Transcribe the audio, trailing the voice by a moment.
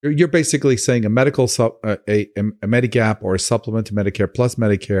You're basically saying a Medigap or a supplement to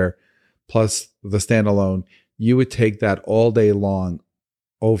Medicare plus the standalone, you would take that all day long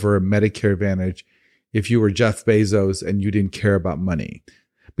over Medicare Advantage if you were Jeff Bezos and you didn't care about money.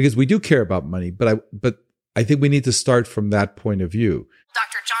 Because we do care about money, but I think we need to start from that point of view.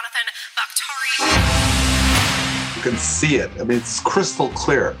 Dr. Jonathan Bakhtari. You can see it. I mean, it's crystal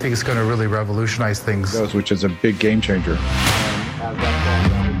clear. I think it's going to really revolutionize things. Which is a big game changer.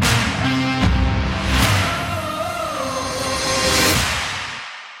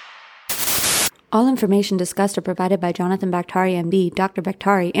 All information discussed or provided by Jonathan Bakhtari, MD, Dr.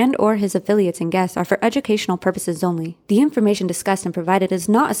 Bakhtari, and or his affiliates and guests are for educational purposes only. The information discussed and provided is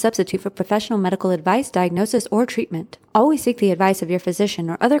not a substitute for professional medical advice, diagnosis, or treatment. Always seek the advice of your physician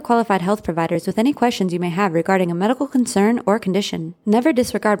or other qualified health providers with any questions you may have regarding a medical concern or condition. Never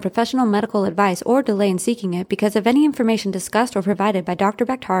disregard professional medical advice or delay in seeking it because of any information discussed or provided by Dr.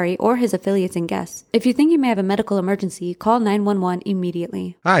 Bakhtari or his affiliates and guests. If you think you may have a medical emergency, call 911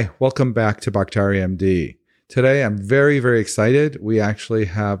 immediately. Hi, welcome back to Bakhtari MD. Today, I'm very, very excited. We actually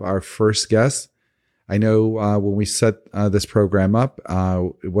have our first guest. I know when we set this program up,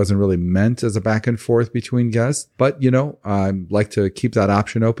 it wasn't really meant as a back and forth between guests, but I'd like to keep that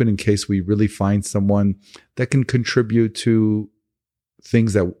option open in case we really find someone that can contribute to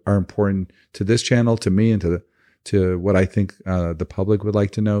things that are important to this channel, to me, and to what I think the public would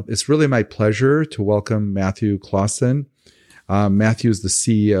like to know. It's really my pleasure to welcome Matthew Clausen. Matthew is the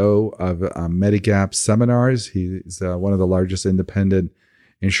CEO of Medigap Seminars. He's one of the largest independent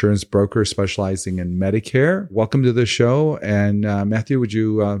insurance brokers specializing in Medicare. Welcome to the show. And Matthew, would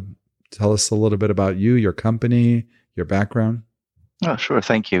you tell us a little bit about you, your company, your background? Oh, sure.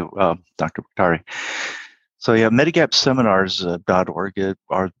 Thank you, Dr. Bakhtari. So medigapseminars.org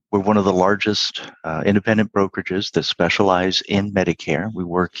we're one of the largest independent brokerages that specialize in Medicare. We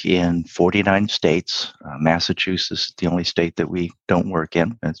work in 49 states. Massachusetts is the only state that we don't work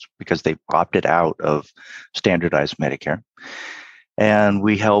in. It's because they opted out of standardized Medicare. And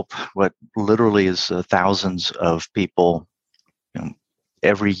we help what literally is thousands of people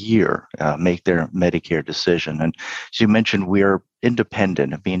every year make their Medicare decision. And as you mentioned, we are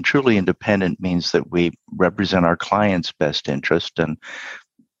independent. And being truly independent means that we represent our clients' best interest. And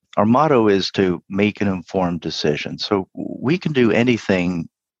our motto is to make an informed decision. So we can do anything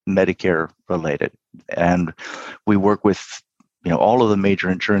Medicare related. And we work with all of the major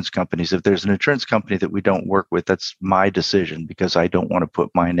insurance companies. If there's an insurance company that we don't work with, that's my decision because I don't want to put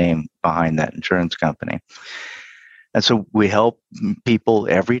my name behind that insurance company. And so we help people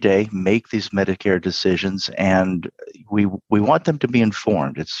every day make these Medicare decisions, and we want them to be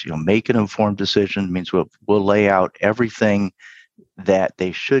informed. It's make an informed decision means we'll lay out everything that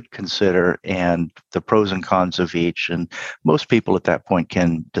they should consider and the pros and cons of each. And most people at that point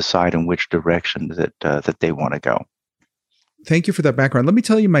can decide in which direction that they want to go. Thank you for that background. Let me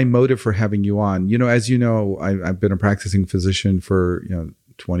tell you my motive for having you on. As you know, I've been a practicing physician for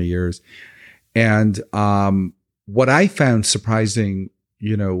 20 years, and what I found surprising,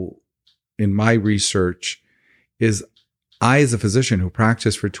 in my research, is I, as a physician who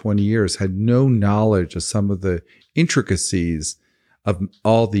practiced for 20 years, had no knowledge of some of the intricacies of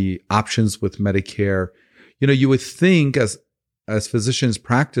all the options with Medicare. You would think as physicians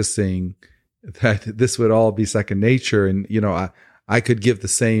practicing that this would all be second nature, and I could give the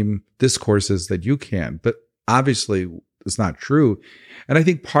same discourses that you can, but obviously it's not true. And I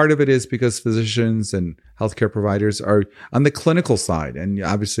think part of it is because physicians and healthcare providers are on the clinical side, and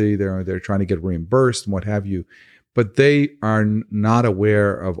obviously they're trying to get reimbursed and what have you, but they are not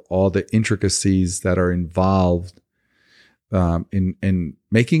aware of all the intricacies that are involved in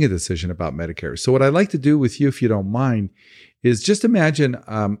making a decision about Medicare. So what I'd like to do with you, if you don't mind, is just imagine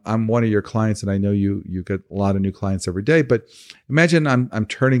I'm one of your clients, and I know you get a lot of new clients every day, but imagine I'm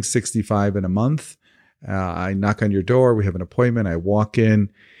turning 65 in a month. I knock on your door, we have an appointment, I walk in,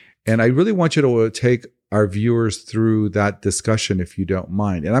 and I really want you to take our viewers through that discussion, if you don't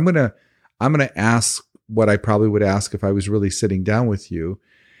mind. And I'm gonna ask what I probably would ask if I was really sitting down with you.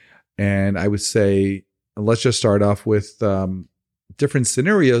 And I would say, let's just start off with different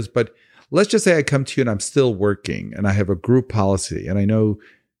scenarios, but let's just say I come to you and I'm still working and I have a group policy, and I know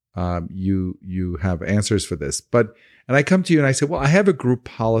you have answers for this, and I come to you and I say, well, I have a group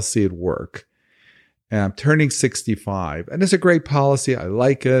policy at work. And I'm turning 65, and it's a great policy. I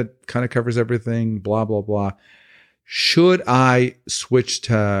like it, kind of covers everything, blah, blah, blah. Should I switch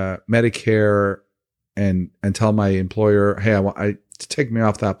to Medicare and tell my employer, hey, to take me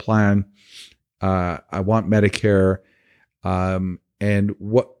off that plan? I want Medicare. And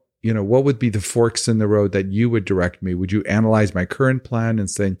what would be the forks in the road that you would direct me? Would you analyze my current plan and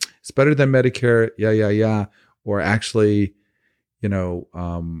say it's better than Medicare? Yeah. Or actually, it's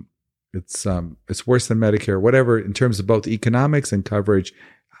worse than Medicare, whatever, in terms of both economics and coverage.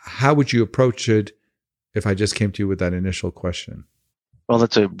 How would you approach it if I just came to you with that initial question? Well,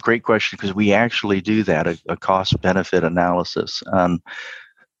 that's a great question because we actually do that, a cost-benefit analysis.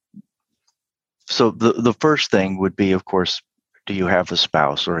 So the first thing would be, of course, do you have a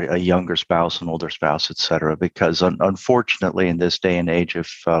spouse or a younger spouse, an older spouse, et cetera? Because unfortunately, in this day and age,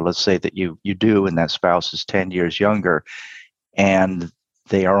 if let's say that you do and that spouse is 10 years younger and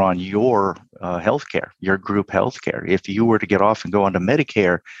they are on your healthcare, your group healthcare, if you were to get off and go onto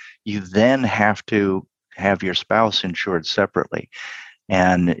Medicare, you then have to have your spouse insured separately.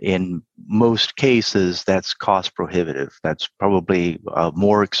 And in most cases, that's cost prohibitive. That's probably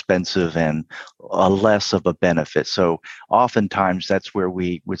more expensive and less of a benefit. So oftentimes that's where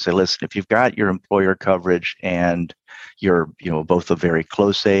we would say, listen, if you've got your employer coverage and you're both a very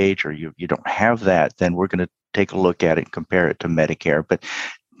close age or you don't have that, then we're going to take a look at it and compare it to Medicare. But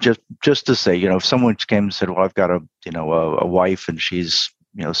just to say, if someone came and said, well, I've got a wife and she's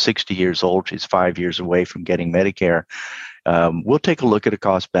 60 years old, she's 5 years away from getting Medicare. We'll take a look at a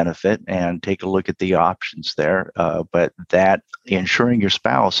cost benefit and take a look at the options there. But that insuring your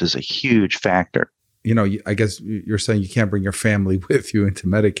spouse is a huge factor. I guess you're saying you can't bring your family with you into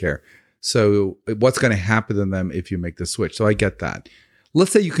Medicare. So what's going to happen to them if you make the switch? So I get that.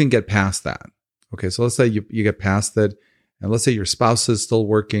 Let's say you can get past that. Okay. So let's say you get past it. And let's say your spouse is still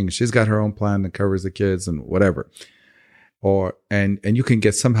working. She's got her own plan that covers the kids and whatever. And you can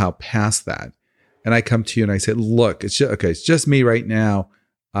get somehow past that. And I come to you and I say, look, it's just me right now.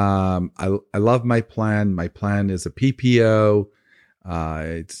 I love my plan. My plan is a PPO.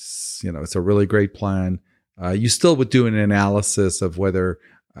 It's a really great plan. You still would do an analysis of whether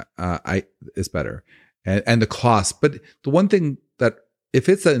it's better and the cost. But the one thing that if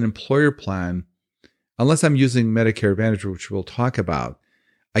it's an employer plan, unless I'm using Medicare Advantage, which we'll talk about,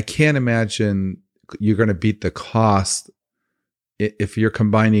 I can't imagine you're going to beat the cost if you're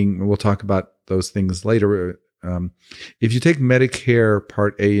combining. We'll talk about those things later. If you take Medicare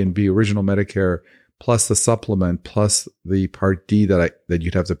Part A and B, original Medicare, plus the supplement, plus the Part D that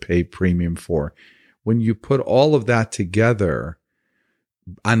you'd have to pay premium for, when you put all of that together,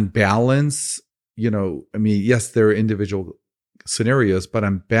 on balance, yes, there are individual scenarios, but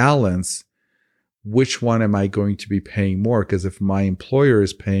on balance, which one am I going to be paying more? Because if my employer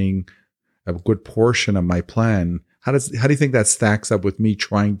is paying a good portion of my plan, how do you think that stacks up with me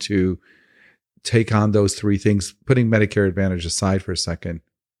trying to take on those three things, putting Medicare Advantage aside for a second?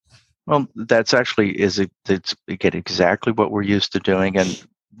 Well, that's actually it's again exactly what we're used to doing. And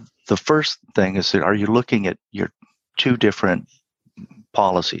the first thing is that are you looking at your two different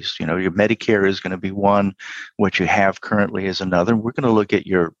policies? Your Medicare is going to be one, what you have currently is another. We're going to look at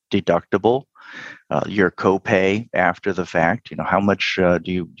your deductible, your copay after the fact. How much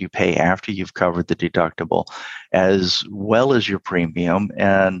do you pay after you've covered the deductible, as well as your premium,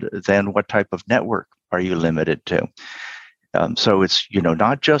 and then what type of network are you limited to? So it's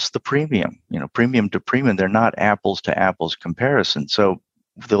not just the premium. Premium to premium, they're not apples to apples comparison. So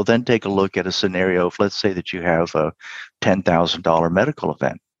they'll then take a look at a scenario of, let's say that you have a $10,000 medical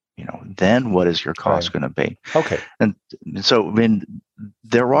event. Then what is your cost going to be? Okay. And so,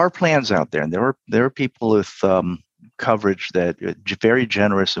 there are plans out there, and there are people with coverage that very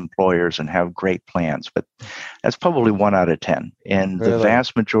generous employers and have great plans, but that's probably 1 out of 10. In the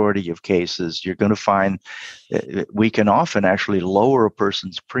vast majority of cases, you're going to find we can often actually lower a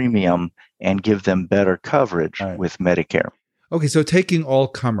person's premium and give them better coverage with Medicare. Okay, so taking all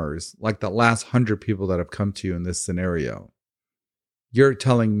comers, like the last 100 people that have come to you in this scenario, you're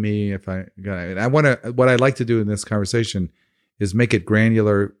telling me what I'd like to do in this conversation is make it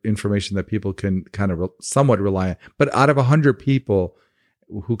granular information that people can kind of somewhat rely on. But out of 100 people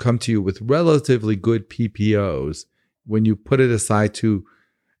who come to you with relatively good PPOs, when you put it aside to,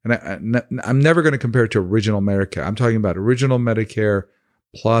 and I'm never going to compare it to original Medicare. I'm talking about original Medicare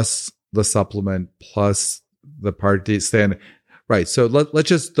plus the supplement plus the Part D standard. Right. So let's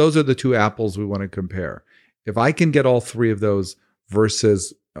just, those are the two apples we want to compare. If I can get all three of those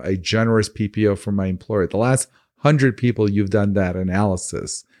versus a generous PPO from my employer, the last 100 people you've done that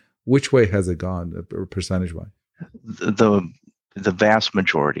analysis, which way has it gone percentage-wise? The vast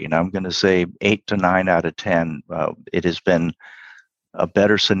majority, and I'm going to say 8 to 9 out of 10, it has been a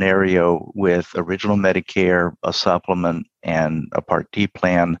better scenario with original Medicare, a supplement, and a Part D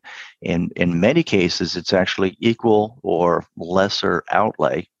plan. In many cases, it's actually equal or lesser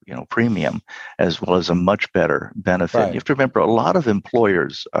outlay premium, as well as a much better benefit. Right. You have to remember, a lot of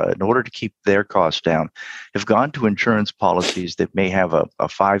employers, in order to keep their costs down, have gone to insurance policies that may have a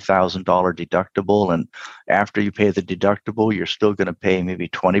 $5,000 deductible, and after you pay the deductible, you're still going to pay maybe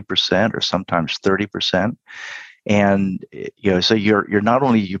 20% or sometimes 30%. And so you're not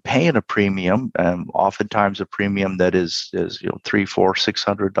only you paying a premium, oftentimes a premium that is $300,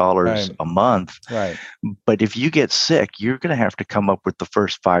 $400, $600 Right. a month. Right. But if you get sick, you're going to have to come up with the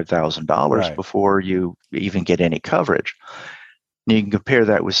first $5,000 Right. before you even get any coverage. And you can compare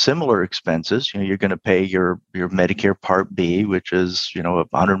that with similar expenses. You're going to pay your Medicare Part B, which is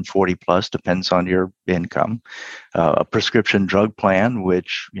 140 plus, depends on your income. A prescription drug plan,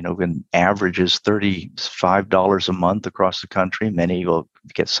 which an average is $35 a month across the country. Many will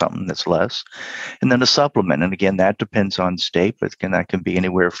get something that's less, and then a supplement. And again, that depends on state, but that can be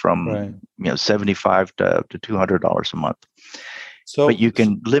anywhere from $75 to $200 a month. So, but you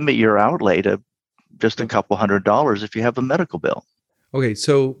can limit your outlay to just a couple $100 if you have a medical bill. Okay,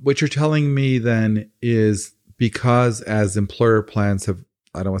 so what you're telling me then is, because as employer plans have,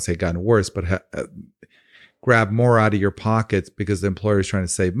 I don't want to say gotten worse, but grab more out of your pockets because the employer is trying to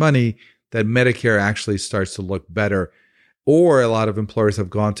save money, that Medicare actually starts to look better. Or a lot of employers have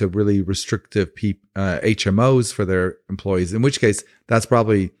gone to really restrictive HMOs for their employees, in which case that's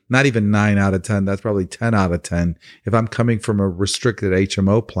probably not even 9 out of 10. That's probably 10 out of 10. If I'm coming from a restricted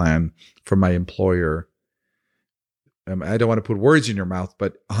HMO plan from my employer, I don't want to put words in your mouth,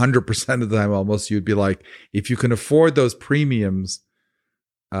 but 100% of the time, almost, you'd be like, if you can afford those premiums,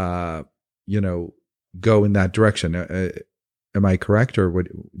 go in that direction. Am I correct, or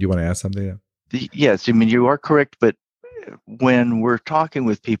do you want to ask something? Yes, I mean, you are correct, but when we're talking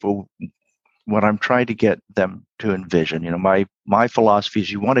with people, what I'm trying to get them to envision, my philosophy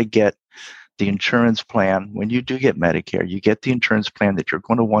is you want to get the insurance plan. When you do get Medicare, you get the insurance plan that you're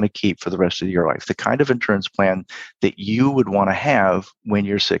going to want to keep for the rest of your life, the kind of insurance plan that you would want to have when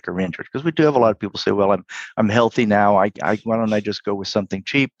you're sick or injured. Because we do have a lot of people say, well, I'm healthy now. why don't I just go with something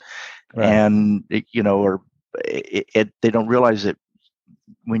cheap? Right. And, they don't realize that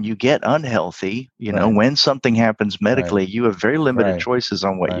when you get unhealthy, right, when something happens medically, right, you have very limited right, choices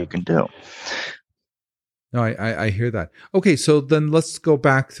on what right, you can do. No, I hear that. Okay, so then let's go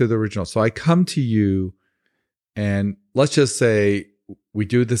back to the original. So I come to you, and let's just say we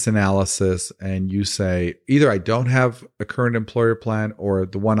do this analysis, and you say either I don't have a current employer plan, or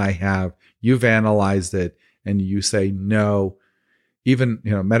the one I have, you've analyzed it, and you say no, even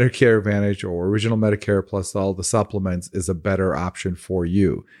Medicare Advantage or original Medicare plus all the supplements is a better option for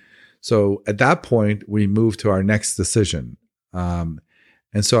you. So at that point, we move to our next decision. And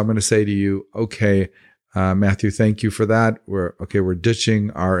so I'm going to say to you, okay, Matthew, thank you for that. We're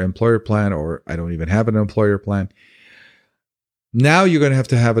ditching our employer plan, or I don't even have an employer plan. Now you're going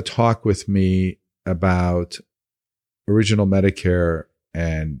to have a talk with me about original Medicare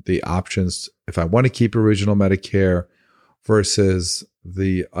and the options if I want to keep original Medicare versus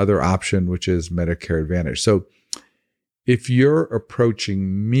the other option, which is Medicare Advantage. So if you're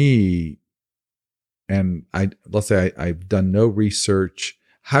approaching me and let's say I've done no research,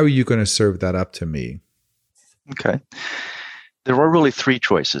 how are you going to serve that up to me? Okay. There are really three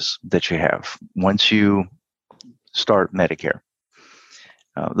choices that you have once you start Medicare.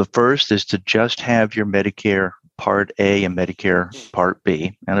 The first is to just have your Medicare Part A and Medicare Part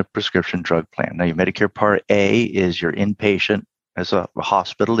B and a prescription drug plan. Now, your Medicare Part A is your inpatient as a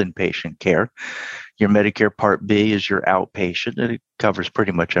hospital inpatient care. Your Medicare Part B is your outpatient, and it covers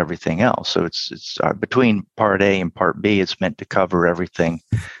pretty much everything else. So it's between Part A and Part B, it's meant to cover everything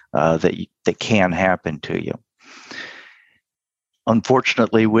that can happen to you.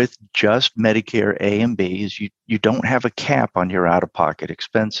 Unfortunately, with just Medicare A and B, is you don't have a cap on your out-of-pocket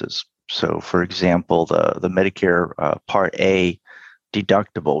expenses. So, for example, the Medicare Part A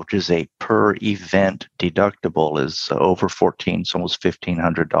deductible, which is a per event deductible, is over $1,400, it's almost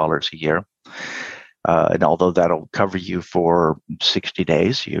 $1,500 a year. And although that'll cover you for 60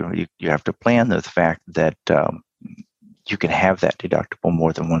 days, you have to plan the fact that you can have that deductible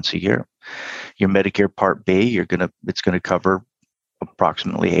more than once a year. Your Medicare Part B, it's going to cover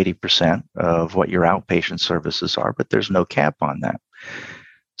approximately 80% of what your outpatient services are, but there's no cap on that.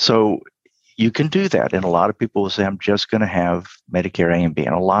 So you can do that. And a lot of people will say, I'm just going to have Medicare A and B.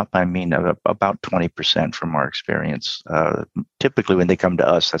 And a lot, I mean, about 20% from our experience. Typically, when they come to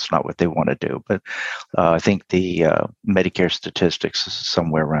us, that's not what they want to do. But I think the Medicare statistics is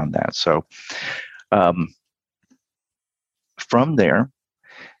somewhere around that. So from there,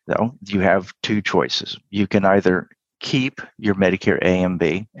 though, you have two choices. You can either keep your Medicare A and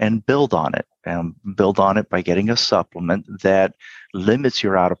B and build on it. Build on it by getting a supplement that limits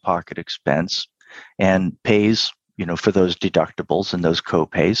your out-of-pocket expense and pays, for those deductibles and those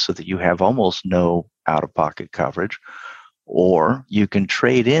copays so that you have almost no out-of-pocket coverage. Or you can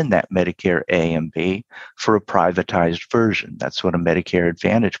trade in that Medicare A and B for a privatized version. That's what a Medicare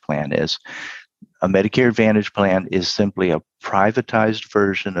Advantage plan is. A Medicare Advantage plan is simply a privatized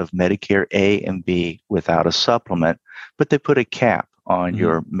version of Medicare A and B without a supplement, but they put a cap on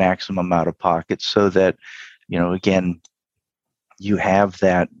your maximum out of pocket so that, again, you have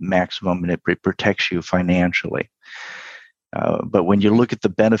that maximum and it protects you financially. But when you look at the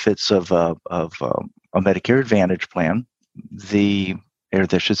benefits of a Medicare Advantage plan, the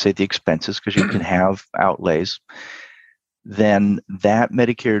expenses, because you can have outlays, then that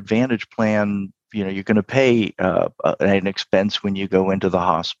Medicare Advantage plan, you're going to pay an expense when you go into the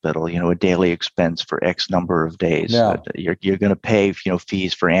hospital, a daily expense for X number of days. Yeah. You're going to pay,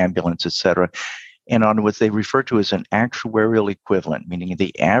 fees for ambulance, et cetera. And on what they refer to as an actuarial equivalent, meaning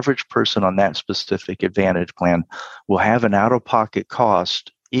the average person on that specific Advantage plan will have an out-of-pocket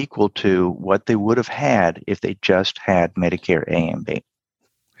cost equal to what they would have had if they just had Medicare A and B.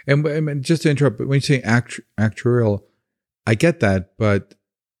 And just to interrupt, but when you say actuarial, I get that, but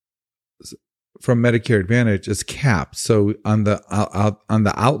from Medicare Advantage, it's capped. So on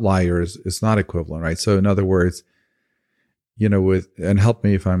the outliers, it's not equivalent, right? So in other words, and help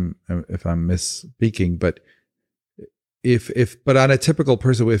me if I'm misspeaking, but but on a typical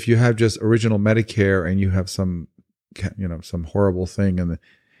person, if you have just original Medicare and you have some horrible thing and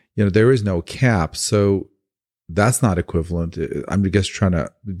there is no cap, so that's not equivalent. I'm just trying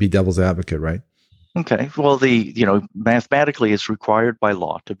to be devil's advocate, right? Okay. Well, mathematically, it's required by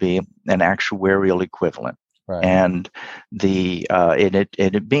law to be an actuarial equivalent, right. And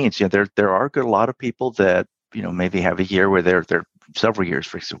it means there are a lot of people that maybe have a year where they're several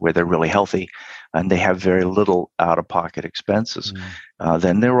years where they're really healthy and they have very little out of pocket expenses.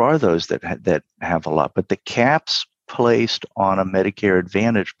 Then there are those that have a lot, but the caps placed on a Medicare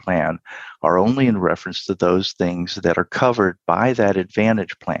Advantage plan are only in reference to those things that are covered by that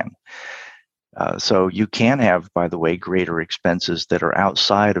Advantage plan. So you can have, by the way, greater expenses that are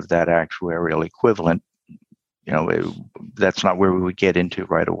outside of that actuarial equivalent. That's not where we would get into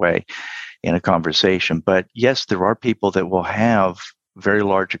right away in a conversation. But yes, there are people that will have very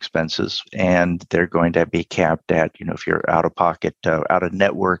large expenses and they're going to be capped at, if you're out of pocket, out of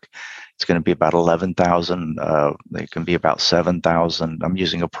network, it's going to be about $11,000. They can be about $7,000. I'm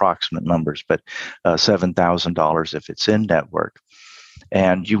using approximate numbers, but $7,000 if it's in network.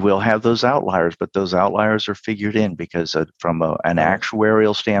 And you will have those outliers, but those outliers are figured in because from an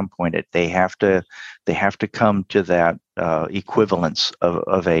actuarial standpoint, they have to come to that equivalence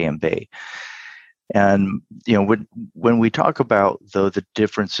of A and B. And when we talk about the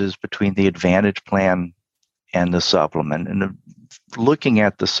differences between the Advantage plan and the supplement, and looking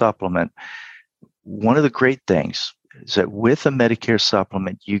at the supplement, one of the great things is that with a Medicare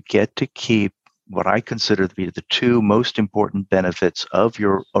supplement, you get to keep what I consider to be the two most important benefits of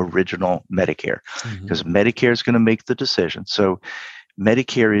your original Medicare, because Medicare is going to make the decision. So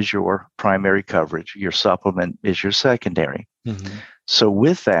Medicare is your primary coverage. Your supplement is your secondary. So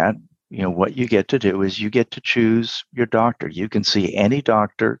with that, what you get to do is you get to choose your doctor. You can see any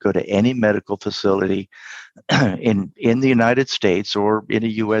doctor, go to any medical facility in the United States or in a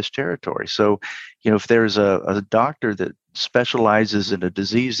U.S. territory. So, if there's a doctor that specializes in a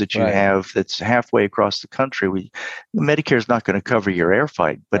disease that you have that's halfway across the country, Medicare is not going to cover your air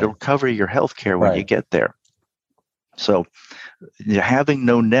fight, but it'll cover your health care when you get there. So having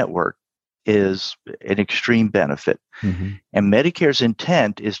no network is an extreme benefit. And Medicare's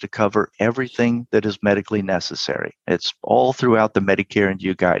intent is to cover everything that is medically necessary. It's all throughout the Medicare and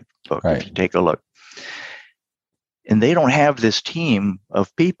You Guide book, if you take a look. And they don't have this team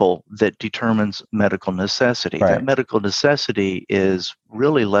of people that determines medical necessity. That medical necessity is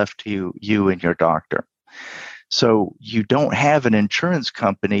really left to you and your doctor. So you don't have an insurance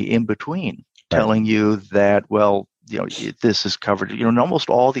company in between telling you that, well, this is covered. And almost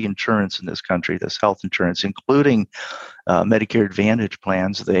all the insurance in this country, this health insurance, including Medicare Advantage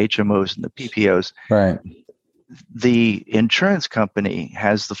plans, the HMOs and the PPOs, the insurance company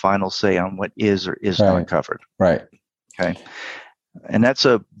has the final say on what is or is not covered. Okay. And that's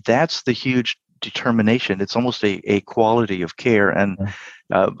the huge determination. It's almost a quality of care. And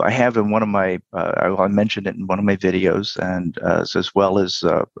I have in one of my, I mentioned it in one of my videos, and as well as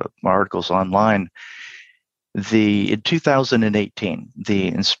articles online. In 2018, the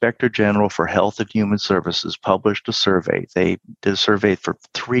Inspector General for Health and Human Services published a survey. They did a survey for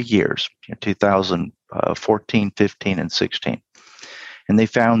 3 years, 14, 15, and 16. And they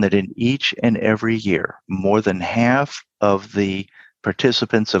found that in each and every year, more than half of the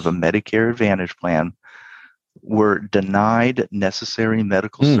participants of a Medicare Advantage plan were denied necessary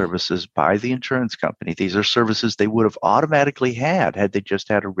medical services by the insurance company. These are services they would have automatically had they just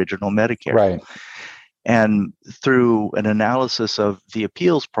had original Medicare. Right. And through an analysis of the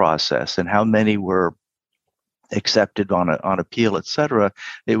appeals process and how many were accepted on appeal, et cetera,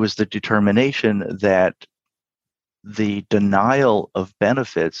 it was the determination that the denial of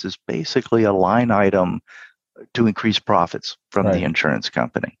benefits is basically a line item to increase profits from the insurance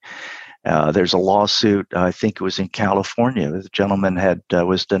company. There's a lawsuit, I think it was in California. The gentleman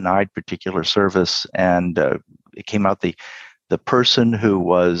was denied particular service, and it came out the person who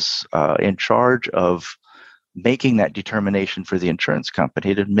was in charge of making that determination for the insurance company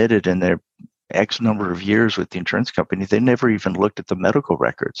had admitted in their X number of years with the insurance company, they never even looked at the medical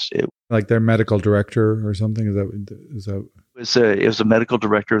records. Like their medical director or something? Is that? It was a medical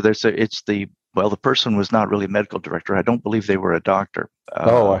director. The person was not really a medical director. I don't believe they were a doctor.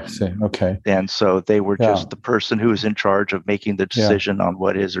 I see. Okay. And so they were just the person who was in charge of making the decision on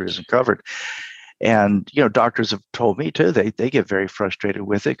what is or isn't covered. And, doctors have told me too, they get very frustrated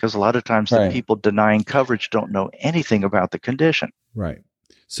with it because a lot of times the people denying coverage don't know anything about the condition. Right.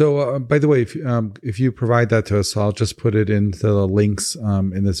 So, by the way, if you provide that to us, I'll just put it into the links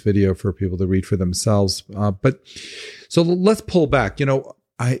in this video for people to read for themselves. But so let's pull back.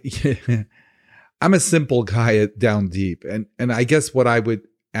 I'm a simple guy down deep, and I guess what I would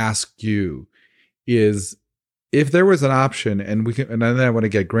ask you is if there was an option, and then I want to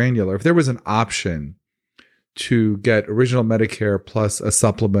get granular. If there was an option to get original Medicare plus a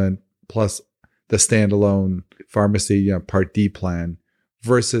supplement plus the standalone pharmacy Part D plan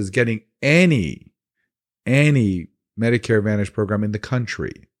versus getting any Medicare Advantage program in the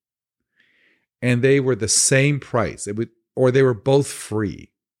country, and they were the same price, or they were both free.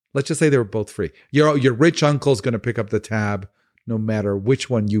 Let's just say they were both free. Your rich uncle's going to pick up the tab no matter which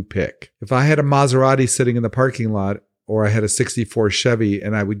one you pick. If I had a Maserati sitting in the parking lot, or I had a 64 Chevy,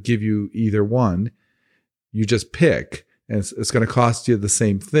 and I would give you either one, you just pick, and it's going to cost you the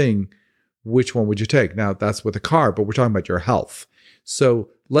same thing. Which one would you take? Now, that's with a car, but we're talking about your health. So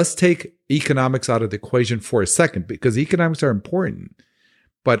let's take economics out of the equation for a second, because economics are important,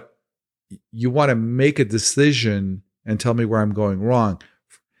 but you want to make a decision and tell me where I'm going wrong.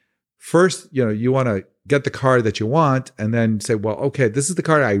 First, you want to get the car that you want and then say, well, okay, this is the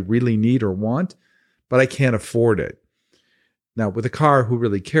car I really need or want, but I can't afford it. Now, with a car, who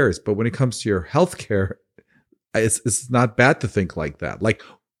really cares? But when it comes to your health care, it's not bad to think like that. Like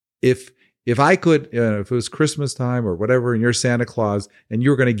if I could, if it was Christmas time or whatever, and you're Santa Claus and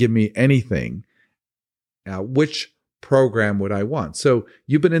you're going to give me anything, which program would I want? So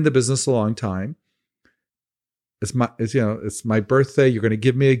you've been in the business a long time. It's my birthday. You're going to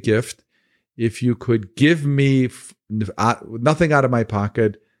give me a gift. If you could give me nothing out of my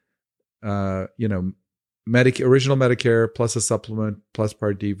pocket, original Medicare plus a supplement plus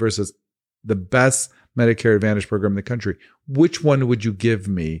Part D versus the best Medicare Advantage program in the country, which one would you give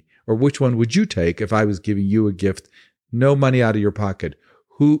me, or which one would you take if I was giving you a gift, no money out of your pocket?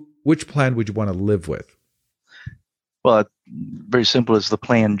 Which plan would you want to live with? Well, very simple. Is the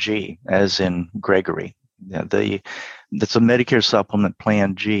Plan G, as in Gregory. That's a Medicare supplement.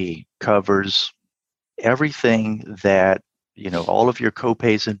 Plan G covers everything that, all of your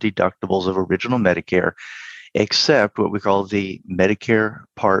copays and deductibles of original Medicare, except what we call the Medicare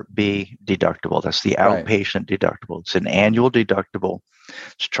Part B deductible. That's the outpatient deductible. It's an annual deductible.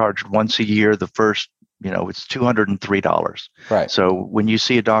 It's charged once a year. The first, it's $203. Right. So when you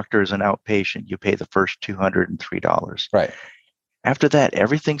see a doctor as an outpatient, you pay the first $203. Right. After that,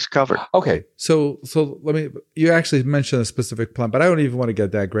 everything's covered. Okay. So you actually mentioned a specific plan, but I don't even want to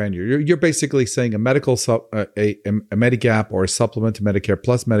get that granular. You're basically saying a Medigap or a supplement to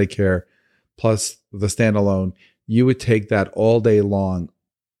Medicare plus the standalone, you would take that all day long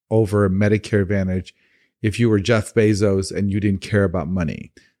over a Medicare Advantage if you were Jeff Bezos and you didn't care about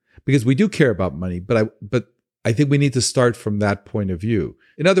money. Because we do care about money, but I think we need to start from that point of view.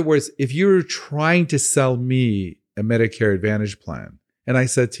 In other words, if you're trying to sell me a Medicare Advantage plan, and I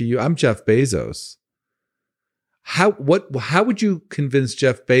said to you, I'm Jeff Bezos, how would you convince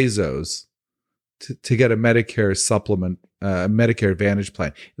Jeff Bezos to get a Medicare supplement, a Medicare Advantage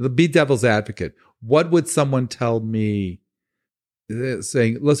plan? Be devil's advocate. What would someone tell me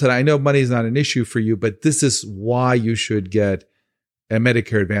saying, listen, I know money is not an issue for you, but this is why you should get a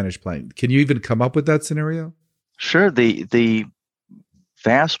Medicare Advantage plan? Can you even come up with that scenario? Sure. The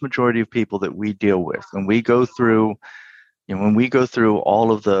vast majority of people that we deal with, and we go through, when we go through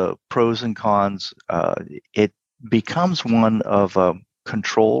all of the pros and cons, it becomes one of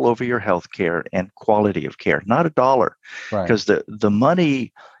control over your health care and quality of care, not a dollar. Right. Because the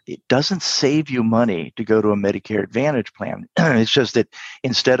money, it doesn't save you money to go to a Medicare Advantage plan. It's just that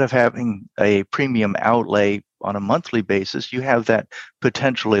instead of having a premium outlay on a monthly basis, you have that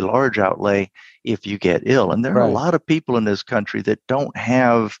potentially large outlay if you get ill. And there are a Right. lot of people in this country that don't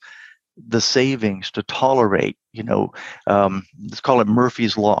have the savings to tolerate, let's call it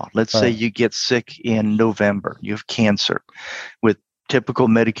Murphy's Law. Let's say Right. you get sick in November, you have cancer. With typical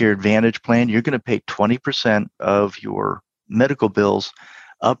Medicare Advantage plan, you're going to pay 20% of your medical bills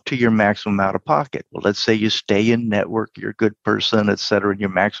up to your maximum out of pocket. Well, let's say you stay in network, you're a good person, et cetera, and your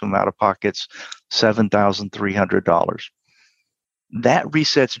maximum out of pocket's $7,300. That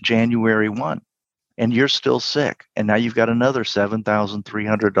resets January 1. And you're still sick, and now you've got another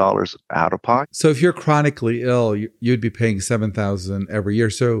 $7,300 out of pocket. So if you're chronically ill, you'd be paying $7,000 every year.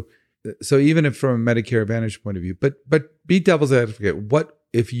 So even if from a Medicare Advantage point of view, but be devil's advocate. What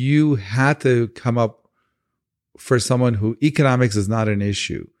if you had to come up for someone who economics is not an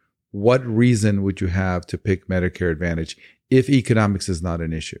issue? What reason would you have to pick Medicare Advantage if economics is not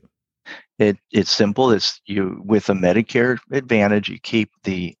an issue? It's simple. It's you with a Medicare Advantage, you keep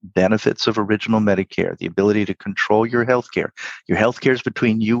the benefits of original Medicare, the ability to control your health care. Your health care is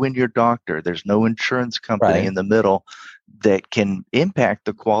between you and your doctor. There's no insurance company Right. in the middle that can impact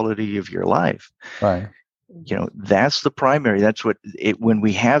the quality of your life. Right. That's the primary. That's what when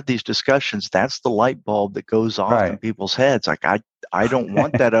we have these discussions, that's the light bulb that goes off Right. in people's heads. Like, I don't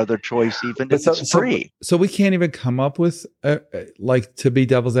want that other choice, even if it's free. So we can't even come up with like, to be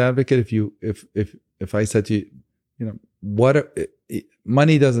devil's advocate. If I said to you,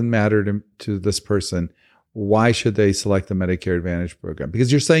 money doesn't matter to this person, why should they select the Medicare Advantage program? Because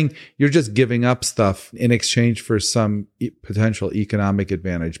you're saying you're just giving up stuff in exchange for some potential economic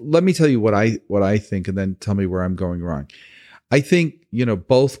advantage. Let me tell you what I think, and then tell me where I'm going wrong. I think,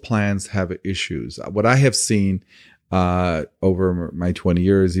 both plans have issues. What I have seen over my 20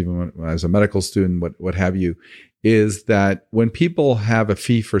 years, even when I was a medical student, what have you, is that when people have a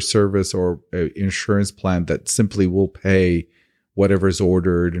fee for service or an insurance plan that simply will pay whatever's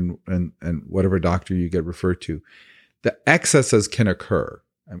ordered and whatever doctor you get referred to, the excesses can occur.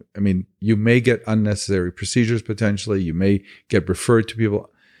 I mean, you may get unnecessary procedures potentially. You may get referred to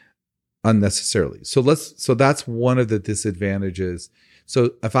people unnecessarily. So that's one of the disadvantages.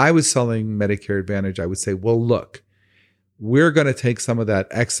 So if I was selling Medicare Advantage, I would say, well, look, we're going to take some of that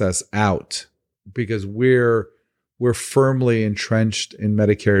excess out because we're firmly entrenched in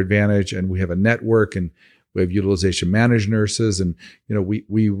Medicare Advantage, and we have a network, and we have utilization managed nurses, and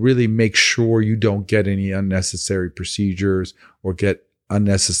we really make sure you don't get any unnecessary procedures or get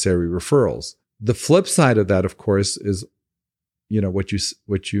unnecessary referrals. The flip side of that, of course, is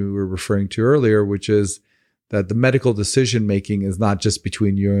what you were referring to earlier, which is that the medical decision making is not just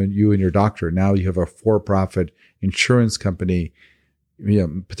between you and your doctor. Now you have a for-profit insurance company,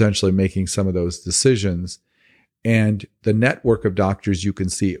 potentially making some of those decisions. And the network of doctors you can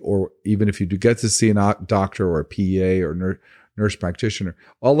see, or even if you do get to see a doctor or a PA or nurse practitioner,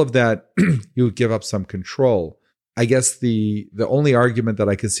 all of that, you would give up some control. I guess the only argument that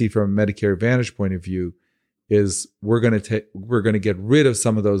I could see from a Medicare Advantage point of view is we're going to get rid of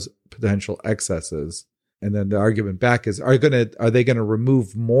some of those potential excesses. And then the argument back is, are they going to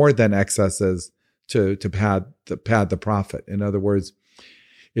remove more than excesses to pad the profit? In other words,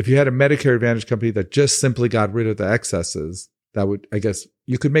 if you had a Medicare Advantage company that just simply got rid of the excesses, that would, I guess,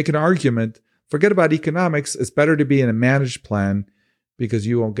 you could make an argument, forget about economics, it's better to be in a managed plan because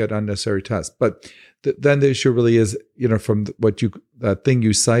you won't get unnecessary tests. But then the issue really is, from that thing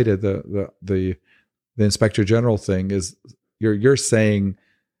you cited, the Inspector General thing, is you're saying,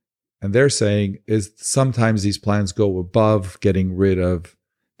 and they're saying, is sometimes these plans go above getting rid of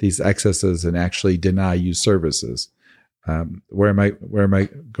these excesses and actually deny you services. Where am I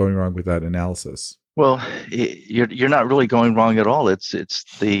going wrong with that analysis? Well, you're not really going wrong at all. It's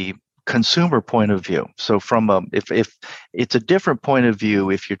the consumer point of view. So if it's a different point of view,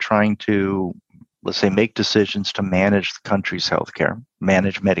 if you're trying to, let's say, make decisions to manage the country's healthcare,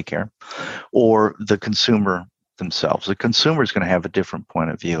 manage Medicare, or the consumer themselves. The consumer is going to have a different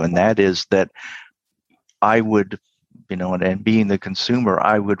point of view, and that is that I would, and being the consumer,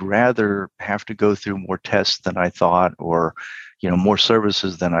 I would rather have to go through more tests than I thought, or, more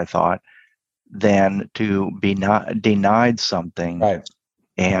services than I thought, than to be not denied something, right,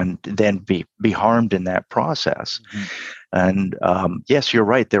 and then be harmed in that process. Mm-hmm. And yes, you're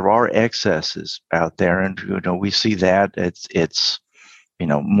right. There are excesses out there, and we see that it's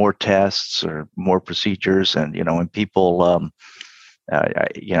more tests or more procedures, and and people. I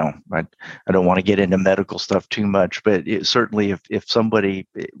don't want to get into medical stuff too much, but certainly if somebody,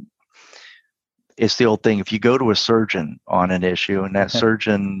 it's the old thing. If you go to a surgeon on an issue, and that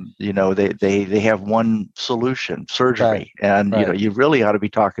surgeon, they have one solution, surgery, and you really ought to be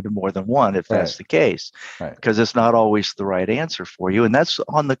talking to more than one if that's the case, because it's not always the right answer for you, and that's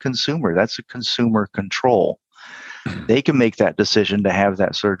on the consumer. That's a consumer control. They can make that decision to have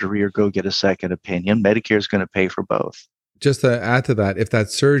that surgery or go get a second opinion. Medicare is going to pay for both. Just to add to that, if that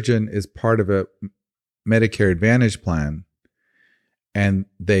surgeon is part of a Medicare Advantage plan and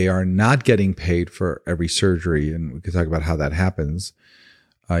they are not getting paid for every surgery, and we can talk about how that happens,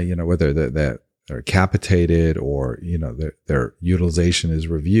 whether they're capitated or, their utilization is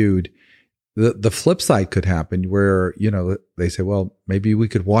reviewed, the flip side could happen where, they say, well, maybe we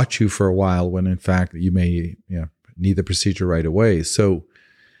could watch you for a while when in fact you may, need the procedure right away. So,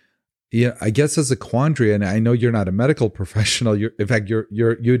 I guess as a quandary, and I know you're not a medical professional. In fact,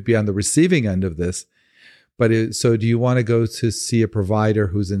 you'd be on the receiving end of this. But so, do you want to go to see a provider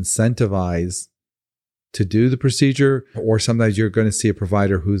who's incentivized to do the procedure, or sometimes you're going to see a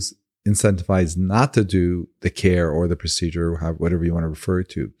provider who's incentivized not to do the care or the procedure, or whatever you want to refer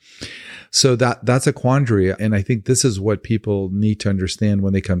to? So that's a quandary. And I think this is what people need to understand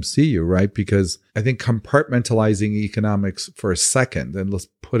when they come see you, right? Because I think compartmentalizing economics for a second, and let's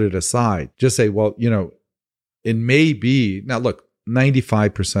put it aside, just say, well, it may be, now look,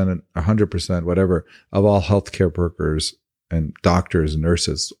 95% and 100%, whatever, of all healthcare workers and doctors and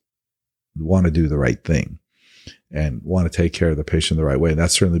nurses want to do the right thing and want to take care of the patient the right way. And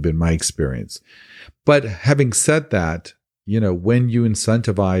that's certainly been my experience. But having said that, when you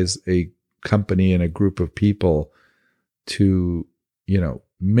incentivize a company and a group of people to,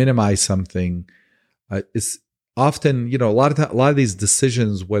 minimize something, it's often, a lot of these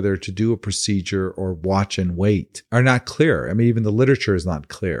decisions, whether to do a procedure or watch and wait, are not clear. I mean, even the literature is not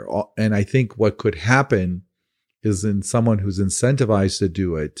clear. And I think what could happen is in someone who's incentivized to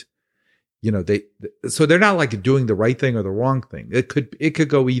do it, so they're not like doing the right thing or the wrong thing. It could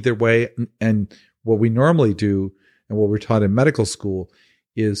go either way. And what we normally do, and what we're taught in medical school,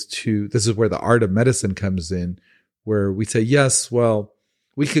 is this is where the art of medicine comes in, where we say, yes, well,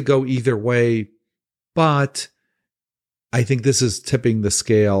 we could go either way, but I think this is tipping the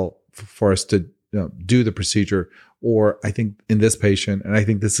scale for us to do the procedure. Or I think in this patient, and I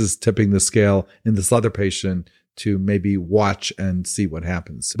think this is tipping the scale in this other patient, to maybe watch and see what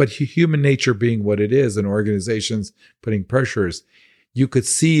happens. But human nature being what it is, and organizations putting pressures, you could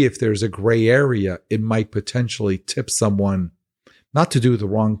see if there's a gray area, it might potentially tip someone not to do the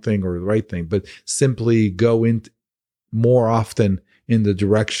wrong thing or the right thing, but simply go in more often in the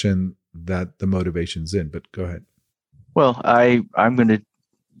direction that the motivation's in. But go ahead. Well, I'm going to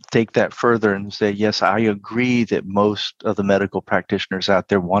take that further and say, yes, I agree that most of the medical practitioners out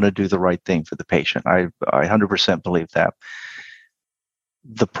there want to do the right thing for the patient. I 100% believe that.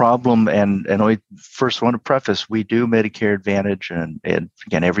 The problem, and I first want to preface, we do Medicare Advantage, and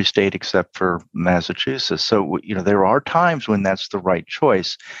again, every state except for Massachusetts. So, there are times when that's the right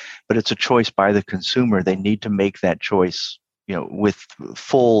choice, but it's a choice by the consumer. They need to make that choice, with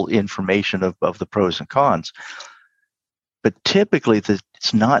full information of the pros and cons. But typically,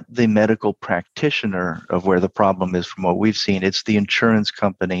 it's not the medical practitioner of where the problem is from what we've seen. It's the insurance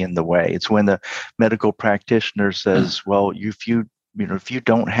company in the way. It's when the medical practitioner says, well, if you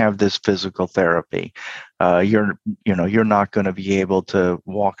don't have this physical therapy, you're not going to be able to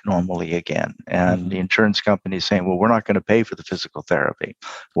walk normally again. And the insurance company is saying, well, we're not going to pay for the physical therapy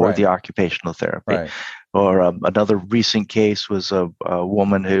or the occupational therapy. Right. Or another recent case was a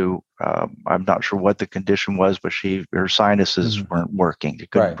woman who, I'm not sure what the condition was, but her sinuses weren't working. She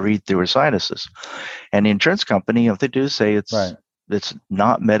couldn't breathe through her sinuses. And the insurance company, if they do say it's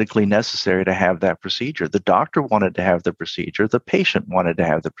not medically necessary to have that procedure. The doctor wanted to have the procedure. The patient wanted to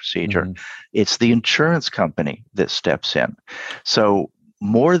have the procedure. It's the insurance company that steps in. So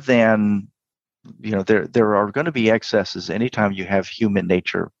more than, there are going to be excesses anytime you have human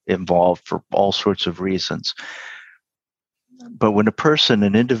nature involved for all sorts of reasons. But when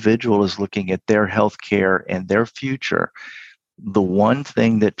an individual is looking at their health care and their future, the one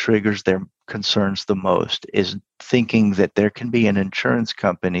thing that triggers their concerns the most is thinking that there can be an insurance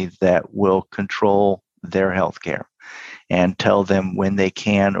company that will control their health care and tell them when they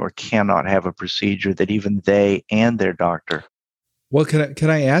can or cannot have a procedure that even they and their doctor. Well, can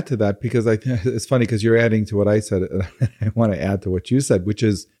I add to that? Because I think it's funny because you're adding to what I said. I want to add to what you said, which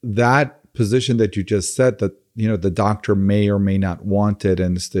is that position that you just said, that the doctor may or may not want it,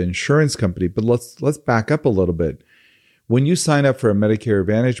 and it's the insurance company. But let's back up a little bit. when you sign up for a Medicare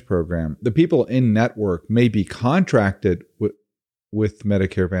Advantage program, the people in network may be contracted with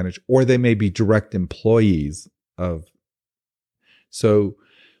Medicare Advantage, or they may be direct employees of. So,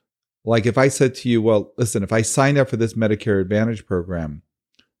 like if I said to you, well, listen, if I sign up for this Medicare Advantage program,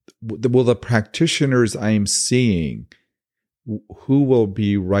 will the practitioners I am seeing, who will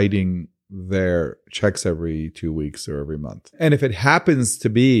be writing their checks every 2 weeks or every month? And if it happens to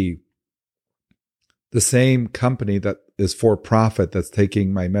be the same company that is for profit that's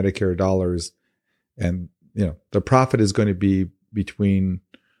taking my Medicare dollars, and the profit is going to be between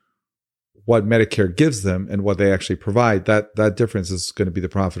what Medicare gives them and what they actually provide, that difference is going to be the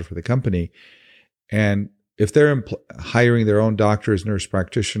profit for the company. And if they're hiring their own doctors, nurse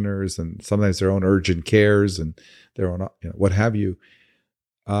practitioners, and sometimes their own urgent cares and their own what have you,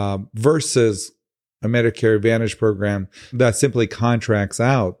 versus a Medicare Advantage program that simply contracts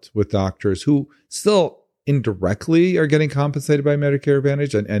out with doctors who still indirectly are getting compensated by Medicare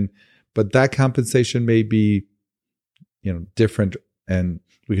Advantage, but that compensation may be different, and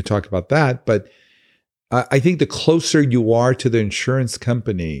we can talk about that. But I think the closer you are to the insurance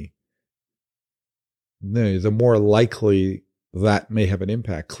company, the more likely that may have an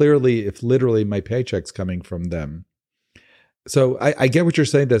impact. Clearly, if literally my paycheck's coming from them. So I get what you're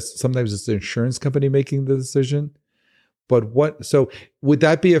saying, that sometimes it's the insurance company making the decision. But so would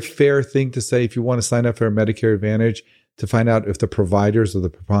that be a fair thing to say if you want to sign up for a Medicare Advantage, to find out if the providers or the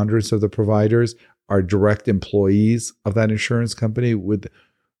preponderance of the providers are direct employees of that insurance company?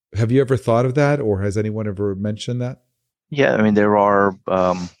 Have you ever thought of that, or has anyone ever mentioned that? Yeah, I mean, there are,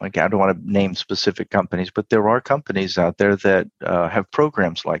 I don't want to name specific companies, but there are companies out there that have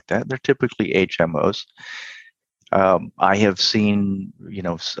programs like that. They're typically HMOs. I have seen,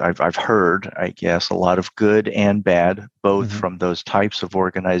 I've heard, I guess, a lot of good and bad, both from those types of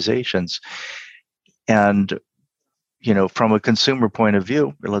organizations. And, from a consumer point of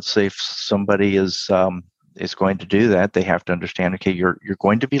view, let's say if somebody is going to do that, they have to understand, okay, you're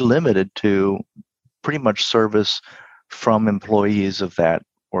going to be limited to pretty much service from employees of that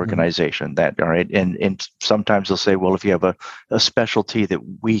organization. All right. And sometimes they'll say, well, if you have a specialty that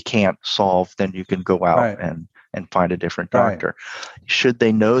we can't solve, then you can go out and find a different doctor. Right. Should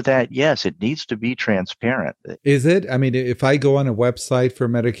they know that? Yes, it needs to be transparent. Is it? I mean, if I go on a website for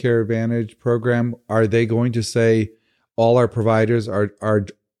Medicare Advantage program, are they going to say all our providers are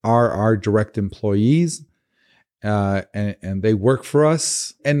our direct employees and they work for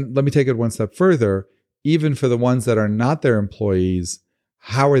us? And let me take it one step further. Even for the ones that are not their employees,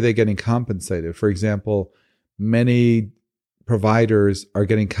 how are they getting compensated? For example, many providers are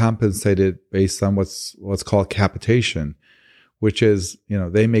getting compensated based on what's called capitation, which is,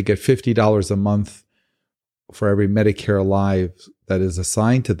 they may get $50 a month for every Medicare life that is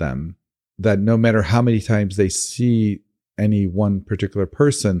assigned to them, that no matter how many times they see any one particular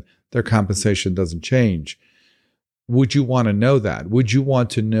person, their compensation doesn't change. Would you want to know that? Would you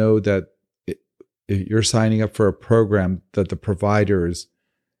want to know that you're signing up for a program that the providers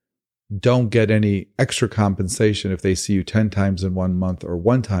don't get any extra compensation if they see you 10 times in 1 month or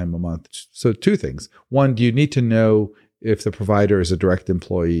one time a month? So two things. One, do you need to know if the provider is a direct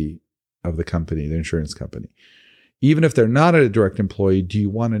employee of the company, the insurance company? Even if they're not a direct employee, do you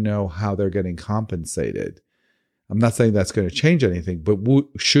want to know how they're getting compensated? I'm not saying that's going to change anything, but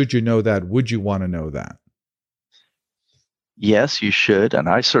should you know that? Would you want to know that? Yes, you should, and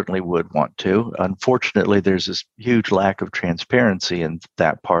I certainly would want to. Unfortunately, there's this huge lack of transparency in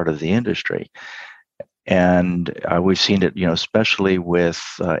that part of the industry. And we've seen it, especially with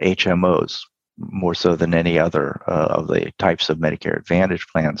HMOs, more so than any other of the types of Medicare Advantage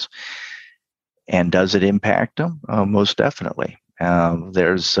plans. And does it impact them? Most definitely.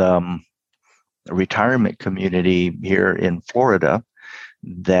 There's a retirement community here in Florida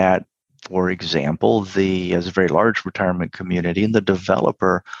that, for example, is a very large retirement community, and the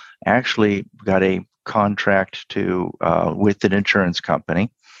developer actually got a contract with an insurance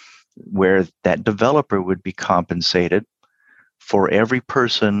company where that developer would be compensated for every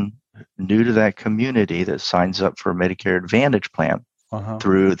person new to that community that signs up for a Medicare Advantage plan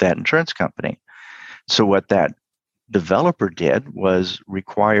through that insurance company. So what that developer did was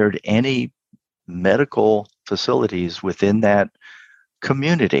required any medical facilities within that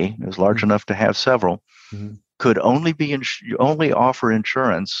community, it was large enough to have several, could only only offer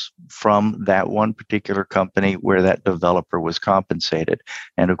insurance from that one particular company where that developer was compensated.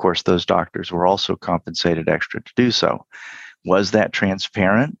 And of course, those doctors were also compensated extra to do so. Was that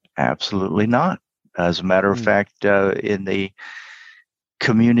transparent? Absolutely not. As a matter of fact, in the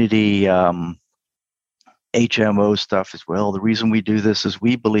community HMO stuff as well. The reason we do this is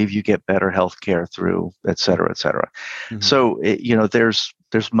we believe you get better health care through, et cetera, et cetera. Mhm. So,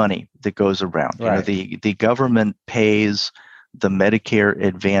 there's money that goes around. Right. The government pays the Medicare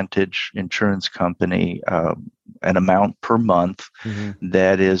Advantage insurance company an amount per month Mhm.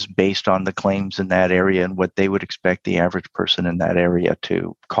 that is based on the claims in that area and what they would expect the average person in that area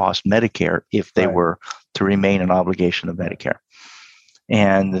to cost Medicare if they Right. were to remain an obligation of Medicare.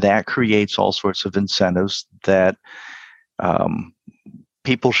 And that creates all sorts of incentives that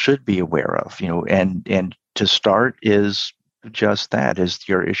people should be aware of, and to start is just that. Is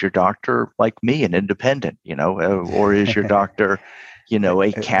your doctor like me, an independent, or is your doctor, a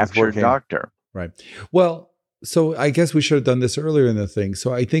Is captured working. doctor? Right. Well, so I guess we should have done this earlier in the thing.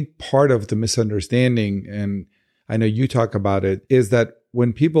 So I think part of the misunderstanding, and I know you talk about it, is that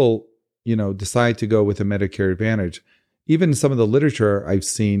when people, decide to go with a Medicare Advantage, even some of the literature I've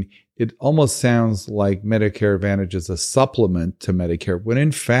seen, it almost sounds like Medicare Advantage is a supplement to Medicare, when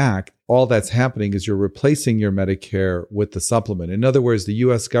in fact, all that's happening is you're replacing your Medicare with the supplement. In other words, the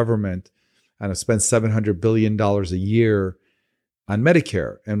US government spends $700 billion a year on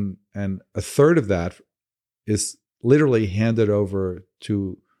Medicare, and a third of that is literally handed over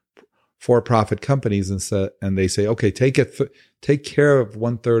to for-profit companies, and they say, okay, take care of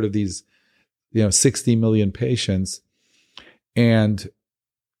 1/3 of these, 60 million patients, and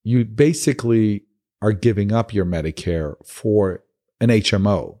you basically are giving up your Medicare for an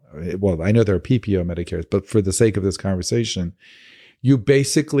HMO. Well, I know there are PPO Medicares, but for the sake of this conversation, you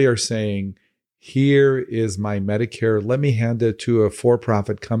basically are saying, here is my Medicare. Let me hand it to a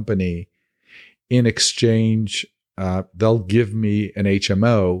for-profit company. In exchange, they'll give me an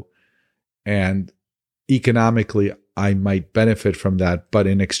HMO, and economically, I might benefit from that. But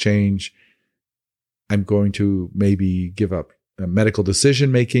in exchange, I'm going to maybe give up medical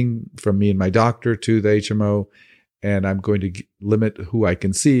decision-making from me and my doctor to the HMO, and I'm going to limit who I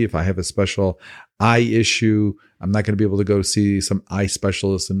can see. If I have a special eye issue, I'm not going to be able to go see some eye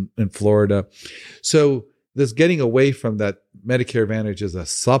specialist in Florida. So this getting away from that Medicare Advantage is a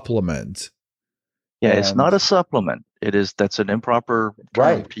supplement. Yeah, it's And- not a supplement. That's an improper term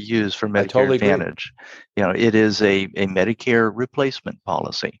Right. to use for I Medicare totally agree. Advantage. It is a Medicare replacement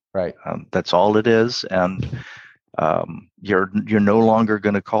policy. Right. That's all it is, and you're no longer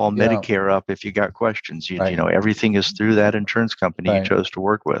going to call Yeah. Medicare up if you got questions. Right. Everything is through that insurance company you Right. chose to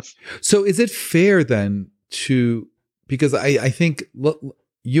work with. So is it fair then because I think, look,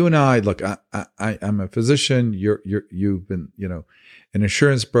 you and I, look, I'm a physician. You've been, an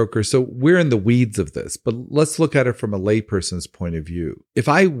insurance broker. So we're in the weeds of this, but let's look at it from a layperson's point of view. If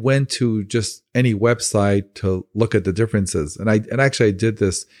I went to just any website to look at the differences, and actually I did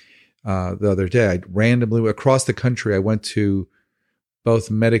this the other day, I randomly across the country, I went to both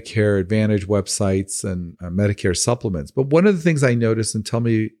Medicare Advantage websites and Medicare supplements. But one of the things I noticed, and tell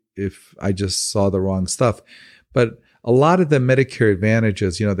me if I just saw the wrong stuff, but a lot of the Medicare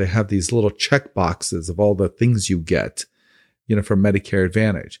Advantages, they have these little check boxes of all the things you get, from Medicare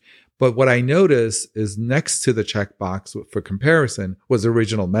Advantage. But what I noticed is next to the checkbox for comparison was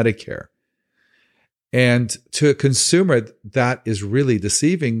original Medicare. And to a consumer, that is really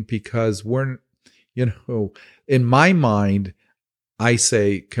deceiving because in my mind, I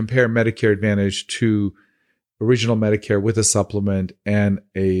say compare Medicare Advantage to original Medicare with a supplement and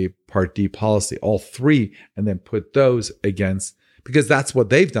a Part D policy, all three, and then put those against, because that's what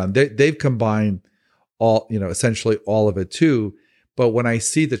they've done. They've combined all, essentially all of it too. But when I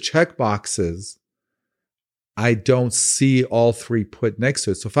see the check boxes, I don't see all three put next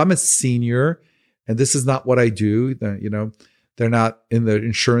to it. So if I'm a senior and this is not what I do, then, they're not in the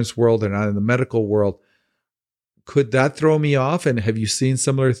insurance world, they're not in the medical world, could that throw me off? And have you seen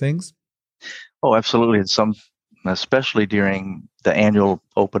similar things? Oh, absolutely. And especially during the annual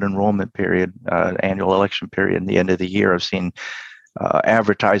open enrollment period, annual election period, and the end of the year, I've seen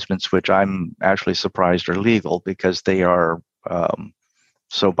advertisements, which I'm actually surprised are legal because they are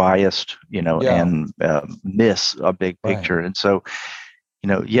so biased, and miss a big picture. Right. And so,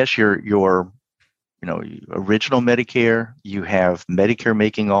 yes, your original Medicare, you have Medicare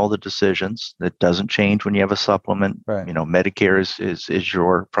making all the decisions. That doesn't change when you have a supplement. Right. Medicare is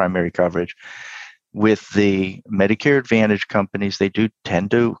your primary coverage. With the Medicare Advantage companies, they do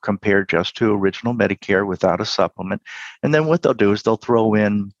tend to compare just to original Medicare without a supplement. And then what they'll do is they'll throw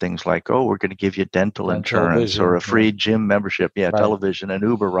in things like, oh, we're going to give you dental insurance vision, or a free gym membership. Yeah, right. Television and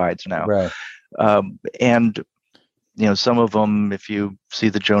Uber rides now. Right. And some of them, if you see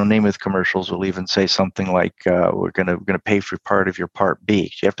the Joe Namath commercials, will even say something like, we're going to pay for part of your Part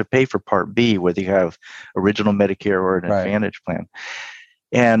B. You have to pay for Part B whether you have original Medicare or an right. Advantage plan.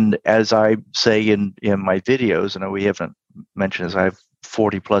 And as I say in my videos, and we haven't mentioned this, I have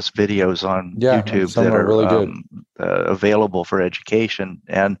 40 plus videos on YouTube some that are are really good. available for education.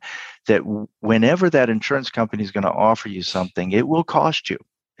 And that whenever that insurance company is going to offer you something, it will cost you.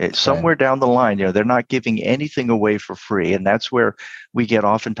 It's somewhere down the line, they're not giving anything away for free. And that's where we get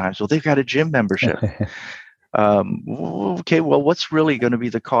oftentimes, well, they've got a gym membership. Okay, well, what's really going to be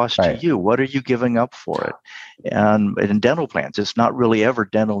the cost to you? What are you giving up for it? And in dental plans, it's not really ever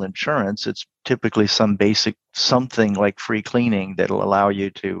dental insurance. It's typically some basic something like free cleaning that'll allow you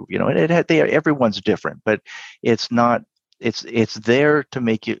to, everyone's different, but it's not. It's there to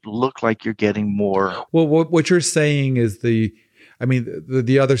make it look like you're getting more. Well, what you're saying is the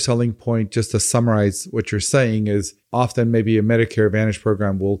other selling point, just to summarize what you're saying, is often maybe a Medicare Advantage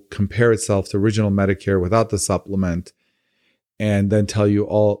program will compare itself to original Medicare without the supplement and then tell you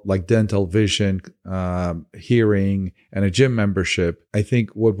all like dental, vision, hearing, and a gym membership. I think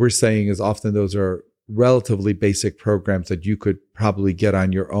what we're saying is often those are relatively basic programs that you could probably get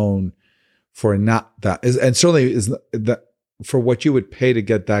on your own for not that. And certainly is that for what you would pay to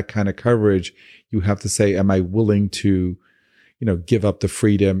get that kind of coverage, you have to say, am I willing to give up the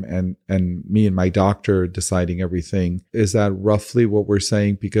freedom and me and my doctor deciding everything? Is that roughly what we're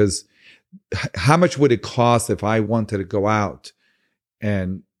saying? Because how much would it cost if I wanted to go out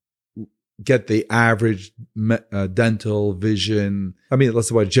and get the average dental, vision? Let's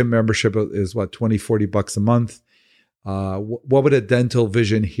say what gym membership is, what, $20-$40 a month. What would a dental,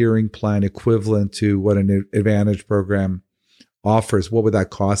 vision, hearing plan equivalent to what an Advantage program offers? What would that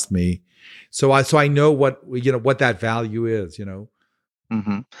cost me? So I know what that value is.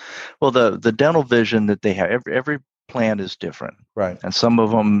 Mm-hmm. Well, the dental vision that they have, every plan is different, right? And some of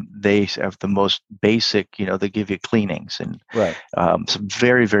them, they have the most basic. They give you cleanings and some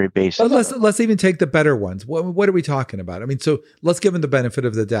very, very basic. But let's even take the better ones. What are we talking about? So let's give them the benefit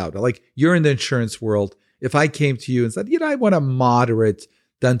of the doubt. Like, you're in the insurance world. If I came to you and said, I want a moderate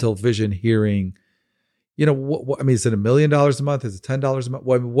dental, vision, hearing. Is it $1 million a month? Is it $10 a month?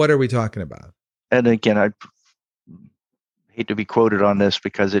 What are we talking about? And again, I hate to be quoted on this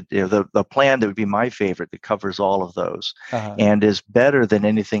because the plan that would be my favorite that covers all of those and is better than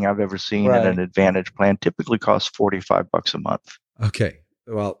anything I've ever seen in an Advantage plan typically costs $45 a month. Okay.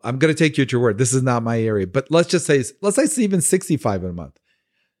 Well, I'm going to take you at your word. This is not my area, but let's say it's even $65 a month.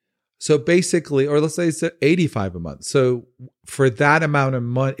 So basically, or let's say it's $85 a month. So for that amount of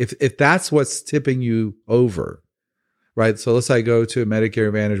money, if that's what's tipping you over, right? So let's say I go to a Medicare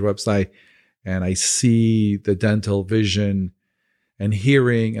Advantage website and I see the dental, vision, and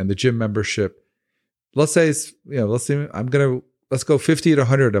hearing and the gym membership. Let's say it's, let's go 50 to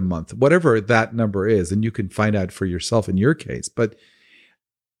 100 a month, whatever that number is. And you can find out for yourself in your case. But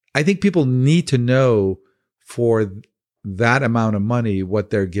I think people need to know for that amount of money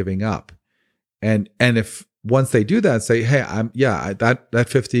what they're giving up. And if once they do that, say, hey, that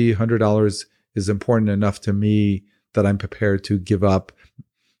 $50, $100 is important enough to me that I'm prepared to give up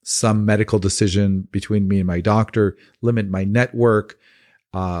some medical decision between me and my doctor, limit my network,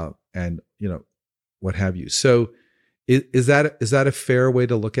 and what have you. So is that a fair way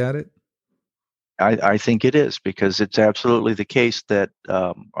to look at it? I think it is, because it's absolutely the case that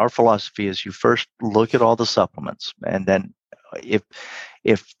our philosophy is you first look at all the supplements, and then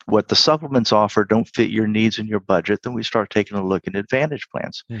if what the supplements offer don't fit your needs and your budget, then we start taking a look at Advantage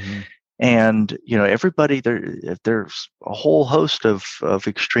plans. Mm-hmm. And everybody there's a whole host of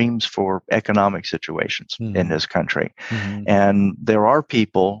extremes for economic situations in this country, and there are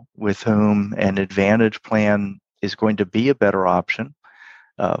people with whom an Advantage plan is going to be a better option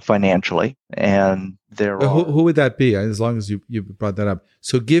financially, and who would that be? As long as you brought that up,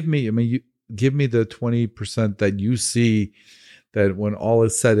 so give me the 20% that you see that when all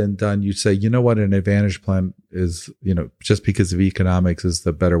is said and done, you say, what an Advantage plan is, just because of economics is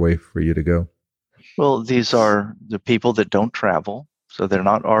the better way for you to go. Well, these are the people that don't travel. So they're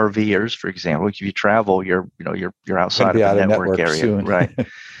not RVers, for example. If you travel, you're outside of the network area, soon. Right?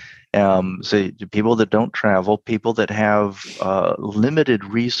 So the people that don't travel, people that have limited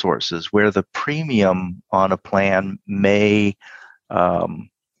resources, where the premium on a plan may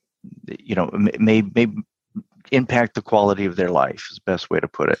impact the quality of their life, is the best way to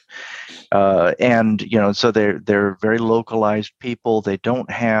put it. And so they're very localized people. They don't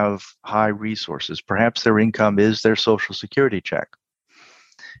have high resources. Perhaps their income is their Social Security check.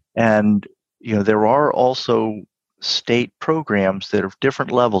 And there are also state programs that are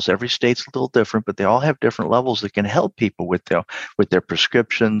different levels. Every state's a little different, but they all have different levels that can help people with their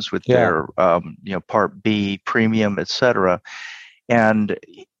prescriptions, with their Part B premium, et cetera. And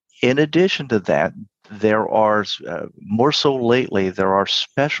in addition to that, there are more so lately, there are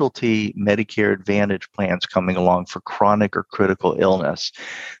specialty Medicare Advantage plans coming along for chronic or critical illness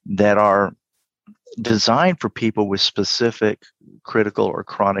that are designed for people with specific critical or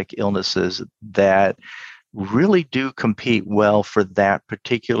chronic illnesses that really do compete well for that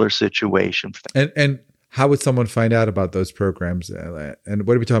particular situation. And how would someone find out about those programs? And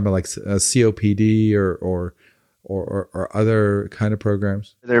what are we talking about, like COPD or other kind of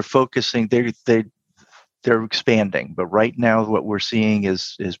programs? They're focusing. They're expanding, but right now what we're seeing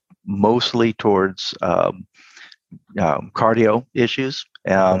is mostly towards cardio issues.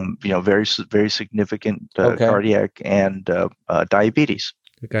 Very significant cardiac and diabetes.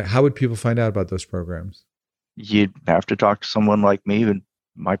 Okay, how would people find out about those programs? You'd have to talk to someone like me and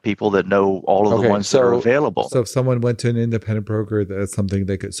my people that know all of the ones that are available. So if someone went to an independent broker, that's something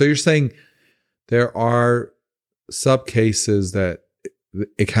they could. So you're saying there are sub cases that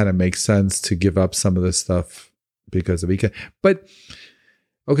it kind of makes sense to give up some of this stuff because of econ. But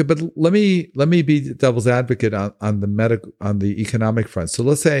let me be devil's advocate on the economic front. So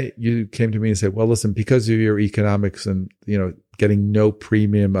let's say you came to me and said, well, listen, because of your economics and getting no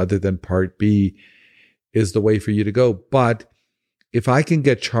premium other than Part B is the way for you to go. But if I can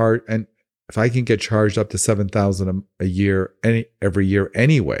get charged up to $7,000 a year every year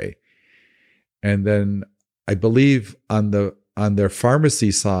anyway, and then I believe on their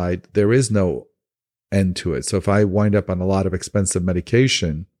pharmacy side there is no end to it. So if I wind up on a lot of expensive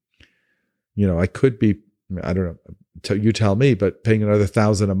medication, I could be, I don't know, you tell me, but paying another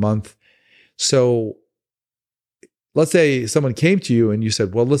 $1,000 a month. So let's say someone came to you and you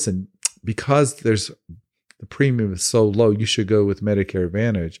said, well, listen, because the premium is so low, you should go with Medicare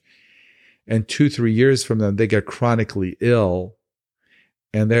Advantage. And 2-3 years from them, they get chronically ill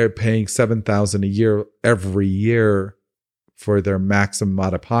and they're paying $7,000 a year every year for their maximum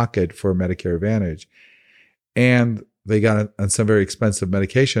out of pocket for Medicare Advantage. And they got on some very expensive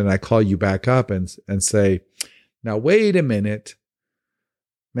medication. And I call you back up and say, now, wait a minute,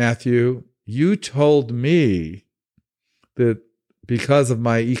 Matthew, you told me that because of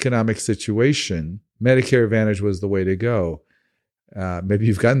my economic situation, Medicare Advantage was the way to go. Maybe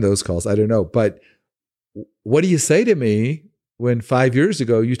you've gotten those calls. I don't know. But what do you say to me when 5 years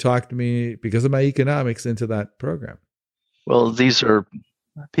ago you talked to me because of my economics into that program? Well, these are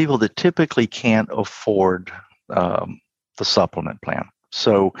people that typically can't afford the supplement plan.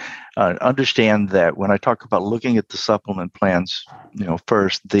 So understand that when I talk about looking at the supplement plans,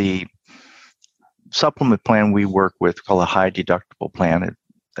 first, the supplement plan we work with called a high deductible plan.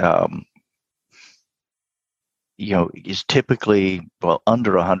 Is typically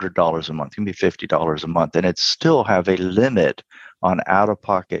under $100 a month. It can be $50 a month, and it still have a limit on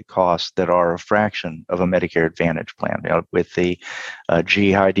out-of-pocket costs that are a fraction of a Medicare Advantage plan. With the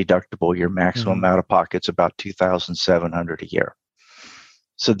G high deductible, your maximum out-of-pocket's about $2,700 a year.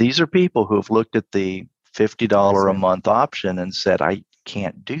 So these are people who have looked at the $50 a month option and said, "I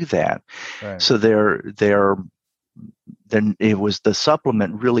can't do that." Right. So then it was the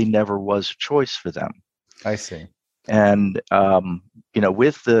supplement really never was a choice for them. I see. And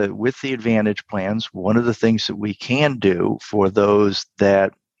with the Advantage plans, one of the things that we can do for those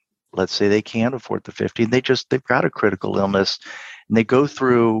that, let's say, they can't afford the 50, and they've got a critical illness, and they go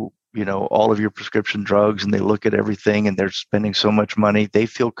through all of your prescription drugs, and they look at everything, and they're spending so much money, they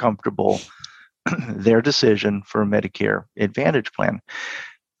feel comfortable their decision for a Medicare Advantage plan.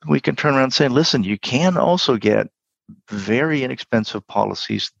 We can turn around and say, listen, you can also get very inexpensive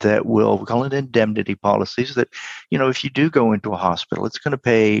policies that we call it indemnity policies that, if you do go into a hospital, it's going to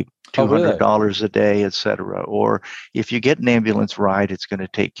pay $200 a day, et cetera. Or if you get an ambulance ride, it's going to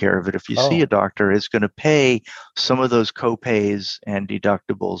take care of it. If you see a doctor, it's going to pay some of those co-pays and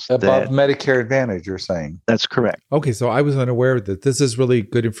deductibles. Above Medicare Advantage, you're saying? That's correct. Okay, so I was unaware that this is really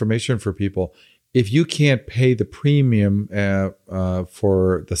good information for people. If you can't pay the premium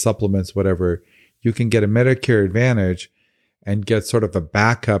for the supplements, whatever, you can get a Medicare Advantage and get sort of a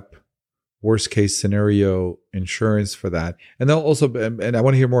backup worst case scenario insurance for that. And they'll also, and I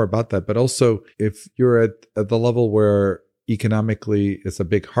want to hear more about that, but also if you're at the level where economically it's a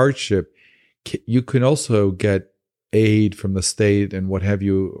big hardship, you can also get aid from the state and what have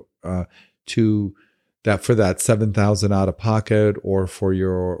you to that for that $7,000 out of pocket or for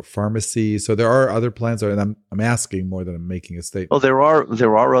your pharmacy. So there are other plans, and I'm asking more than I'm making a statement. Well, there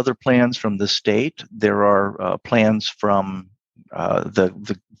are other plans from the state. There are plans from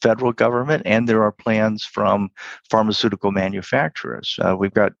the federal government, and there are plans from pharmaceutical manufacturers.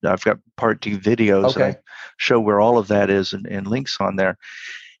 I've got Part 2 videos that I show where all of that is and links on there.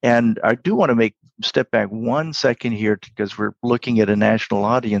 And I do want to make step back 1 second here because we're looking at a national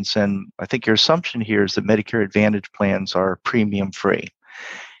audience, and I think your assumption here is that Medicare Advantage plans are premium free.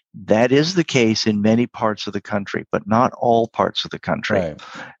 That is the case in many parts of the country, but not all parts of the country. Right.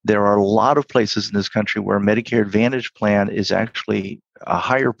 There are a lot of places in this country where Medicare Advantage plan is actually a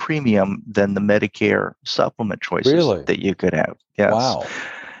higher premium than the Medicare supplement choices Really? that you could have. Yes. Wow.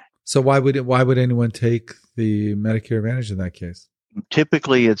 So why would anyone take the Medicare Advantage in that case?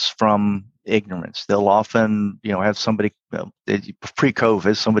 Typically, it's from ignorance. They'll often, have somebody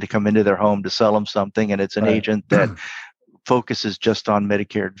pre-COVID, somebody come into their home to sell them something, and it's an Right. agent that focuses just on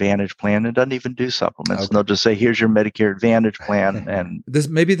Medicare Advantage plan and doesn't even do supplements. Okay. And they'll just say, "Here's your Medicare Advantage plan," and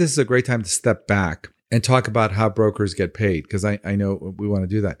Maybe this is a great time to step back and talk about how brokers get paid, because I know we want to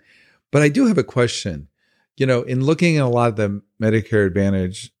do that. But I do have a question. In looking at a lot of the Medicare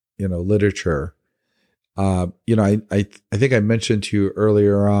Advantage, literature, I think I mentioned to you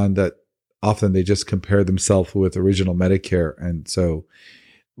earlier on that often they just compare themselves with original Medicare. And so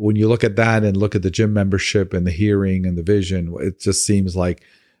when you look at that and look at the gym membership and the hearing and the vision, it just seems like,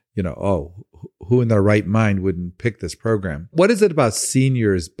 who in their right mind wouldn't pick this program? What is it about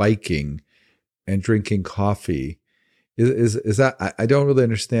seniors biking and drinking coffee? Is that, I don't really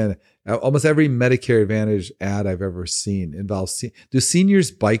understand. Almost every Medicare Advantage ad I've ever seen involves, do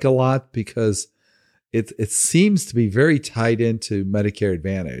seniors bike a lot? Because it seems to be very tied into Medicare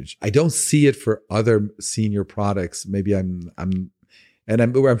Advantage. I don't see it for other senior products. Maybe I'm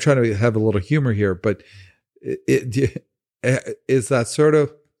trying to have a little humor here, but is that sort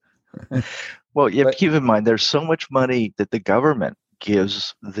of? well, you have to keep in mind there's so much money that the government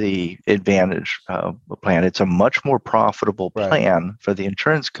gives the Advantage plan. It's a much more profitable plan for the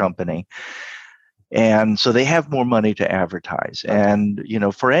insurance company. And so they have more money to advertise. And,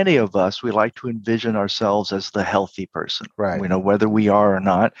 for any of us, we like to envision ourselves as the healthy person, Right. Whether we are or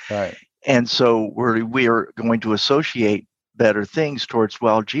not. Right. And so we are going to associate better things towards,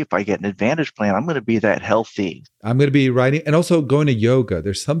 well, gee, if I get an Advantage plan, I'm going to be that healthy. I'm going to be riding, and also going to yoga.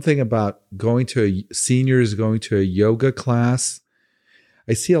 There's something about seniors going to a yoga class.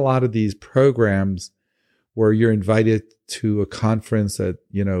 I see a lot of these programs where you're invited to a conference at,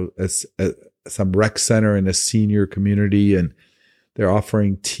 some rec center in a senior community, and they're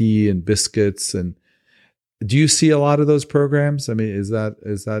offering tea and biscuits. And do you see a lot of those programs? I mean, is that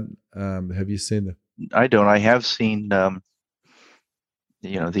have you seen them? I don't. I have seen,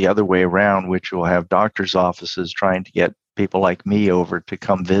 the other way around, which will have doctors' offices trying to get people like me over to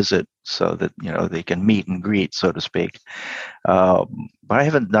come visit so that, they can meet and greet, so to speak. But I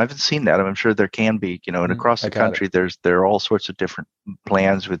haven't seen that. I'm sure there can be, and across the country, there are all sorts of different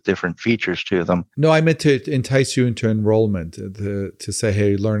plans with different features to them. No, I meant to entice you into enrollment, to say,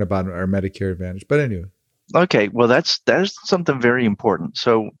 hey, learn about our Medicare Advantage. But anyway. Okay. Well, that is something very important.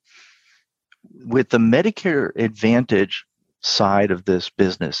 So with the Medicare Advantage side of this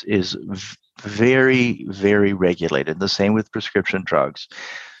business is very, very regulated. The same with prescription drugs.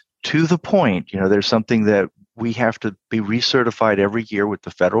 To the point, there's something that we have to be recertified every year with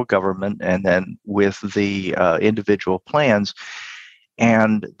the federal government and then with the individual plans.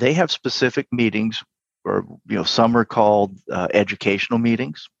 And they have specific meetings, or some are called educational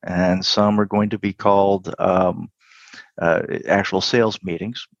meetings, and some are going to be called actual sales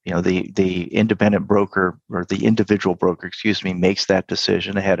meetings. The independent broker, or the individual broker, makes that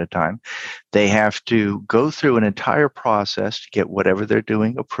decision ahead of time. They have to go through an entire process to get whatever they're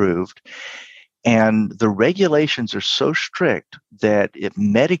doing approved. And the regulations are so strict that if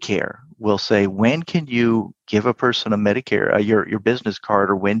Medicare will say, when can you give a person a Medicare, your business card,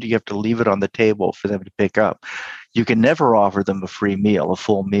 or when do you have to leave it on the table for them to pick up? You can never offer them a free meal, a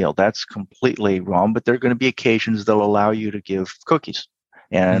full meal. That's completely wrong. But there are going to be occasions they'll allow you to give cookies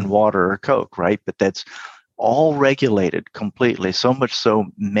and water or Coke, right? But that's all regulated completely. So much so,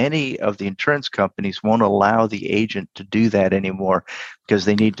 many of the insurance companies won't allow the agent to do that anymore because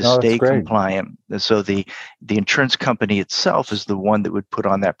they need to stay compliant. And so the insurance company itself is the one that would put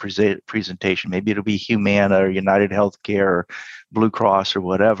on that presentation. Maybe it'll be Humana or United Healthcare or Blue Cross or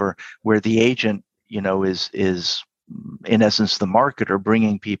whatever, where the agent, is in essence the marketer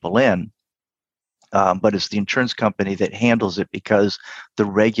bringing people in. But it's the insurance company that handles it because the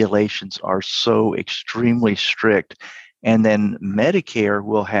regulations are so extremely strict. And then Medicare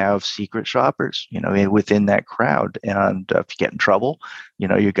will have secret shoppers, within that crowd. And if you get in trouble,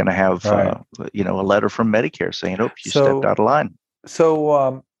 you're going to have, a letter from Medicare saying, "Oh, you stepped out of line."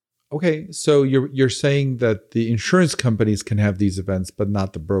 So, okay. So you're saying that the insurance companies can have these events, but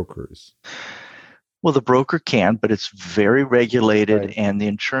not the brokers. Well, the broker can, but it's very regulated, and the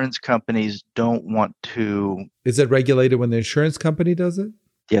insurance companies don't want to. Is it regulated when the insurance company does it?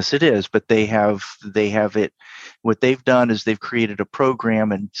 Yes, it is, but they have it. What they've done is they've created a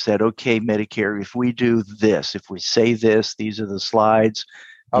program and said, okay, Medicare, if we do this, if we say this, these are the slides,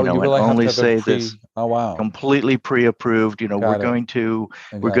 Oh, you and really have only to have say a this. Oh, wow. Completely pre-approved. We're Got it. going to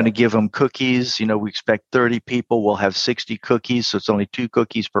I we're got going to it. give them cookies. We expect 30 people. We'll have 60 cookies, so it's only 2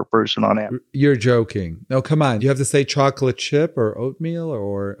 cookies per person on average. You're joking. No, come on. You have to say chocolate chip or oatmeal,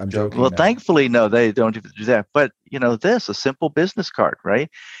 or I'm joking. Well, now. thankfully, no, they don't even do that. But a simple business card, right?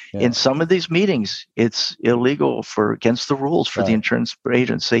 Yeah. In some of these meetings, it's illegal against the rules for the Right. insurance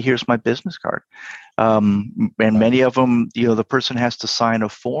agent. Say, here's my business card. And many of them, the person has to sign a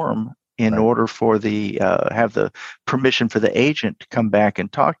form in Right. order for have the permission for the agent to come back and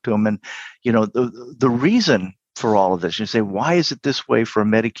talk to them. And the reason for all of this, you say, why is it this way for a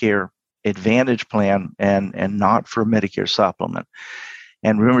Medicare Advantage plan and not for a Medicare supplement?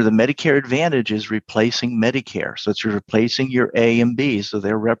 And remember, the Medicare Advantage is replacing Medicare. So it's replacing your A and B. So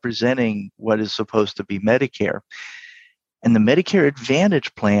they're representing what is supposed to be Medicare. And the Medicare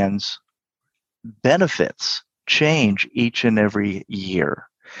Advantage plans benefits change each and every year.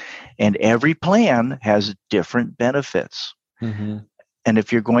 And every plan has different benefits. Mm-hmm. And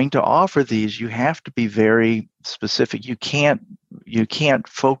if you're going to offer these, you have to be very specific. You can't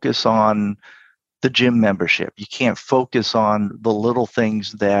focus on the gym membership. You can't focus on the little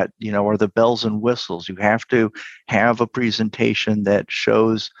things that, are the bells and whistles. You have to have a presentation that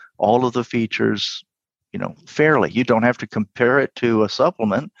shows all of the features, fairly. You don't have to compare it to a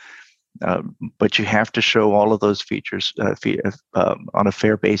supplement, but you have to show all of those features on a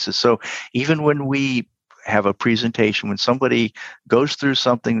fair basis. So even when we have a presentation, when somebody goes through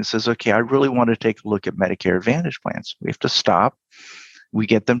something and says, okay, I really want to take a look at Medicare Advantage plans, we have to stop. We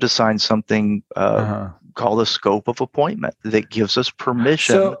get them to sign something called a scope of appointment that gives us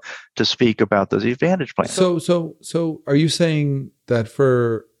permission to speak about those Advantage plans. So are you saying that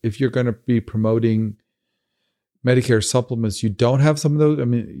if you're going to be promoting Medicare supplements, you don't have some of those? I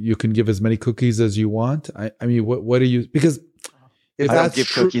mean, you can give as many cookies as you want. I mean, what do you? Because if I don't give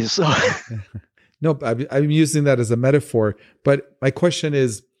cookies. So. No, I'm using that as a metaphor. But my question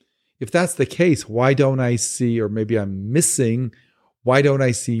is, if that's the case, why don't I see, or maybe I'm missing? Why don't I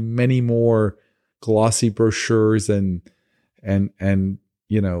see many more glossy brochures and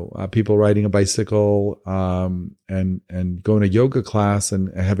people riding a bicycle and going to yoga class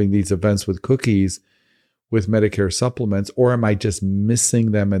and having these events with cookies with Medicare supplements? Or am I just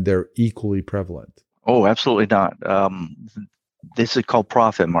missing them and they're equally prevalent? Oh, absolutely not. This is called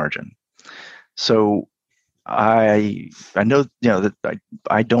profit margin. So I know that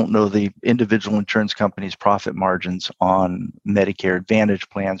I don't know the individual insurance company's profit margins on Medicare Advantage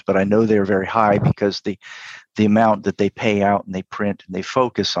plans, but I know they're very high because the amount that they pay out and they print and they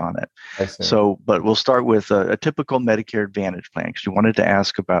focus on it. I see. So, but we'll start with a typical Medicare Advantage plan because you wanted to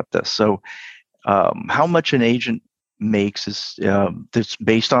ask about this. So, how much an agent makes is that's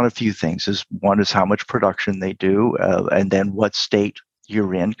based on a few things. One is how much production they do, and then what state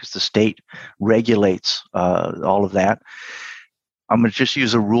you're in, because the state regulates all of that. I'm going to just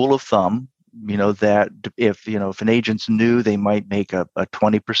use a rule of thumb, that if an agent's new, they might make a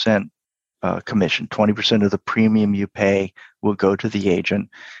 20% commission. 20% of the premium you pay will go to the agent,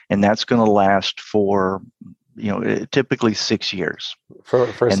 and that's going to last for typically 6 years for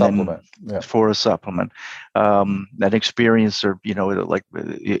a supplement. For a supplement. That experience, or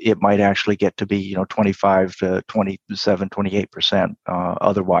it might actually get to be 25 to 27, 28%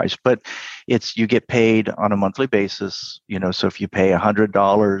 otherwise, but you get paid on a monthly basis. So if you pay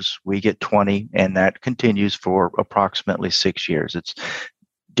 $100, we get 20, and that continues for approximately 6 years. It's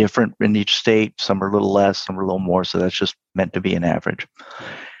different in each state. Some are a little less, some are a little more. So that's just meant to be an average.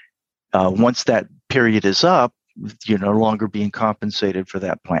 Once that period is up, you're no longer being compensated for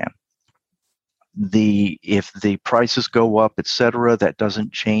that plan. If the prices go up, et cetera, that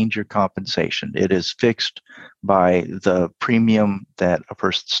doesn't change your compensation. It is fixed by the premium that a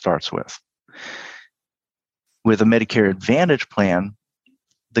person starts with. With a Medicare Advantage plan,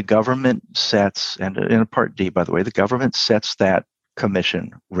 the government sets, and in a Part D, by the way, the government sets that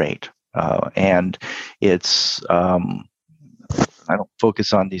commission rate. And it's I don't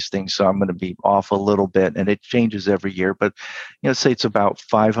focus on these things, so I'm going to be off a little bit, and it changes every year. But say it's about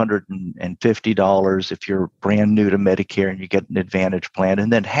 $550 if you're brand new to Medicare and you get an Advantage plan,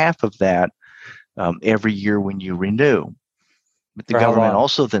 and then half of that every year when you renew. But the government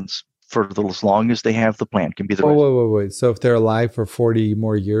also then, for as long as they have the plan, can be the. Wait. So if they're alive for 40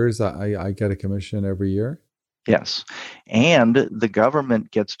 more years, I get a commission every year? Yes. And the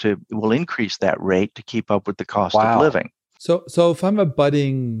government will increase that rate to keep up with the cost of living. So if I'm a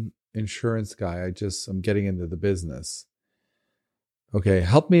budding insurance guy, I'm getting into the business. Okay,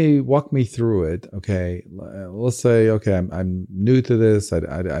 walk me through it. Okay, let's say, okay, I'm new to this.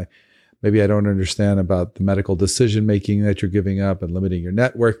 Maybe I don't understand about the medical decision making that you're giving up and limiting your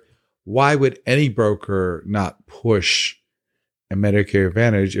network. Why would any broker not push a Medicare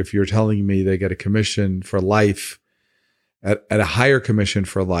Advantage if you're telling me they get a commission for life at a higher commission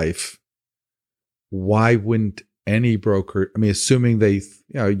for life? Why wouldn't any broker? I mean, assuming they,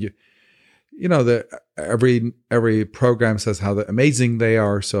 that every program says how amazing they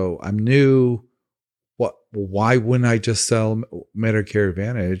are. So I'm new. Why wouldn't I just sell Medicare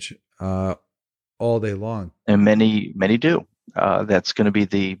Advantage all day long? And many do. That's going to be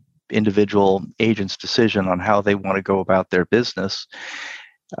the individual agent's decision on how they want to go about their business.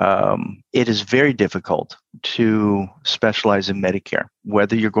 It is very difficult to specialize in Medicare,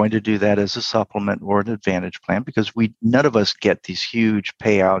 whether you're going to do that as a supplement or an advantage plan, because none of us get these huge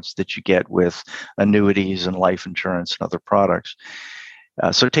payouts that you get with annuities and life insurance and other products.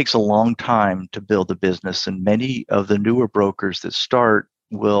 So it takes a long time to build a business, and many of the newer brokers that start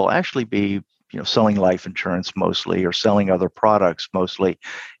will actually be selling life insurance mostly, or selling other products mostly,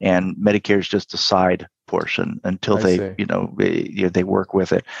 and Medicare is just a side portion until they work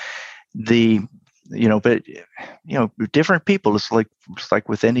with it. Different people, it's like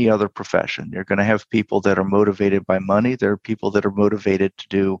with any other profession. You're going to have people that are motivated by money. There are people that are motivated to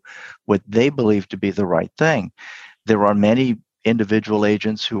do what they believe to be the right thing. There are many individual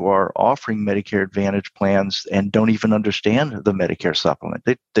agents who are offering Medicare Advantage plans and don't even understand the Medicare supplement.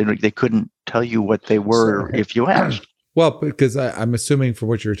 They couldn't tell you what they were if you asked. Well, because I'm assuming from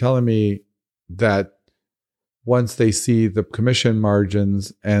what you're telling me that once they see the commission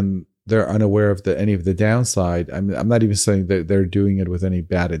margins and they're unaware of any of the downside, I'm not even saying that they're doing it with any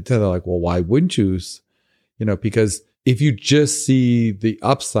bad intent. They're like, well, why wouldn't you? Because if you just see the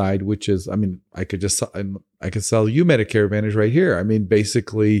upside, which is, I could sell you Medicare Advantage right here. I mean,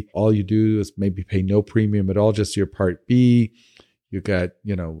 basically all you do is maybe pay no premium at all, just your Part B. You got,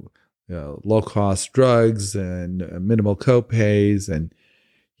 low cost drugs and minimal copays, and,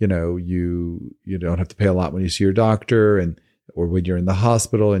 you don't have to pay a lot when you see your doctor or when you're in the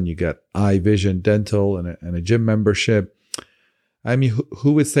hospital, and you get eye, vision, dental, and a gym membership. I mean,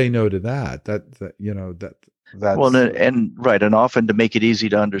 who would say no to that? And often, to make it easy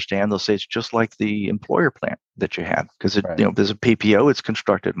to understand, they'll say it's just like the employer plan that you had, because there's a PPO. It's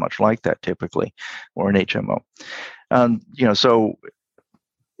constructed much like that typically, or an HMO.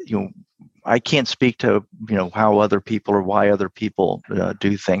 I can't speak to how other people or why other people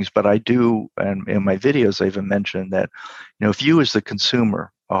do things, but I do, and in my videos I even mentioned that if you as the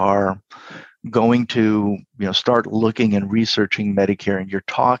consumer are going to start looking and researching Medicare, and you're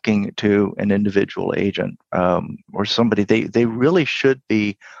talking to an individual agent or somebody, they really should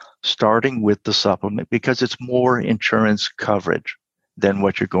be starting with the supplement, because it's more insurance coverage than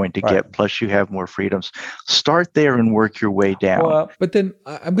what you're going to get. Plus you have more freedoms. Start there and work your way down. Well, but then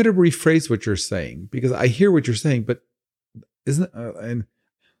I'm going to rephrase what you're saying, because I hear what you're saying, but isn't and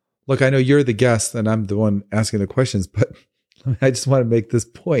look, I know you're the guest and I'm the one asking the questions, but I just want to make this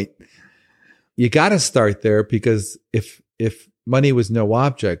point. You got to start there, because if money was no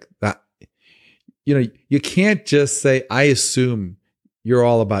object, that you can't just say, I assume you're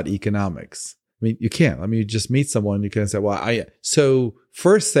all about economics. I mean, you can't. I mean, you just meet someone, you can say, well, so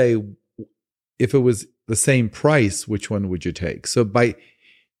first say, if it was the same price, which one would you take? So by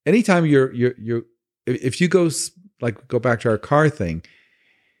anytime if you go back to our car thing,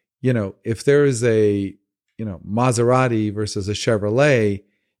 if there is a, Maserati versus a Chevrolet,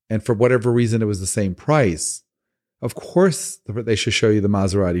 and for whatever reason it was the same price, of course they should show you the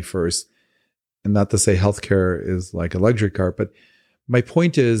Maserati first. And not to say healthcare is like a luxury car, but my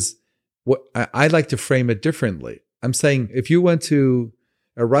point is, what I like to frame it differently. I'm saying, if you went to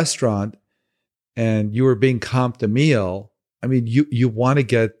a restaurant and you were being comped a meal, I mean, you want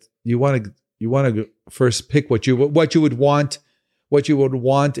to first pick what you would want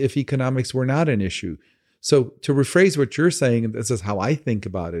if economics were not an issue. So to rephrase what you're saying, and this is how I think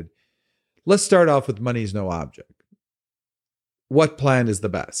about it, let's start off with money is no object. What plan is the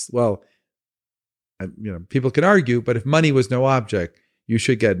best? Well, people can argue, but if money was no object, you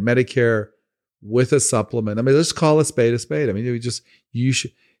should get Medicare with a supplement. I mean, let's call a spade a spade. I mean, you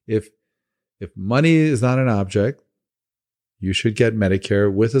should, if money is not an object, you should get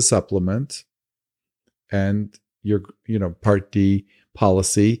Medicare with a supplement and your, Part D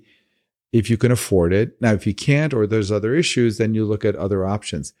policy, if you can afford it. Now, if you can't, or there's other issues, then you look at other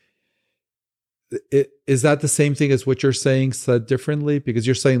options. Is that the same thing as what you're saying, said differently? Because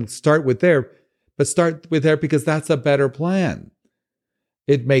you're saying start with there, but start with there because that's a better plan.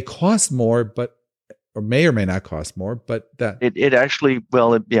 It may cost more, but or may not cost more, but that It actually,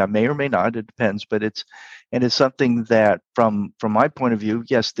 well, yeah, may or may not. It depends, but it's something that from my point of view,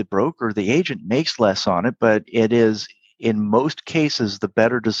 yes, the broker, the agent makes less on it, but it is in most cases the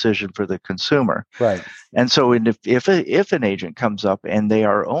better decision for the consumer. Right. And so, if an agent comes up and they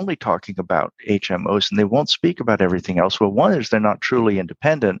are only talking about HMOs and they won't speak about everything else, well, one is they're not truly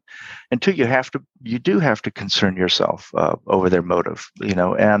independent, and two, you do have to concern yourself over their motive,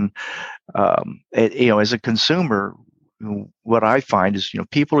 and as a consumer, what I find is,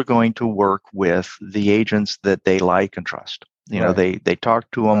 people are going to work with the agents that they like and trust. Right. They talk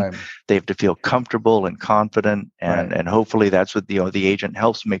to them. Right. They have to feel comfortable and confident, and Right. and hopefully that's what the agent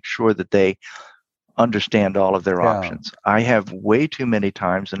helps make sure that they understand all of their Yeah. options. I have way too many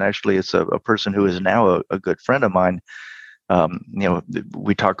times, and actually, it's a person who is now a good friend of mine.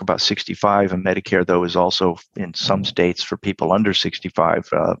 We talk about 65, and Medicare, though, is also in some states for people under 65.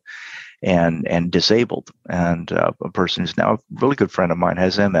 And disabled. And a person who's now a really good friend of mine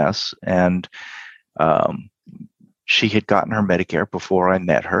has MS, and she had gotten her Medicare before I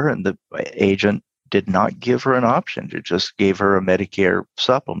met her, and the agent did not give her an option. It just gave her a Medicare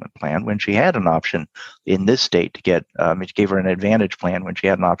supplement plan when she had an option in this state to get, it gave her an Advantage plan when she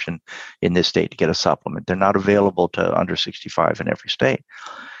had an option in this state to get a supplement. They're not available to under 65 in every state.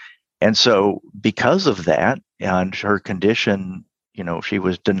 And so because of that and her condition, she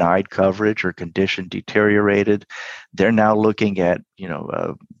was denied coverage, her condition deteriorated. They're now looking at,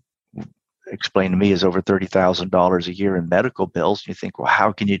 explained to me, is over $30,000 a year in medical bills. You think, well,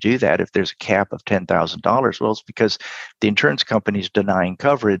 how can you do that if there's a cap of $10,000? Well, it's because the insurance company's denying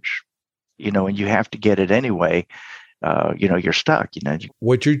coverage, and you have to get it anyway. You're stuck.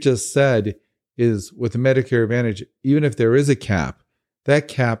 what you just said is with the Medicare Advantage, even if there is a cap, that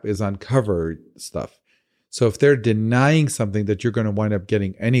cap is on covered stuff. So if they're denying something that you're going to wind up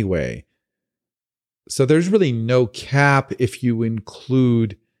getting anyway, so there's really no cap if you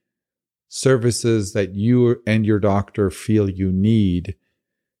include services that you and your doctor feel you need,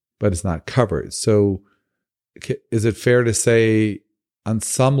 but it's not covered. So is it fair to say on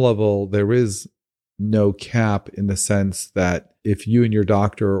some level there is no cap in the sense that if you and your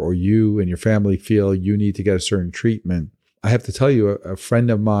doctor or you and your family feel you need to get a certain treatment? I have to tell you, a friend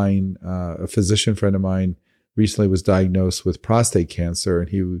of mine, a physician friend of mine, recently was diagnosed with prostate cancer,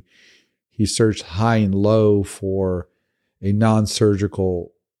 and he searched high and low for a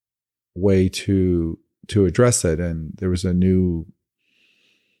non-surgical way to address it. And there was a new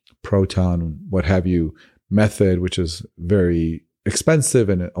proton, what have you, method, which is very expensive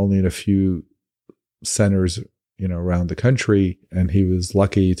and only in a few centers, around the country. And he was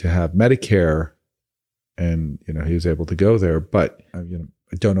lucky to have Medicare, and, he was able to go there. But, I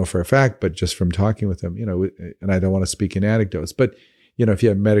don't know for a fact, but just from talking with him, and I don't want to speak in anecdotes, but, if you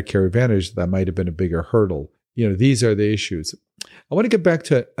have Medicare Advantage, that might have been a bigger hurdle. These are the issues. I want to get back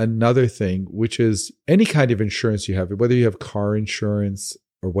to another thing, which is any kind of insurance you have, whether you have car insurance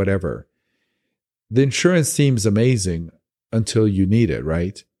or whatever. The insurance seems amazing until you need it,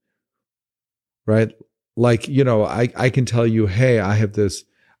 right? Right? Like, I can tell you, hey, I have this,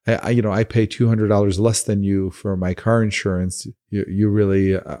 I pay $200 less than you for my car insurance. You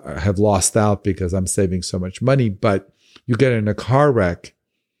really have lost out because I'm saving so much money. But you get in a car wreck,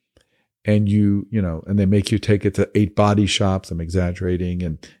 and and they make you take it to 8 body shops. I'm exaggerating,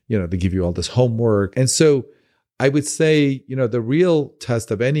 and they give you all this homework. And so, I would say, the real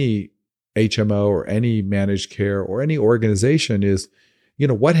test of any HMO or any managed care or any organization is,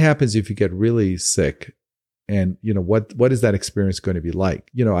 what happens if you get really sick. And, what is that experience going to be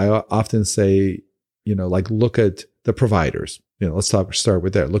like? I often say, look at the providers. Let's start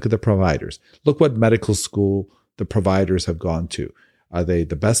with that. Look at the providers. Look what medical school the providers have gone to. Are they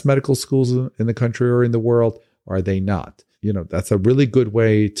the best medical schools in the country or in the world? Or are they not? That's a really good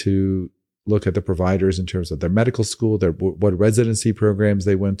way to look at the providers in terms of their medical school, what residency programs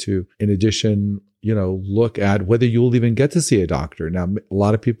they went to. In addition, look at whether you'll even get to see a doctor. Now, a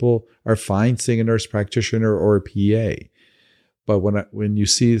lot of people are fine seeing a nurse practitioner or a PA. But when you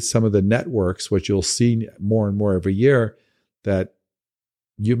see some of the networks, which you'll see more and more every year, that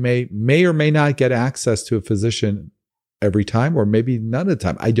you may or may not get access to a physician every time, or maybe none of the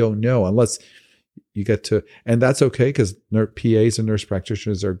time. I don't know, unless you get to, and that's okay, because PAs and nurse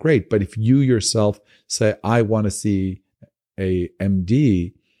practitioners are great. But if you yourself say, I want to see a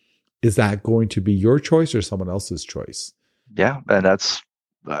MD, is that going to be your choice or someone else's choice? Yeah, and that's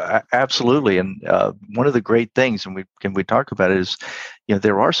absolutely. And one of the great things, and we talk about it, is,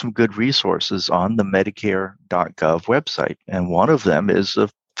 there are some good resources on the Medicare.gov website, and one of them is a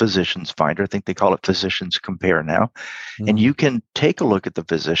physician's finder. I think they call it Physicians Compare now. Mm-hmm. And you can take a look at the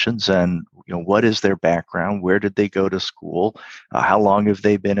physicians and what is their background? Where did they go to school? How long have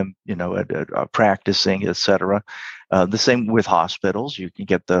they been, practicing, et cetera. The same with hospitals. You can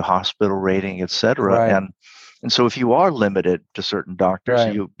get the hospital rating, et cetera. Right. And so if you are limited to certain doctors,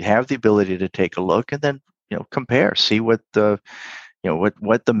 Right. you have the ability to take a look and then, compare, see what the,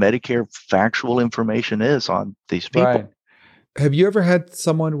 what the Medicare factual information is on these people. Right. Have you ever had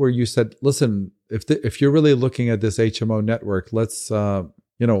someone where you said, "Listen, if you're really looking at this HMO network, let's, why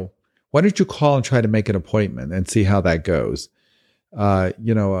don't you call and try to make an appointment and see how that goes?" I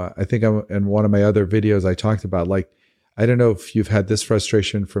think in one of my other videos I talked about, like, I don't know if you've had this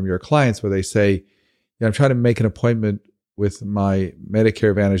frustration from your clients where they say, I'm trying to make an appointment with my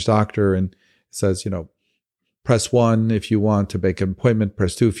Medicare Advantage doctor, and it says, press 1 if you want to make an appointment,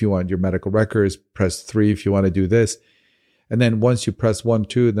 press 2 if you want your medical records, press 3 if you want to do this. And then once you press 1,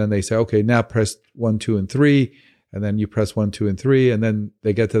 2, then they say, okay, now press 1, 2, and 3. And then you press 1, 2, and 3. And then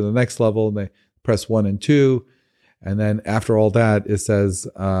they get to the next level and they press 1 and 2. And then after all that, it says,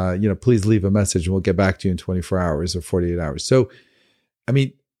 please leave a message and we'll get back to you in 24 hours or 48 hours. So, I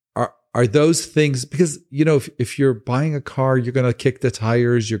mean, are those things, because, if you're buying a car, you're going to kick the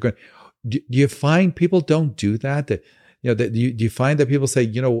tires, do you find people don't do that? Do you find that people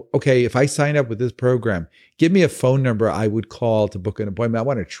say, okay, if I sign up with this program, give me a phone number I would call to book an appointment. I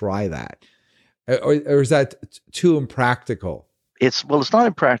want to try that. Or is that too impractical? It's not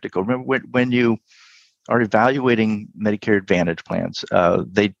impractical. Remember when you are evaluating Medicare Advantage plans,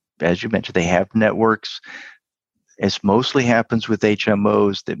 they, as you mentioned, they have networks. It mostly happens with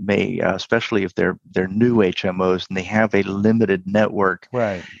HMOs that may, especially if they're new HMOs and they have a limited network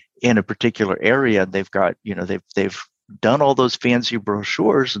Right. in a particular area. They've got, they've done all those fancy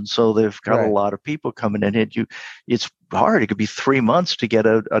brochures, and so they've got Right. a lot of people coming in. It's hard. It could be 3 months to get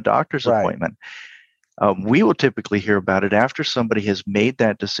a doctor's Right. appointment. We will typically hear about it after somebody has made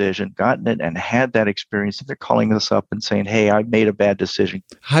that decision, gotten it, and had that experience, and they're calling us up and saying, "Hey, I made a bad decision."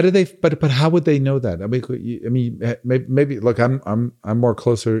 How do they? But how would they know that? I mean, maybe. Look, I'm more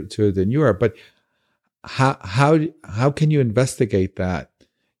closer to it than you are. But how can you investigate that?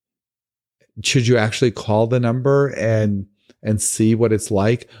 Should you actually call the number and see what it's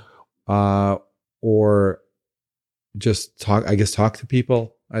like, or just talk? I guess talk to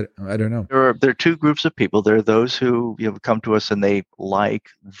people. I don't know. There are two groups of people. There are those who come to us and they like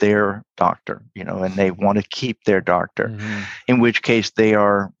their doctor, and they want to keep their doctor. Mm-hmm. In which case they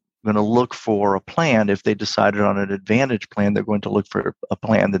are going to look for a plan. If they decided on an Advantage plan, they're going to look for a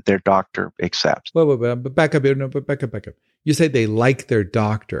plan that their doctor accepts. Well, but back up. No, but back up. You say they like their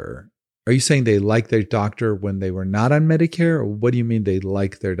doctor. Are you saying they like their doctor when they were not on Medicare, or what do you mean they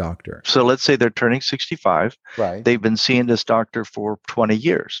like their doctor? So let's say they're turning 65. Right. They've been seeing this doctor for 20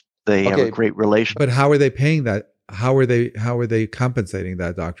 years. They have a great relationship. But how are they paying that? How are they compensating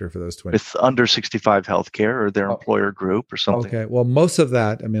that doctor for those 20? With under 65 healthcare or their employer group or something. Okay. Well, most of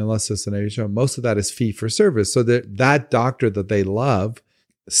that, unless it's an HMO, most of that is fee for service. So that doctor that they love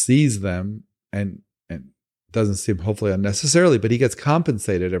sees them and doesn't seem hopefully unnecessarily, but he gets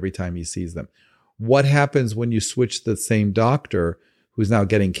compensated every time he sees them. What happens when you switch the same doctor who's now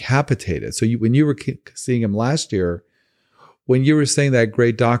getting capitated? So when you were seeing him last year, when you were saying that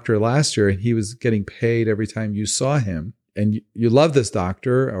great doctor last year and he was getting paid every time you saw him, and you love this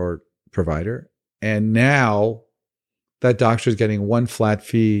doctor or provider, and now that doctor is getting one flat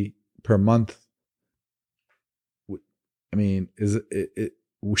fee per month. I mean,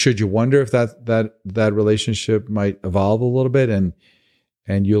 should you wonder if that relationship might evolve a little bit, and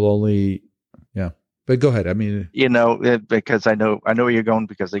you'll only, but go ahead. I mean, because I know where you're going,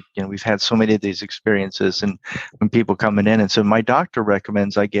 because we've had so many of these experiences, and when people coming in and so my doctor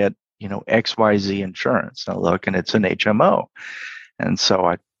recommends I get XYZ insurance. Now look, and it's an HMO, and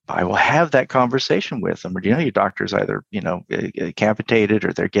so I will have that conversation with them. Or your doctor's either capitated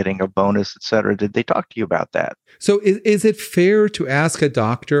or they're getting a bonus, et cetera. Did they talk to you about that? So is it fair to ask a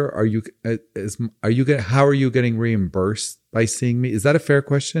doctor, how are you getting reimbursed by seeing me? Is that a fair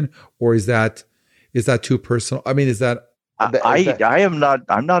question, or is that too personal? I mean, is that I'm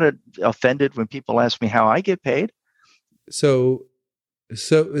not offended when people ask me how I get paid. So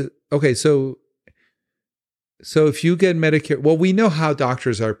okay, so if you get Medicare, well, we know how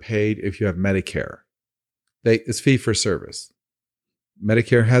doctors are paid if you have Medicare. It's fee for service.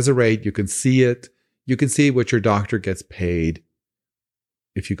 Medicare has a rate. You can see it. You can see what your doctor gets paid.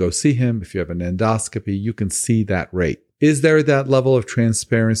 If you go see him, if you have an endoscopy, you can see that rate. Is there that level of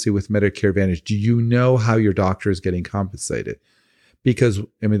transparency with Medicare Advantage? Do you know how your doctor is getting compensated? Because,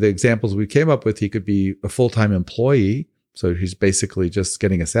 the examples we came up with, he could be a full-time employee, so he's basically just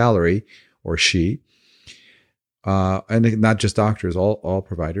getting a salary, or she. And not just doctors, all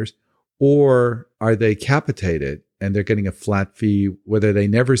providers, or are they capitated and they're getting a flat fee whether they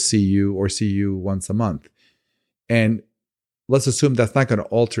never see you or see you once a month? And let's assume that's not going to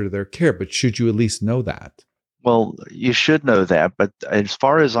alter their care, but should you at least know that? Well, you should know that, but as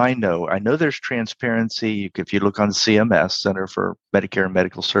far as I know there's transparency. If you look on CMS, Center for Medicare and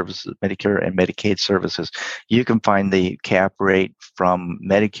Medical Services, Medicare and Medicaid Services, you can find the cap rate from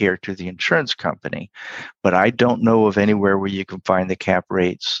Medicare to the insurance company. But I don't know of anywhere where you can find the cap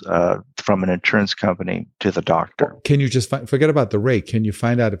rates from an insurance company to the doctor. Can you just forget about the rate? Can you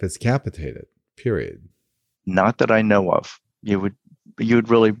find out if it's capitated? Period. Not that I know of. You'd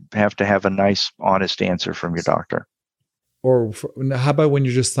really have to have a nice, honest answer from your doctor. Or how about when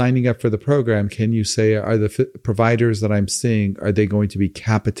you're just signing up for the program, can you say, are the providers that I'm seeing, are they going to be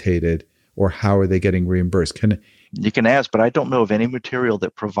capitated, or how are they getting reimbursed? You can ask, but I don't know of any material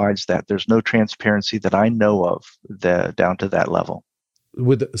that provides that. There's no transparency that I know of down to that level.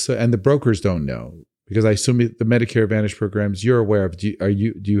 And the brokers don't know, because I assume the Medicare Advantage programs you're aware of. Do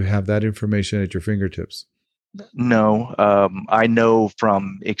you have that information at your fingertips? No, I know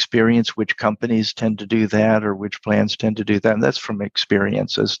from experience which companies tend to do that or which plans tend to do that, and that's from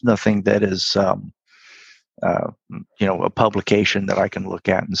experience. It's nothing that is, a publication that I can look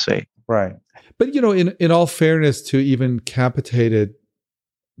at and say. Right. But in all fairness to even capitated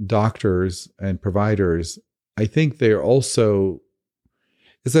doctors and providers, I think they're also,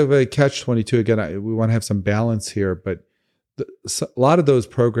 it's a catch-22. Again, we want to have some balance here, but a lot of those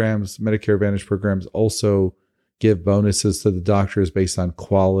programs, Medicare Advantage programs, also give bonuses to the doctors based on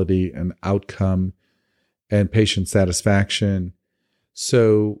quality and outcome and patient satisfaction.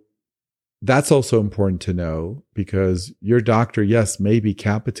 So that's also important to know, because your doctor, yes, may be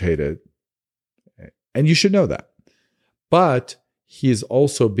capitated, and you should know that, but he is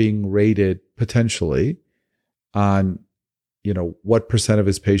also being rated potentially on, what percent of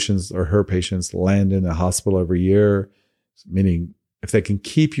his patients or her patients land in a hospital every year, meaning if they can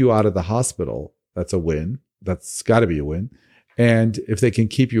keep you out of the hospital, that's a win. That's got to be a win. And if they can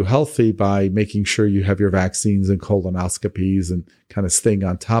keep you healthy by making sure you have your vaccines and colonoscopies and kind of staying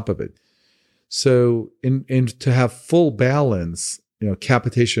on top of it. So in to have full balance,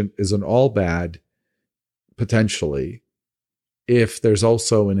 capitation isn't all bad, potentially, if there's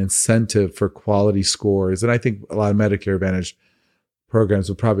also an incentive for quality scores. And I think a lot of Medicare Advantage programs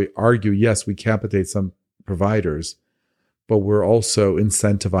would probably argue, yes, we capitate some providers, but we're also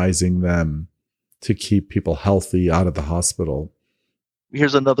incentivizing them to keep people healthy out of the hospital.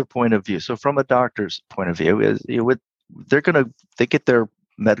 Here's another point of view. So from a doctor's point of view, is they get their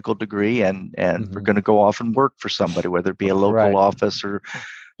medical degree and Mm-hmm. they're going to go off and work for somebody, whether it be a local Right. office or,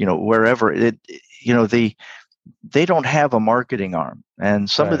 wherever they don't have a marketing arm. And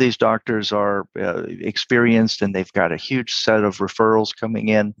some Right. of these doctors are experienced and they've got a huge set of referrals coming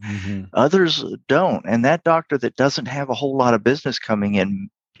in. Mm-hmm. Others don't. And that doctor that doesn't have a whole lot of business coming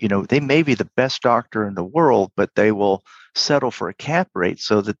in, they may be the best doctor in the world, but they will settle for a cap rate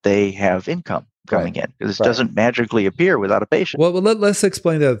so that they have income coming in, because it doesn't magically appear without a patient. Well, let's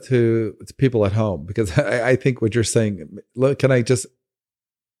explain that to people at home, because I think what you're saying, can I just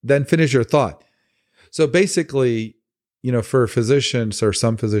then finish your thought? So basically, for physicians or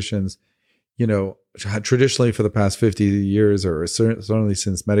some physicians, traditionally for the past 50 years, or certainly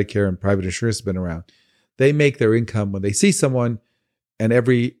since Medicare and private insurance has been around, they make their income when they see someone, and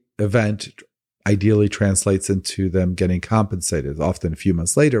every event ideally translates into them getting compensated, often a few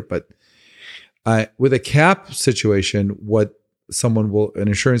months later. But with a cap situation, what an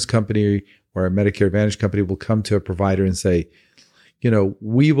insurance company or a Medicare Advantage company will come to a provider and say,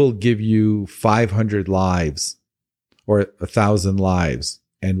 we will give you 500 lives or 1,000 lives,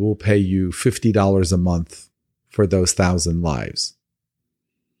 and we'll pay you $50 a month for those 1,000 lives.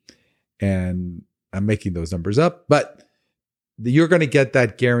 And I'm making those numbers up, but you're going to get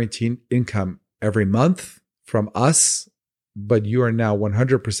that guaranteed income every month from us, but you are now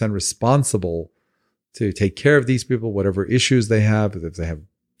 100% responsible to take care of these people, whatever issues they have. If they have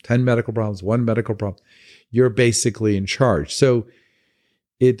 10 medical problems, 1 medical problem, you're basically in charge. So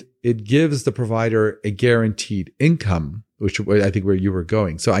it gives the provider a guaranteed income, which I think where you were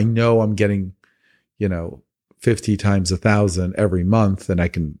going. So I know I'm getting, 50 times 1,000 every month, and I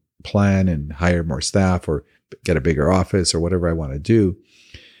can plan and hire more staff or get a bigger office or whatever I want to do.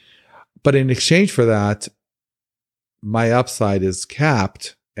 But in exchange for that, my upside is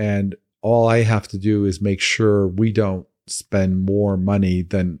capped, and all I have to do is make sure we don't spend more money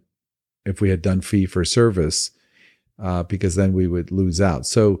than if we had done fee for service, because then we would lose out.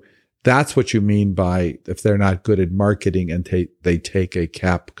 So that's what you mean by, if they're not good at marketing and they take a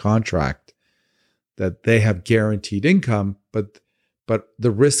cap contract, that they have guaranteed income, but but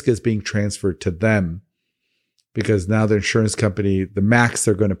the risk is being transferred to them because now the insurance company, the max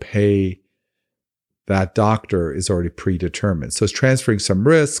they're going to pay that doctor is already predetermined. So it's transferring some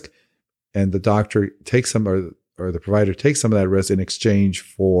risk, and the doctor takes some, or the provider takes some of that risk in exchange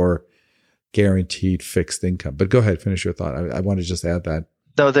for guaranteed fixed income. But go ahead, finish your thought. I want to just add that.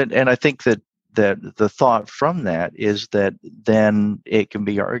 No, and I think that the thought from that is that then it can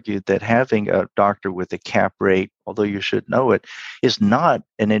be argued that having a doctor with a cap rate, although you should know it, is not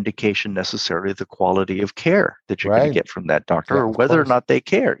an indication necessarily of the quality of care that you're going to get from that doctor, or whether or not they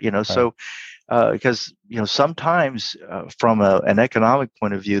care. So because sometimes from an economic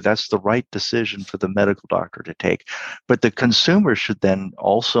point of view, that's the right decision for the medical doctor to take, but the consumer should then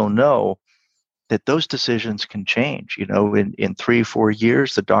also know that those decisions can change. In 3-4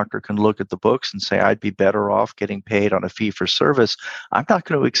 years, the doctor can look at the books and say, I'd be better off getting paid on a fee for service. I'm not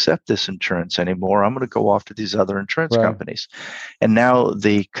going to accept this insurance anymore. I'm going to go off to these other insurance companies. And now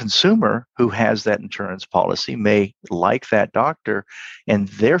the consumer who has that insurance policy may like that doctor, and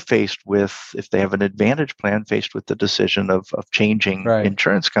they're faced with, if they have an Advantage plan, faced with the decision of changing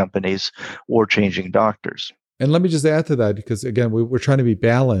insurance companies or changing doctors. And let me just add to that, because again, we're trying to be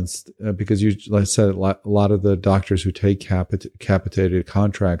balanced because you, like I said, a lot of the doctors who take capitated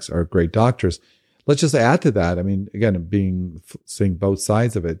contracts are great doctors. Let's just add to that. I mean, again, seeing both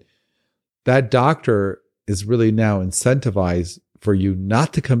sides of it, that doctor is really now incentivized for you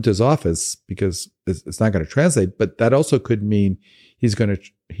not to come to his office because it's not going to translate. But that also could mean he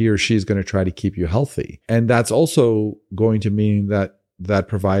or she's going to try to keep you healthy. And that's also going to mean that that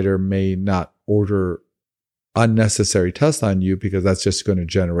provider may not order unnecessary tests on you because that's just going to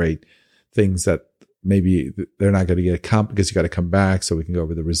generate things that maybe they're not going to get a comp because you got to come back so we can go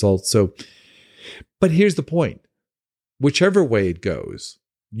over the results. So, but here's the point. Whichever way it goes,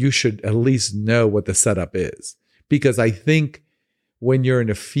 you should at least know what the setup is, because I think when you're in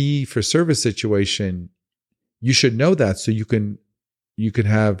a fee for service situation, you should know that so you can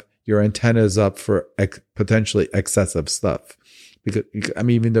have your antennas up for potentially excessive stuff. Because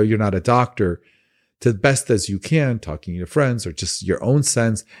even though you're not a doctor, to the best as you can, talking to your friends or just your own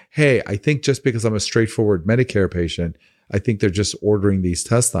sense, hey, I think just because I'm a straightforward Medicare patient, I think they're just ordering these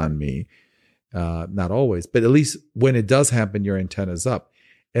tests on me. Not always, but at least when it does happen, your antenna's up.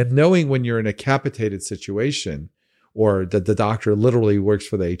 And knowing when you're in a capitated situation or that the doctor literally works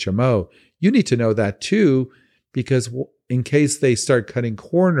for the HMO, you need to know that too, because in case they start cutting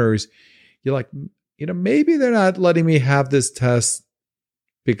corners, you're like, maybe they're not letting me have this test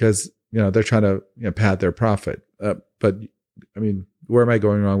because they're trying to pad their profit. But where am I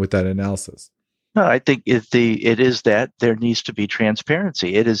going wrong with that analysis? No, I think it is that there needs to be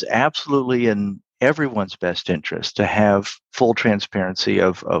transparency. It is absolutely in everyone's best interest to have full transparency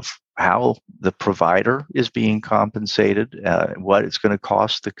of how the provider is being compensated, what it's going to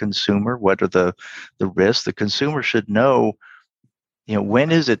cost the consumer, what are the risks. The consumer should know,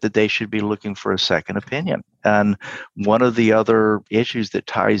 when is it that they should be looking for a second opinion? And one of the other issues that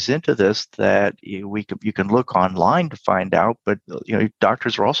ties into this that you can look online to find out, but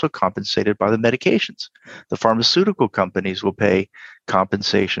doctors are also compensated by the medications. The pharmaceutical companies will pay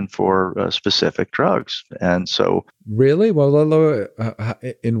compensation for specific drugs, and so really, well,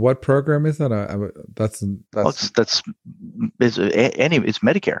 in what program is that? It's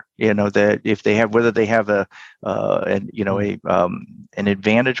Medicare. That if they have, whether they have an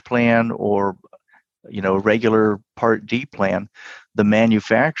Advantage plan or a regular Part D plan, the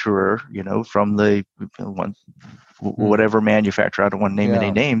manufacturer, from the whatever manufacturer, I don't want to name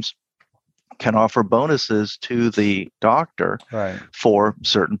any names, can offer bonuses to the doctor for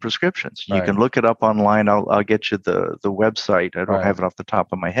certain prescriptions. You can look it up online. I'll get you the website. I don't have it off the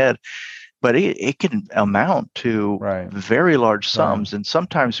top of my head, but it can amount to very large sums. And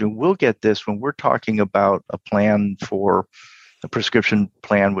sometimes we'll get this when we're talking about a plan for a prescription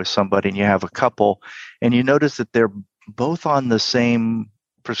plan with somebody, and you have a couple, and you notice that they're both on the same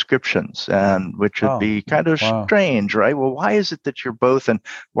prescriptions, and which would be kind of strange, right? Well, why is it that you're both, and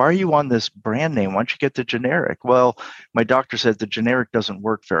why are you on this brand name? Why don't you get the generic? Well, my doctor said the generic doesn't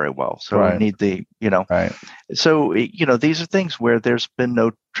work very well, so I need the, So, these are things where there's been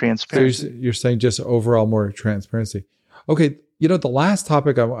no transparency. So you're saying just overall more transparency. Okay, the last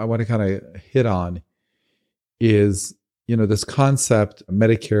topic I want to kind of hit on is this concept of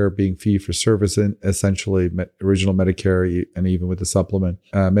Medicare being fee for service, and essentially original Medicare, and even with the supplement,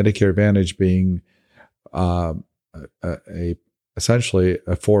 Medicare Advantage being essentially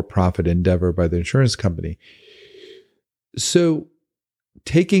a for-profit endeavor by the insurance company. So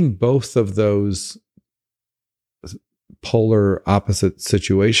taking both of those polar opposite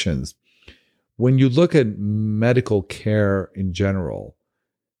situations, when you look at medical care in general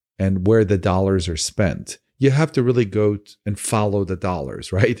and where the dollars are spent, you have to really go and follow the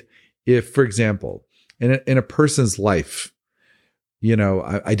dollars, right? If, for example, in a person's life,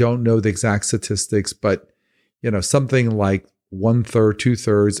 I don't know the exact statistics, but something like 1/3,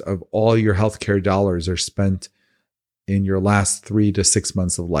 2/3 of all your healthcare dollars are spent in your last 3 to 6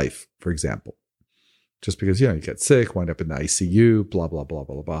 months of life, for example. Just because, you get sick, wind up in the ICU, blah, blah, blah,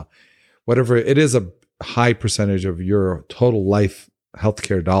 blah, blah. Whatever, it is a high percentage of your total life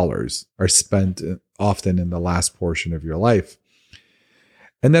healthcare dollars are spent often in the last portion of your life.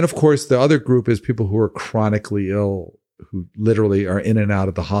 And then, of course, the other group is people who are chronically ill, who literally are in and out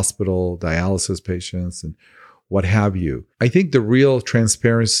of the hospital, dialysis patients and what have you. I think the real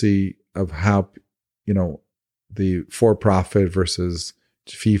transparency of how, the for-profit versus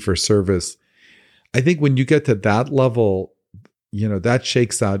fee-for-service, I think when you get to that level, that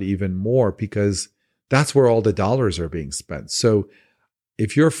shakes out even more because that's where all the dollars are being spent. So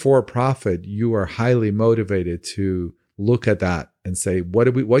if you're for-profit, you are highly motivated to look at that and say,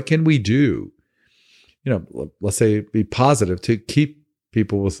 what can we do? Let's say be positive to keep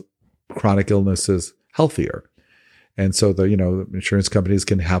people with chronic illnesses healthier. And so the insurance companies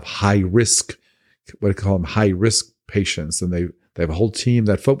can have high risk, what do you call them, high risk patients, and they have a whole team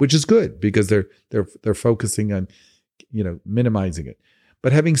which is good because they're focusing on minimizing it.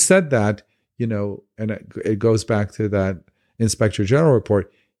 But having said that, and it goes back to that Inspector General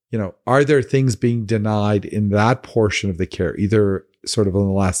report, are there things being denied in that portion of the care, either sort of in the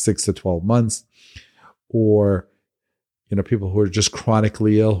last 6 to 12 months, or people who are just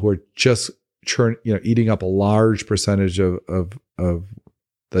chronically ill, who are just eating up a large percentage of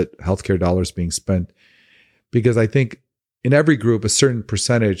the healthcare dollars being spent? Because I think in every group, a certain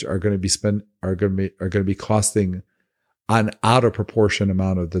percentage are going to be costing an out of proportion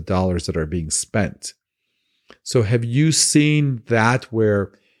amount of the dollars that are being spent. So have you seen that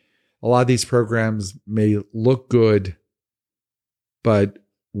where a lot of these programs may look good, but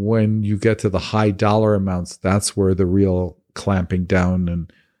when you get to the high dollar amounts, that's where the real clamping down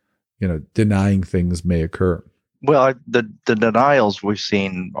and denying things may occur? Well, the denials we've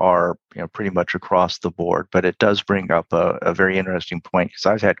seen are pretty much across the board, but it does bring up a very interesting point because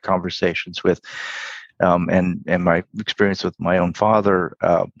I've had conversations with and my experience with my own father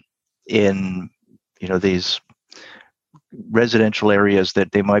in these residential areas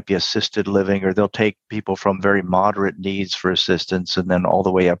that they might be assisted living, or they'll take people from very moderate needs for assistance and then all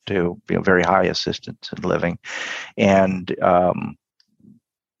the way up to very high assistance in living, and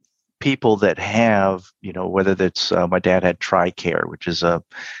people that have, whether that's my dad had TRICARE, which is a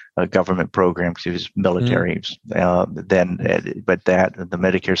government program because he was military. But the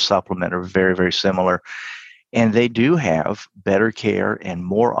Medicare supplement are very, very similar. And they do have better care and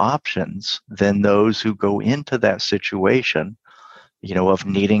more options than those who go into that situation, of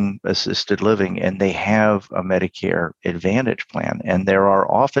needing assisted living, and they have a Medicare Advantage plan. And there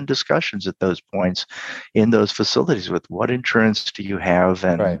are often discussions at those points in those facilities with what insurance do you have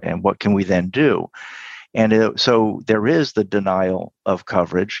and what can we then do? And so there is the denial of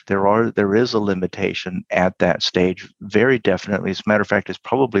coverage. There is a limitation at that stage, very definitely. As a matter of fact, it's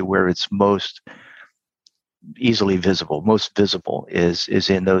probably where it's most easily visible. Most visible is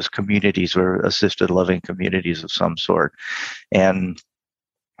in those communities or assisted living communities of some sort. And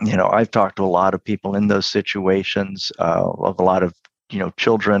I've talked to a lot of people in those situations, of a lot of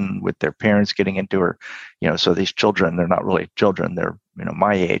children with their parents getting into, or so these children, they're not really children, they're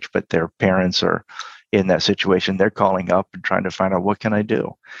my age, but their parents are in that situation. They're calling up and trying to find out, what can I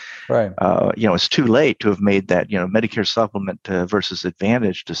do? Right. It's too late to have made that, Medicare supplement versus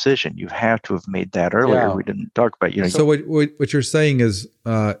Advantage decision. You have to have made that earlier. Yeah. We didn't talk about, So what you're saying is,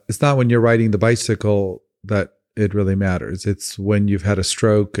 it's not when you're riding the bicycle that it really matters. It's when you've had a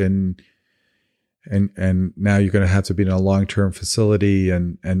stroke and now you're going to have to be in a long-term facility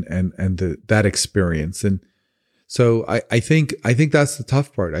and that experience. And so I think that's the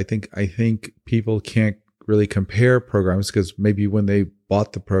tough part. I think people can't really compare programs because maybe when they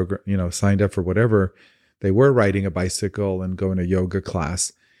bought the program, signed up for whatever, they were riding a bicycle and going to yoga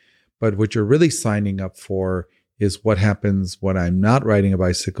class. But what you're really signing up for is what happens when I'm not riding a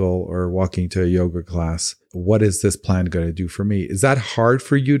bicycle or walking to a yoga class. What is this plan going to do for me? Is that hard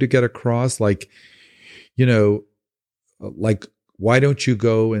for you to get across? Like, why don't you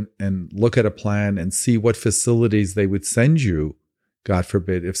go and look at a plan and see what facilities they would send you, God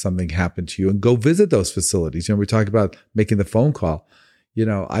forbid, if something happened to you, and go visit those facilities? We talk about making the phone call.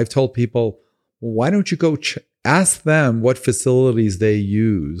 I've told people, well, why don't you go ask them what facilities they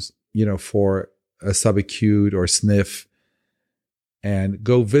use, for a subacute or SNF and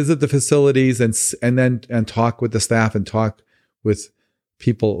go visit the facilities and talk with the staff and talk with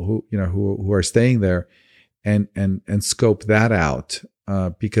people who are staying there and scope that out.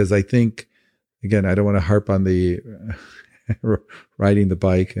 Because I think, again, I don't want to harp on the riding the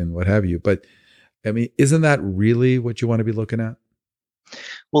bike and what have you, but I mean, isn't that really what you want to be looking at?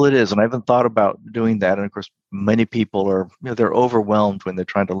 Well, it is, and I haven't thought about doing that. And of course, many people are, they're overwhelmed when they're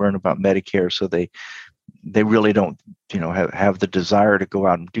trying to learn about Medicare, so they really don't, have the desire to go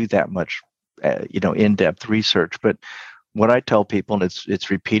out and do that much, in-depth research. But what I tell people, and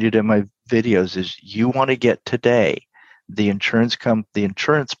it's repeated in my videos, is you want to get today the insurance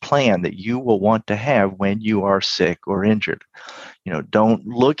plan that you will want to have when you are sick or injured. Don't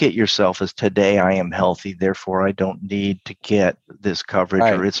look at yourself as today I am healthy, therefore I don't need to get this coverage,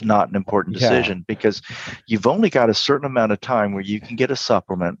 or it's not an important decision, because you've only got a certain amount of time where you can get a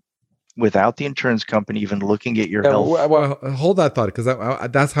supplement without the insurance company even looking at your health. Well, hold that thought, because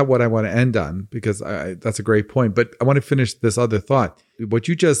that's what I want to end on, because that's a great point. But I want to finish this other thought. What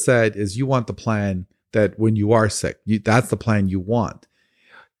you just said is you want the plan that when you are sick, that's the plan you want.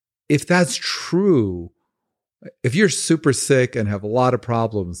 If that's true, if you're super sick and have a lot of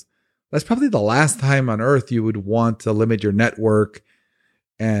problems, that's probably the last time on earth you would want to limit your network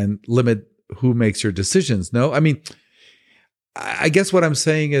and limit who makes your decisions. No, I mean, I guess what I'm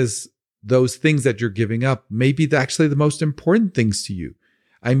saying is those things that you're giving up may be actually the most important things to you.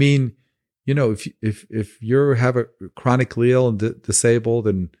 I mean, if you have a chronically ill and disabled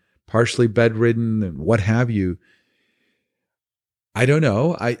and partially bedridden and what have you, I don't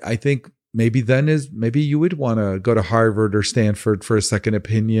know. I think maybe you would want to go to Harvard or Stanford for a second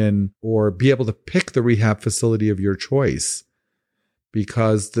opinion, or be able to pick the rehab facility of your choice,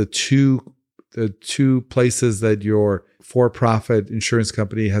 because the two places that your for-profit insurance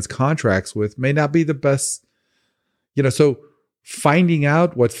company has contracts with may not be the best. So finding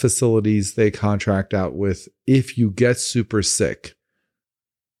out what facilities they contract out with if you get super sick,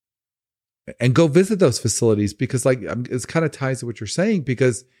 and go visit those facilities, because it's kind of ties to what you're saying,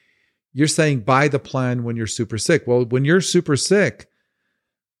 because you're saying buy the plan when you're super sick. Well, when you're super sick,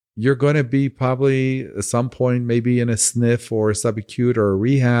 you're going to be probably at some point maybe in a SNF or a subacute or a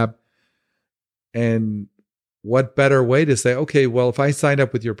rehab. And what better way to say, okay, well, if I signed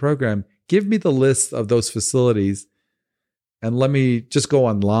up with your program, give me the list of those facilities and let me just go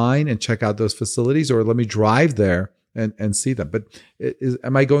online and check out those facilities, or let me drive there and see them. But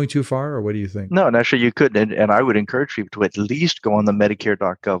am I going too far, or what do you think? No, and actually you could. And I would encourage people to at least go on the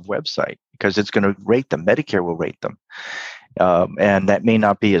Medicare.gov website, because it's going to rate them. Medicare will rate them. And that may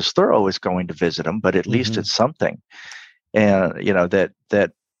not be as thorough as going to visit them, but at least it's something. And,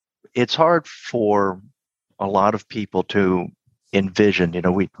 that it's hard for a lot of people to envision,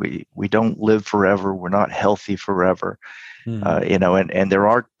 we don't live forever. We're not healthy forever. And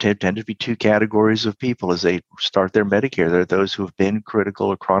there tend to be two categories of people as they start their Medicare. There are those who have been critical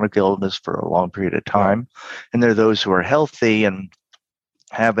or chronic illness for a long period of time, and there are those who are healthy and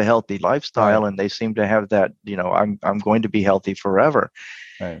have a healthy lifestyle, and they seem to have that, I'm going to be healthy forever.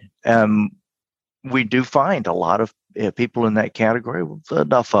 Right. We do find a lot of people in that category,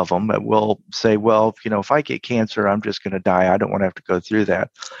 enough of them, that will say, well, if I get cancer, I'm just going to die. I don't want to have to go through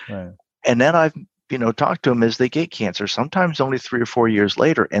that. Right. And then I've talk to them as they get cancer, sometimes only 3 or 4 years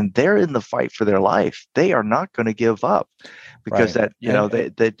later, and they're in the fight for their life. They are not going to give up, because it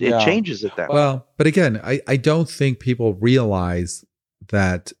changes at that. Well, but again, I don't think people realize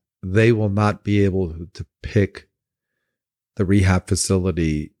that they will not be able to pick the rehab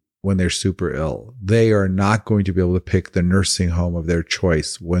facility when they're super ill. They are not going to be able to pick the nursing home of their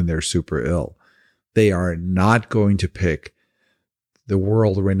choice when they're super ill. They are not going to pick the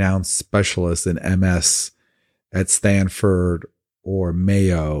world-renowned specialist in MS at Stanford or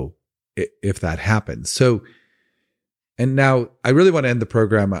Mayo, if that happens. So, and now I really want to end the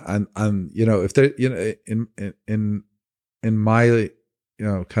program on if there, in my,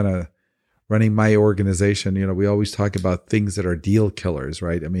 kind of running my organization, we always talk about things that are deal killers,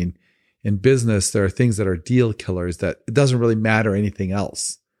 right? I mean, in business, there are things that are deal killers that it doesn't really matter anything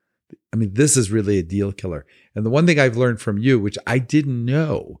else. I mean, this is really a deal killer. And the one thing I've learned from you, which I didn't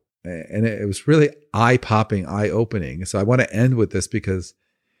know, and it was really eye-popping, eye-opening. So I want to end with this because,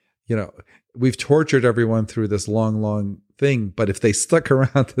 we've tortured everyone through this long, long thing. But if they stuck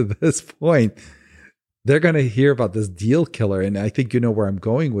around to this point, they're going to hear about this deal killer. And I think you know where I'm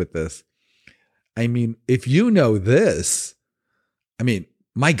going with this. I mean, if you know this, I mean,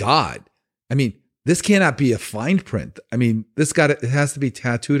 my God, I mean, this cannot be a fine print. I mean, it has to be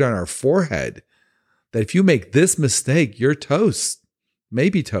tattooed on our forehead that if you make this mistake, you're toast,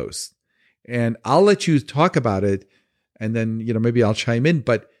 maybe toast. And I'll let you talk about it and then, maybe I'll chime in,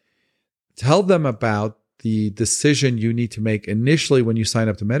 but tell them about the decision you need to make initially when you sign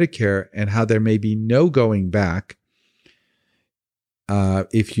up to Medicare and how there may be no going back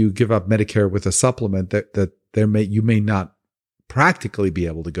if you give up Medicare with a supplement that you may not practically be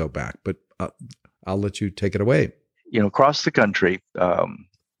able to go back. But I'll let you take it away. Across the country,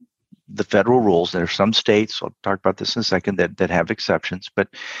 the federal rules, there are some states, I'll talk about this in a second, that have exceptions. But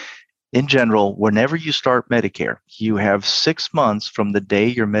in general, whenever you start Medicare, you have 6 months from the day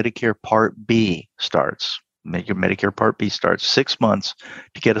your Medicare Part B starts. Your Medicare Part B starts 6 months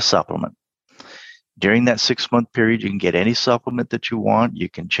to get a supplement. During that 6-month period, you can get any supplement that you want. You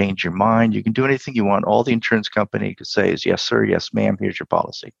can change your mind. You can do anything you want. All the insurance company could say is, yes, sir, yes, ma'am, here's your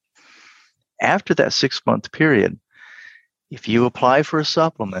policy. After that 6-month period, if you apply for a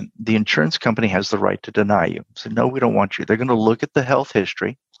supplement, the insurance company has the right to deny you. So, no, we don't want you. They're going to look at the health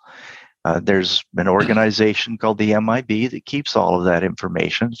history. There's an organization called the MIB that keeps all of that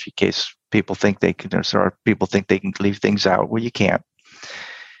information in case people think they can. People think they can leave things out. Well, you can't.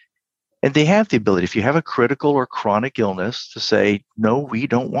 And they have the ability, if you have a critical or chronic illness, to say, no, we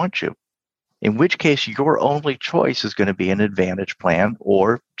don't want you. In which case, your only choice is going to be an Advantage plan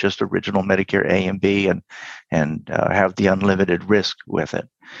or just original Medicare A and B and have the unlimited risk with it.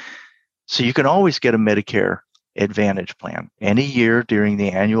 So you can always get a Medicare Advantage plan. Any year during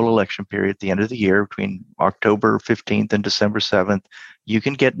the annual election period, at the end of the year, between October 15th and December 7th, you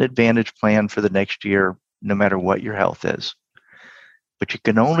can get an Advantage plan for the next year, no matter what your health is. But you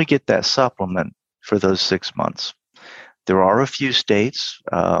can only get that supplement for those 6 months. There are a few states,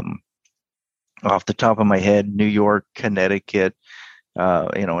 off the top of my head, New York, Connecticut,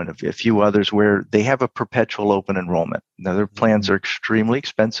 and a few others where they have a perpetual open enrollment. Now, their plans are extremely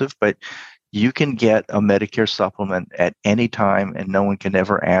expensive, but you can get a Medicare supplement at any time, and no one can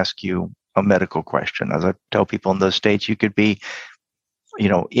ever ask you a medical question. As I tell people in those states, you could be,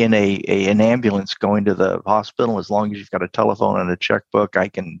 in an ambulance going to the hospital. As long as you've got a telephone and a checkbook, I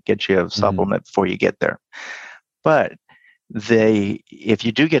can get you a supplement before you get there. But if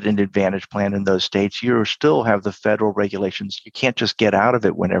you do get an Advantage plan in those states, you still have the federal regulations. You can't just get out of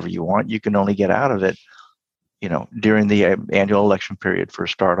it whenever you want. You can only get out of it, during the annual election period for a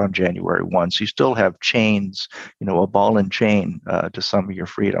start on January 1. So you still have chains, a ball and chain to some of your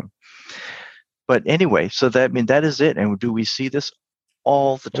freedom. But anyway, so that is it. And do we see this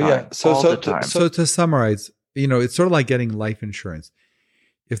all the time? Yeah. So to summarize, it's sort of like getting life insurance.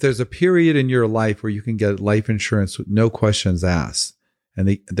 If there's a period in your life where you can get life insurance with no questions asked, and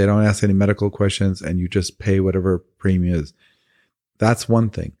they don't ask any medical questions, and you just pay whatever premium is, that's one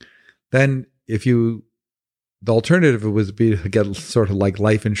thing. Then the alternative would be to get sort of like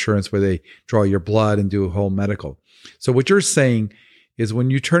life insurance where they draw your blood and do a whole medical. So what you're saying is when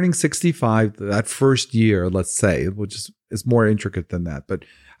you're turning 65, that first year, let's say, which is more intricate than that, but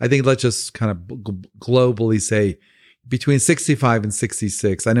I think let's just kind of globally say between 65 and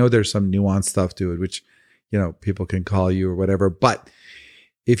 66. I know there's some nuanced stuff to it, which, people can call you or whatever. But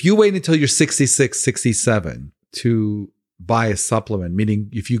if you wait until you're 66, 67 to buy a supplement, meaning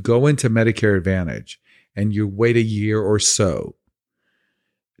if you go into Medicare Advantage and you wait a year or so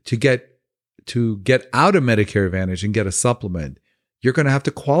to get out of Medicare Advantage and get a supplement, you're going to have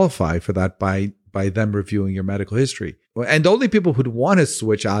to qualify for that by them reviewing your medical history. And the only people who'd want to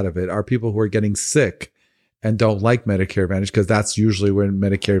switch out of it are people who are getting sick and don't like Medicare Advantage, because that's usually when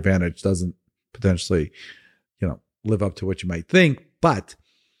Medicare Advantage doesn't potentially, live up to what you might think. But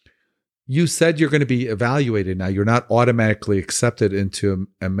you said you're going to be evaluated now. You're not automatically accepted into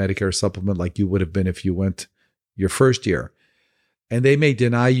a Medicare supplement like you would have been if you went your first year. And they may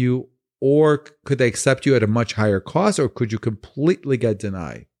deny you, or could they accept you at a much higher cost, or could you completely get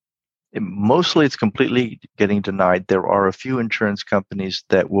denied? Mostly it's completely getting denied. There are a few insurance companies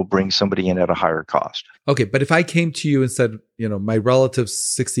that will bring somebody in at a higher cost. Okay, but if I came to you and said, my relative's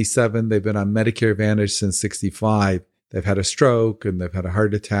 67, they've been on Medicare Advantage since 65, they've had a stroke and they've had a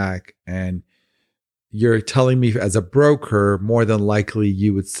heart attack, and you're telling me as a broker, more than likely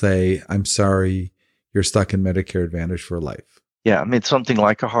you would say, I'm sorry, you're stuck in Medicare Advantage for life. Yeah, something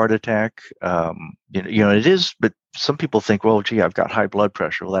like a heart attack, it is, but some people think, well, gee, I've got high blood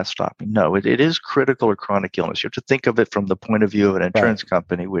pressure. Will that stop me? No, it is critical or chronic illness. You have to think of it from the point of view of an insurance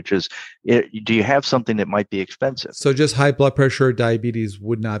company, which is, do you have something that might be expensive? So just high blood pressure or diabetes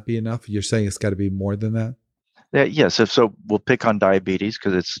would not be enough? You're saying it's got to be more than that? Yes. So we'll pick on diabetes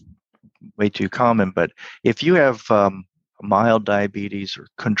because it's way too common. But if you have mild diabetes or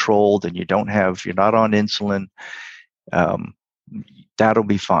controlled and you're not on insulin, that'll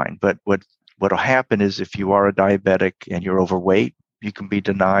be fine. But what'll happen is if you are a diabetic and you're overweight, you can be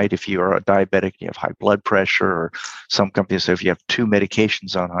denied if you are a diabetic, you have high blood pressure, or some companies say if you have two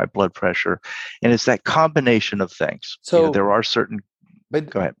medications on high blood pressure. And it's that combination of things. So- there are certain. But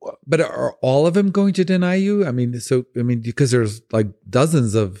Go ahead. But are all of them going to deny you? I mean, because there's like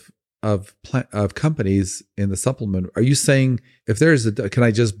dozens of companies in the supplement. Are you saying if can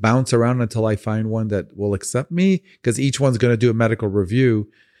I just bounce around until I find one that will accept me? Because each one's going to do a medical review.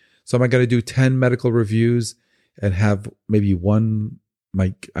 So am I going to do 10 medical reviews and have maybe one?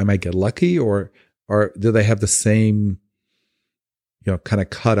 I might get lucky, or do they have the same, kind of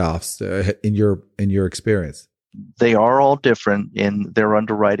cutoffs in your experience? They are all different in their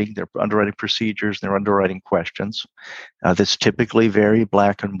underwriting procedures, their underwriting questions. That's typically very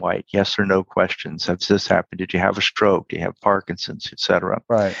black and white, yes or no questions. Has this happened? Did you have a stroke? Do you have Parkinson's, et cetera?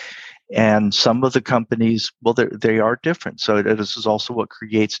 right. And some of the companies, well, they are different. So this is also what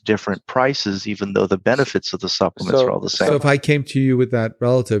creates different prices, even though the benefits of the supplements are all the same. So if I came to you with that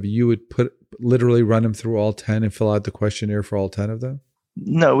relative, you would literally run them through all 10 and fill out the questionnaire for all 10 of them?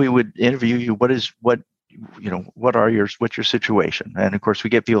 No, we would interview you. What's your situation? And of course we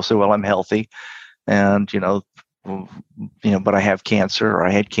get people say, well, I'm healthy and, but I have cancer, or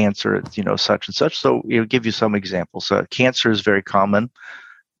I had cancer at, such and such. So give you some examples. Cancer is very common.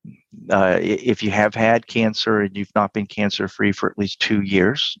 If you have had cancer and you've not been cancer free for at least 2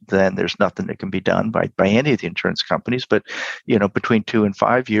 years, then there's nothing that can be done by any of the insurance companies. But between 2 and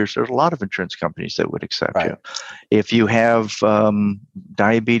 5 years, there's a lot of insurance companies that would accept you. If you have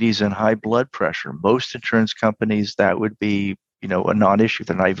diabetes and high blood pressure, most insurance companies, that would be a non-issue.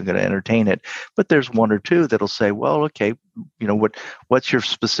 They're not even going to entertain it. But there's one or two that'll say, well, okay, what's your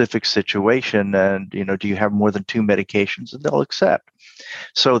specific situation, and do you have more than 2 medications, and they'll accept.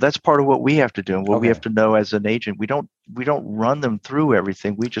 So that's part of what we have to do, and what we have to know as an agent. We don't run them through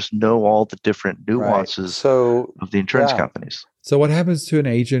everything. We just know all the different nuances of the insurance companies. So what happens to an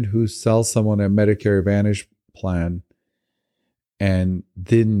agent who sells someone a Medicare Advantage plan and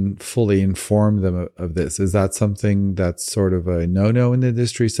didn't fully inform them of this? Is that something that's sort of a no-no in the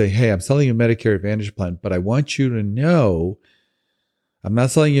industry? Say, hey, I'm selling you a Medicare Advantage plan, but I want you to know I'm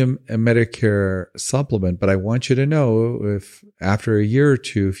not selling you a Medicare supplement, but I want you to know if after a year or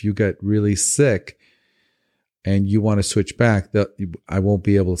two, if you get really sick and you want to switch back, that I won't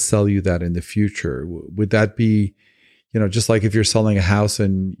be able to sell you that in the future. Would that be, just like if you're selling a house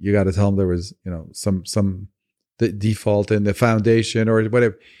and you got to tell them there was, some the default in the foundation or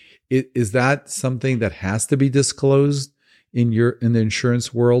whatever. Is that something that has to be disclosed in the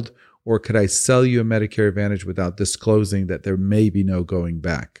insurance world? Or could I sell you a Medicare Advantage without disclosing that there may be no going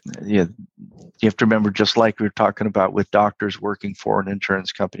back? Yeah, you have to remember, just like we were talking about with doctors working for an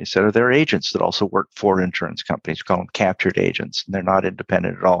insurance company, so there are agents that also work for insurance companies. We call them captured agents, and they're not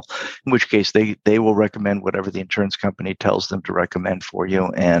independent at all. In which case, they will recommend whatever the insurance company tells them to recommend for you,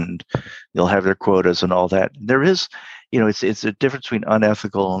 and they'll have their quotas and all that. There is, it's a difference between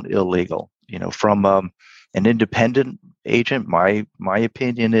unethical and illegal. From an independent agent, my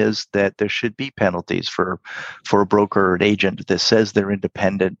opinion is that there should be penalties for a broker or an agent that says they're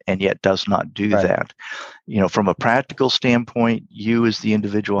independent and yet does not do that. From a practical standpoint, you as the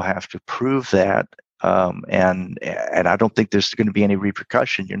individual have to prove that. And I don't think there's going to be any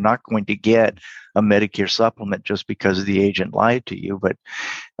repercussion. You're not going to get a Medicare supplement just because the agent lied to you. But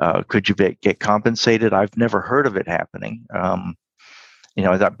could you get compensated? I've never heard of it happening.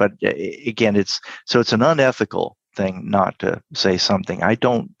 But again, it's an unethical thing not to say something. I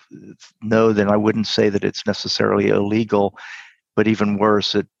don't know that I wouldn't say that it's necessarily illegal, but even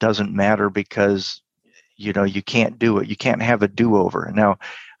worse, it doesn't matter because, you can't do it. You can't have a do-over. Now,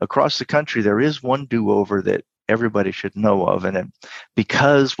 across the country, there is one do-over that everybody should know of. And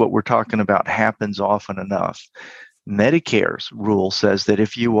because what we're talking about happens often enough, Medicare's rule says that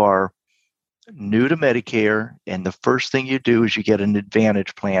if you are new to Medicare and the first thing you do is you get an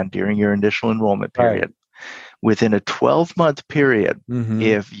Advantage plan during your initial enrollment period, within a 12-month period,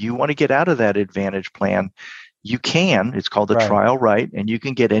 if you want to get out of that Advantage plan, you can. It's called a trial right, and you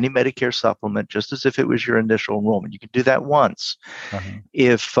can get any Medicare supplement just as if it was your initial enrollment. You can do that once.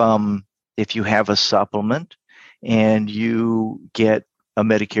 If you have a supplement and you get a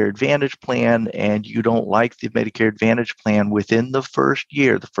Medicare Advantage plan and you don't like the Medicare Advantage plan within the first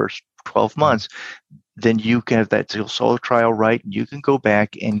year, the first 12 months, then you can have that solo trial right, and you can go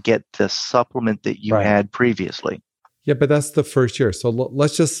back and get the supplement that you had previously. Yeah, but that's the first year. So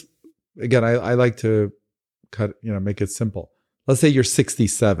let's just, again, I like to make it simple. Let's say you're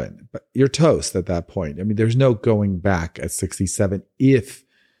 67, but you're toast at that point. I mean, there's no going back at 67 if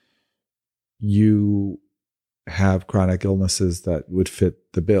you have chronic illnesses that would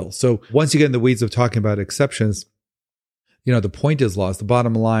fit the bill. So once you get in the weeds of talking about exceptions, the point is lost. The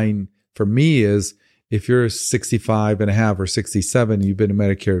bottom line for me is if you're 65 and a half or 67, you've been in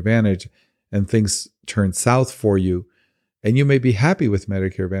Medicare Advantage and things turn south for you, and you may be happy with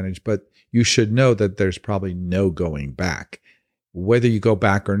Medicare Advantage, but you should know that there's probably no going back. Whether you go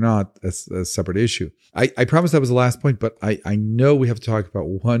back or not, that's a separate issue. I promise that was the last point, but I know we have to talk about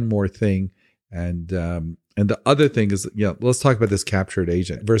one more thing. And the other thing is, let's talk about this captured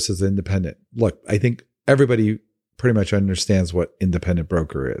agent versus independent. Look, I think everybody pretty much understands what independent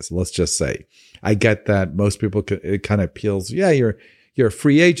broker is. Let's just say, I get that most people, it kind of appeals. Yeah, you're a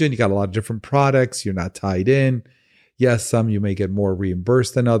free agent. You got a lot of different products. You're not tied in. Yes, some you may get more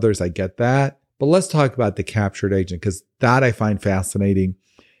reimbursed than others. I get that. But let's talk about the captured agent, because that I find fascinating.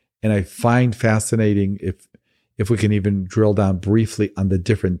 And I find fascinating if we can even drill down briefly on the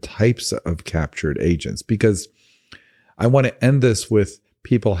different types of captured agents, because I want to end this with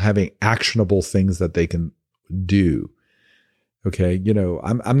people having actionable things that they can do. Okay.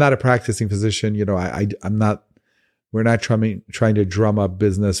 I'm not a practicing physician. I'm not, we're not trying to drum up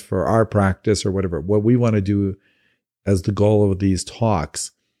business for our practice or whatever. What we want to do as the goal of these talks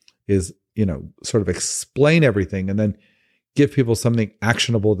is, sort of explain everything and then give people something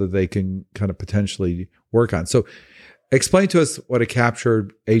actionable that they can kind of potentially work on. So explain to us what a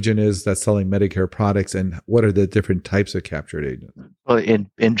captured agent is that's selling Medicare products, and what are the different types of captured agents? Well,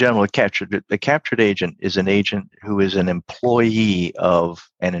 in general, a captured agent is an agent who is an employee of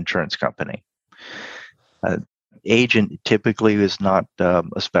an insurance company. Agent typically is not a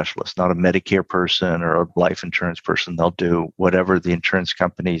specialist, not a Medicare person or a life insurance person. They'll do whatever the insurance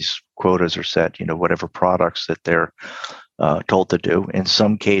company's quotas are set, whatever products that they're told to do. In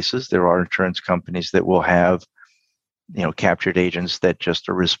some cases, there are insurance companies that will have captured agents that just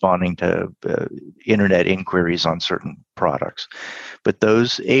are responding to internet inquiries on certain products. But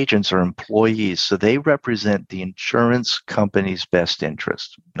those agents are employees, so they represent the insurance company's best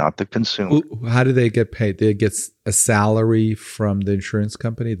interest, not the consumer. How do they get paid? They get a salary from the insurance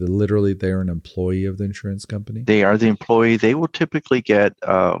company? They're an employee of the insurance company? They are the employee. They will typically get,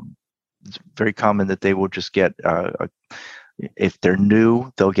 it's very common that they will just get, if they're new,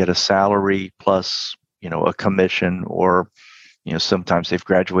 they'll get a salary plus a commission, or, sometimes they've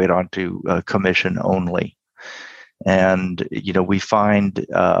graduated onto a commission only. And, we find,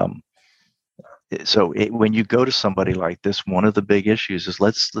 when you go to somebody like this, one of the big issues is,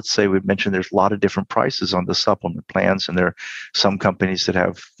 let's say we mentioned there's a lot of different prices on the supplement plans, and there are some companies that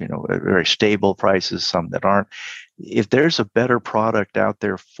have, very stable prices, some that aren't. If there's a better product out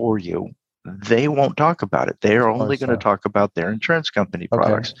there for you, they won't talk about it. They're only going to talk about their insurance company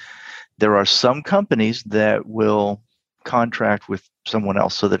products. Okay. There are some companies that will contract with someone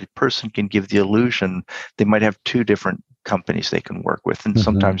else so that a person can give the illusion they might have two different companies they can work with, and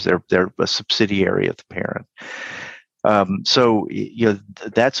sometimes they're a subsidiary of the parent.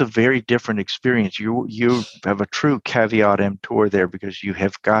 That's a very different experience. You have a true caveat emptor there, because you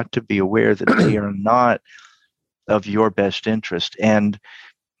have got to be aware that they are not of your best interest. And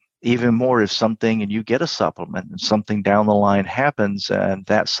even more, if something, and you get a supplement and something down the line happens and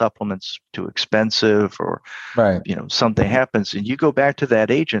that supplement's too expensive, or something happens and you go back to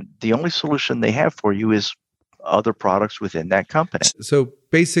that agent, the only solution they have for you is other products within that company. So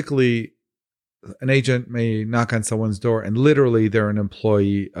basically, an agent may knock on someone's door and literally they're an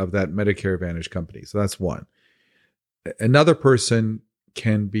employee of that Medicare Advantage company. So that's one. Another person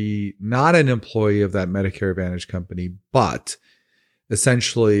can be not an employee of that Medicare Advantage company, but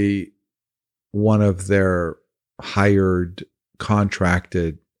essentially one of their hired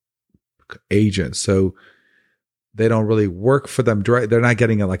contracted agents. So they don't really work for them direct. They're not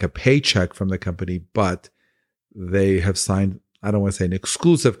getting a paycheck from the company, but they have signed, I don't want to say an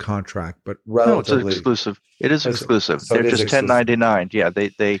exclusive contract, but relatively. No, it's exclusive. It is exclusive. So they're just exclusive. 1099. Yeah.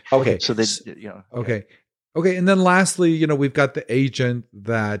 They okay. So they, okay. Okay. And then lastly, we've got the agent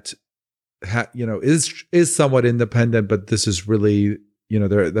that is somewhat independent, but this is really,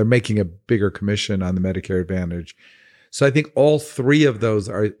 they're making a bigger commission on the Medicare Advantage. So I think all three of those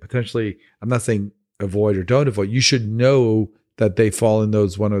are potentially, I'm not saying avoid or don't avoid. You should know that they fall in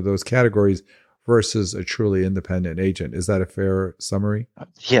one of those categories versus a truly independent agent. Is that a fair summary?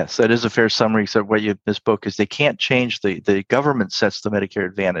 Yes, that is a fair summary. So what you misspoke is they can't change the government sets the Medicare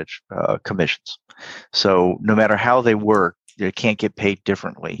Advantage commissions. So no matter how they work, they can't get paid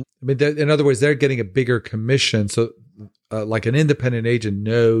differently. I mean, in other words, they're getting a bigger commission. So like an independent agent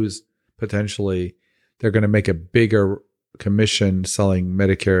knows potentially they're going to make a bigger commission selling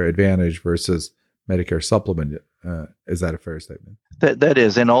Medicare Advantage versus Medicare Supplement. Is that a fair statement? That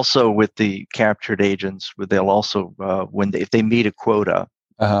is. And also with the captured agents, they'll also, if they meet a quota,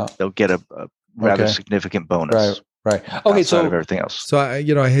 they'll get a rather significant bonus. Right. Okay. outside of So everything else. So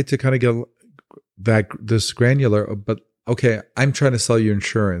I hate to kind of get this granular, but okay, I'm trying to sell you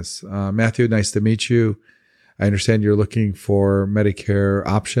insurance. Matthew, nice to meet you. I understand you're looking for Medicare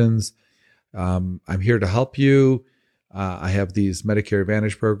options. I'm here to help you. I have these Medicare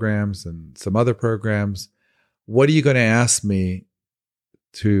Advantage programs and some other programs. What are you going to ask me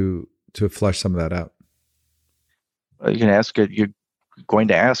to flesh some of that out? You can ask it. You're going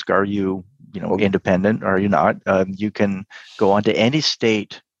to ask, are you, independent? Are you not? You can go on to any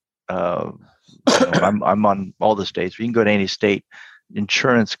state. I'm on all the states. You can go to any state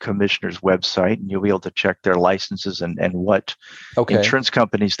insurance commissioner's website, and you'll be able to check their licenses and what insurance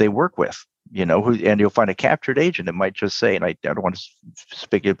companies they work with. And you'll find a captured agent. It might just say, and I don't want to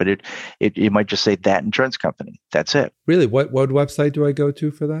speak it, but it might just say that insurance company. That's it. Really, what website do I go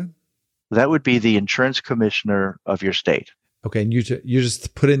to for that? That would be the insurance commissioner of your state. Okay, and you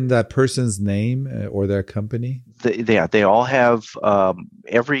just put in that person's name or their company? They all have,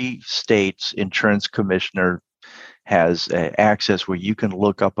 every state's insurance commissioner has access where you can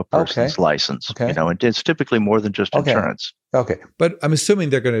look up a person's license, and it's typically more than just insurance. Okay. But I'm assuming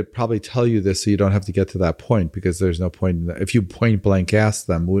they're going to probably tell you this so you don't have to get to that point, because there's no point in that. If you point blank ask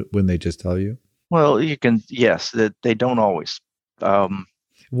them, wouldn't they just tell you? Well, you can, yes, that they don't always. So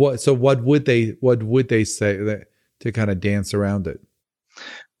what would they say to kind of dance around it?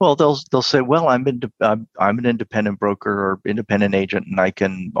 Well, they'll say, well, I'm an independent broker or independent agent, and I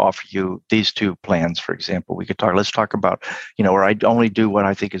can offer you these two plans, for example. Let's talk about, where I only do what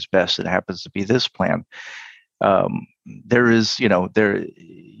I think is best. It happens to be this plan. You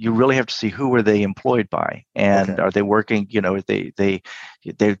really have to see who are they employed by, and are they working, they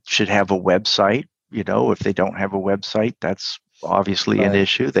should have a website. If they don't have a website, that's obviously an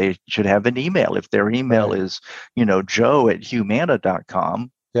issue. They should have an email. If their email is,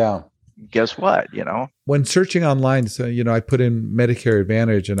 joe@humana.com, guess what, When searching online, so, I put in Medicare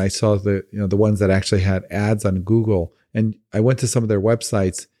Advantage and I saw the ones that actually had ads on Google, and I went to some of their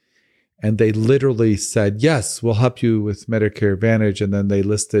websites and they literally said, yes, we'll help you with Medicare Advantage. And then they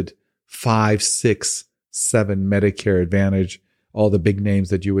listed 5, 6, 7 Medicare Advantage, all the big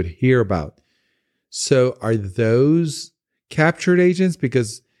names that you would hear about. So are those captured agents?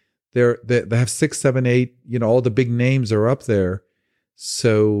 Because they have 6, 7, 8, all the big names are up there.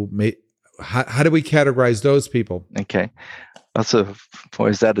 So how do we categorize those people? Okay. Is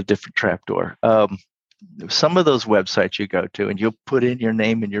that a different trapdoor? Some of those websites you go to and you'll put in your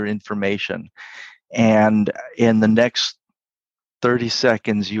name and your information, and in the next 30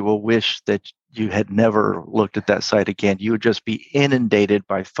 seconds, you will wish that you had never looked at that site again. You would just be inundated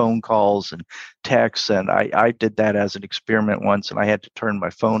by phone calls and texts. And I did that as an experiment once, and I had to turn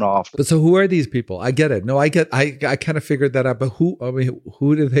my phone off. But so who are these people? I get it. No, I kind of figured that out. But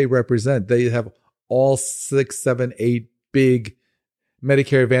who do they represent? They have all 6, 7, 8 big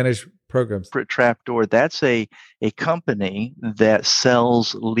Medicare Advantage programs. Trapdoor, that's a company that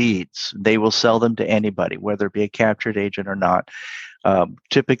sells leads. They will sell them to anybody, whether it be a captured agent or not.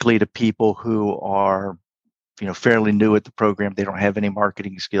 Typically to people who are, fairly new at the program. They don't have any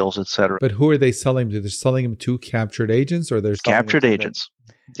marketing skills, et cetera. But who are they selling to? They're selling them to captured agents, or they're selling captured agents.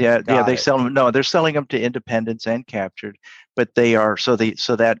 They sell them. No, they're selling them to independents and captured. But they are so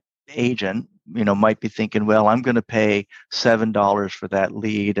that agent, might be thinking, well, I'm going to pay $7 for that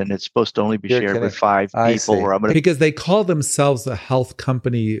lead, and it's supposed to only be shared with 5 people. Or I'm going because they call themselves a health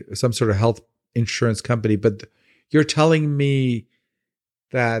company, some sort of health insurance company. But you're telling me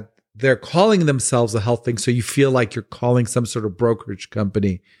that they're calling themselves a health thing, so you feel like you're calling some sort of brokerage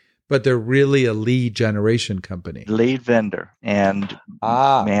company, but they're really a lead generation company, lead vendor. And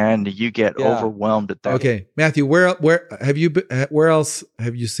man, you get overwhelmed at that. Okay, Matthew, where else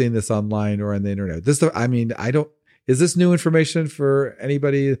have you seen this online or on the internet? Is this new information for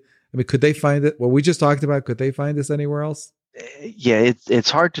anybody? Could they find it? What we just talked about, could they find this anywhere else? Yeah, it's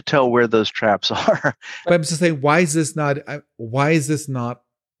hard to tell where those traps are. But I'm just saying, why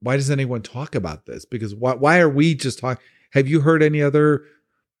does anyone talk about this? Because why are we just talking? Have you heard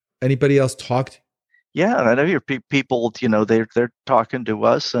anybody else talked? Yeah, I know your people, they're talking to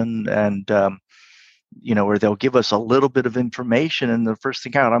us and where they'll give us a little bit of information. And the first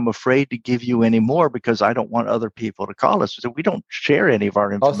thing out, I'm afraid to give you any more because I don't want other people to call us. So we don't share any of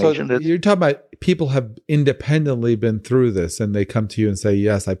our information. Also, you're talking about people have independently been through this and they come to you and say,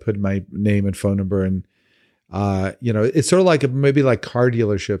 yes, I put my name and phone number. And, it's sort of like maybe like car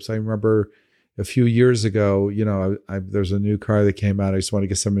dealerships. I remember a few years ago, there's a new car that came out. I just want to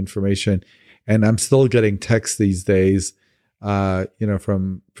get some information. And I'm still getting texts these days,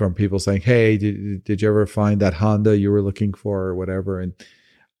 from people saying, hey, did you ever find that Honda you were looking for or whatever? And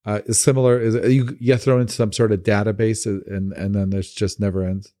is similar. Is you get thrown into some sort of database, and then there's just never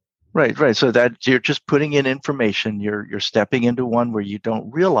ends. Right. So that you're just putting in information. You're stepping into one where you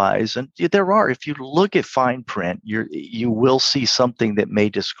don't realize, and there are. If you look at fine print, you will see something that may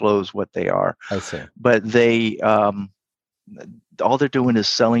disclose what they are. I see. But they all they're doing is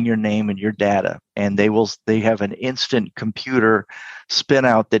selling your name and your data, and they have an instant computer spin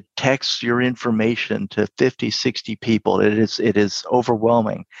out that texts your information to 50, 60 people. It is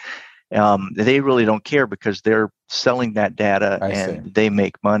overwhelming. They really don't care because they're selling that data and they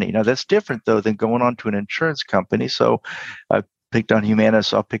make money. Now that's different though than going on to an insurance company. So I picked on Humana,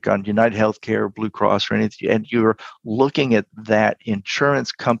 I'll pick on United Healthcare, Blue Cross, or anything, and you're looking at that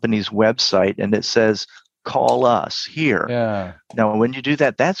insurance company's website and it says, call us here. Yeah. Now, when you do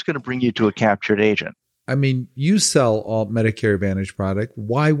that, that's going to bring you to a captured agent. I mean, you sell all Medicare Advantage product.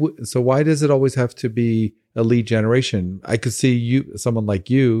 Why does it always have to be a lead generation? I could see someone like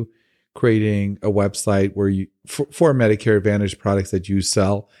you, creating a website where you, for Medicare Advantage products that you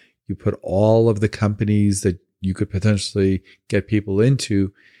sell, you put all of the companies that you could potentially get people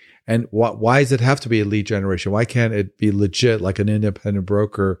into. And why does it have to be a lead generation? Why can't it be legit, like an independent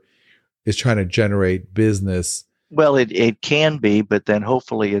broker is trying to generate business? Well, it can be, but then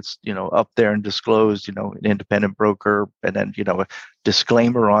hopefully it's, up there and disclosed, an independent broker, and then, a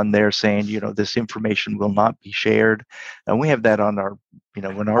disclaimer on there saying, this information will not be shared. And we have that on our,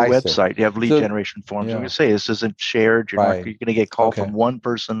 on our website. You have lead generation forms. Yeah. We can say this isn't shared. You're going to get called from one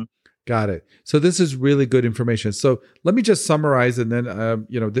person. Got it. So this is really good information. So let me just summarize, and then,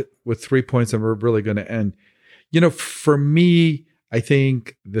 with 3 points, and we're really going to end. For me, I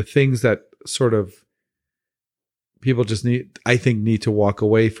think the things that sort of people just need to walk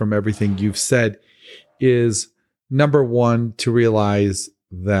away from everything you've said is, number one, to realize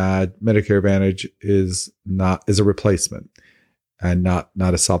that Medicare Advantage is a replacement and not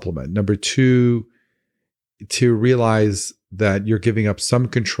a supplement. Number two, to realize that you're giving up some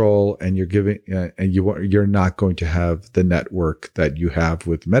control, and you're not going to have the network that you have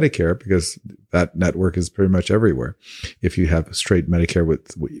with Medicare, because that network is pretty much everywhere if you have straight Medicare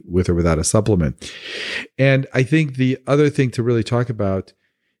with or without a supplement. And I think the other thing to really talk about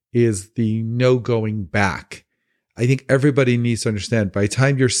is the no going back. I think everybody needs to understand, by the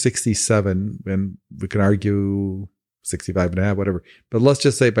time you're 67, and we can argue 65 and a half, whatever, but let's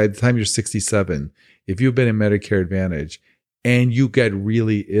just say by the time you're 67, if you've been in Medicare Advantage and you get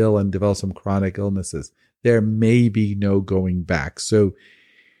really ill and develop some chronic illnesses, there may be no going back. So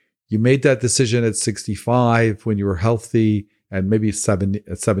you made that decision at 65 when you were healthy, and maybe at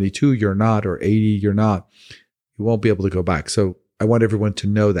 72 you're not, or 80 you're not. You won't be able to go back. So I want everyone to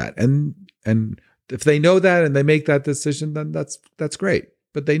know that. And if they know that and they make that decision, then that's great.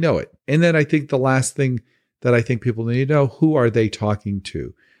 But they know it. And then I think the last thing that I think people need to know, who are they talking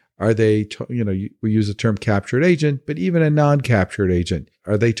to? Are they, we use the term captured agent, but even a non-captured agent,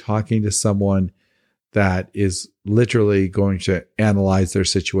 are they talking to someone that is literally going to analyze their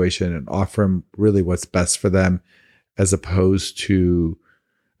situation and offer them really what's best for them, as opposed to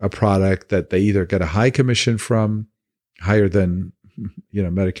a product that they either get a high commission from, higher than,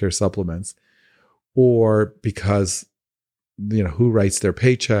 Medicare supplements, or because, who writes their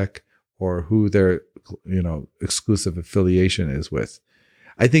paycheck, or who their, exclusive affiliation is with.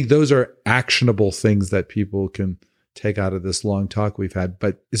 I think those are actionable things that people can take out of this long talk we've had.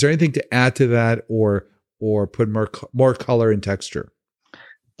 But is there anything to add to that, or put more color and texture?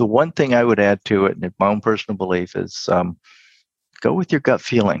 The one thing I would add to it, and my own personal belief, is go with your gut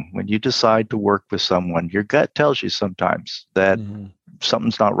feeling. When you decide to work with someone, your gut tells you sometimes that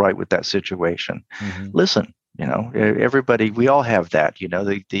something's not right with that situation. Listen, everybody, we all have that,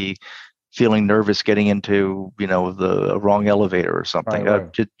 the feeling nervous getting into, the wrong elevator or something.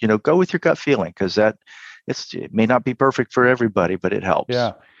 Right. Go with your gut feeling, because it may not be perfect for everybody, but it helps.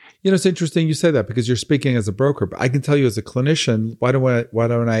 Yeah. It's interesting you say that, because you're speaking as a broker, but I can tell you as a clinician, why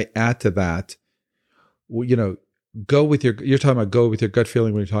don't I add to that? Well, you're talking about go with your gut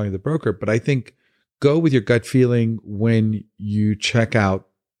feeling when you're talking to the broker, but I think go with your gut feeling when you check out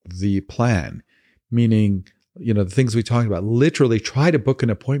the plan, meaning, the things we talked about. Literally try to book an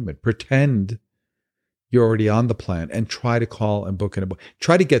appointment, pretend you're already on the plan, and try to call and book an appointment.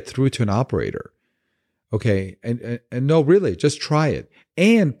 Try to get through to an operator. Okay. And no, really, just try it.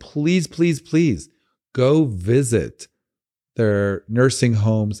 And please, please, please go visit their nursing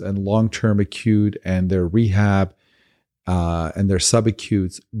homes and long-term acute and their rehab and their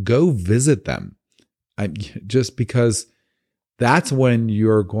subacutes. Go visit them. Just because that's when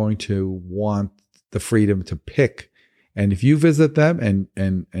you're going to want the freedom to pick. And if you visit them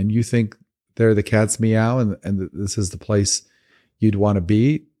and you think they're the cat's meow and this is the place you'd want to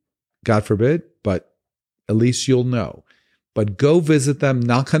be, God forbid, but at least you'll know. But go visit them,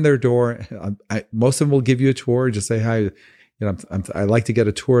 knock on their door. Most of them will give you a tour. Just say hi. I like to get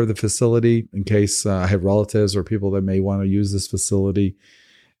a tour of the facility in case I have relatives or people that may want to use this facility,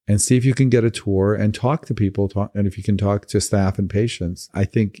 and see if you can get a tour and talk to people. And if you can talk to staff and patients, I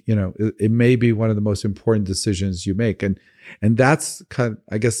think, it may be one of the most important decisions you make. And that's kind of,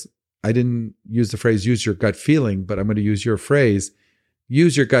 I guess I didn't use the phrase, use your gut feeling, but I'm going to use your phrase,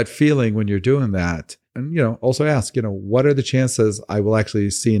 use your gut feeling when you're doing that. And, also ask, what are the chances I will actually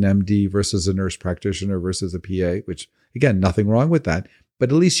see an MD versus a nurse practitioner versus a PA, which again, nothing wrong with that, but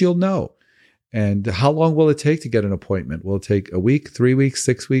at least you'll know. And how long will it take to get an appointment? Will it take a week, 3 weeks,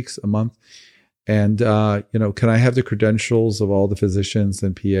 6 weeks, a month? And, can I have the credentials of all the physicians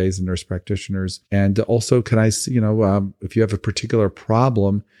and PAs and nurse practitioners? And also, can I, if you have a particular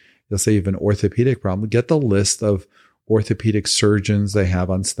problem, let's say you have an orthopedic problem, get the list of orthopedic surgeons they have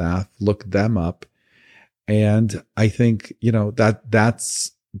on staff, look them up. And I think,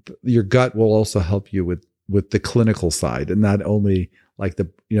 that's your gut will also help you with the clinical side, and not only like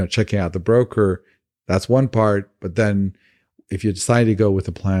checking out the broker. That's one part, but then if you decide to go with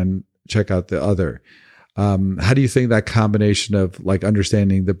a plan, check out the other. How do you think that combination of like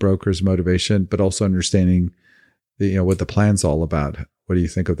understanding the broker's motivation, but also understanding what the plan's all about? What do you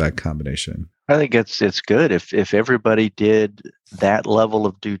think of that combination? I think it's good. If everybody did that level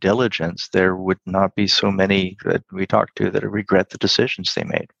of due diligence, there would not be so many that we talk to that regret the decisions they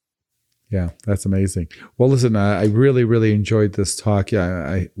made. Yeah, that's amazing. Well, listen, I really, really enjoyed this talk.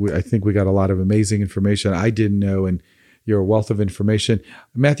 Yeah, I think we got a lot of amazing information I didn't know, and you're a wealth of information.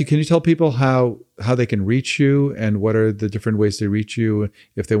 Matthew, can you tell people how they can reach you, and what are the different ways to reach you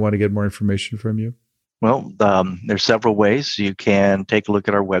if they want to get more information from you? Well, there's several ways. You can take a look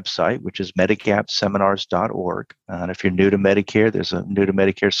at our website, which is medigapseminars.org. And if you're new to Medicare, there's a new to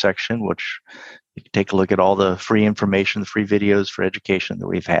Medicare section, which you can take a look at all the free information, the free videos for education that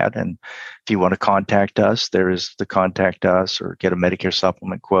we've had. And if you want to contact us, there is the contact us or get a Medicare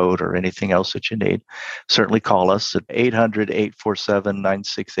supplement quote or anything else that you need. Certainly call us at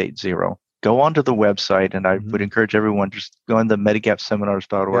 800-847-9680. Go onto the website, and I would encourage everyone just go on the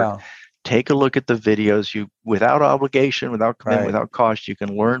medigapseminars.org. Yeah. Take a look at the videos. You, without obligation, without commitment, Right. without cost, you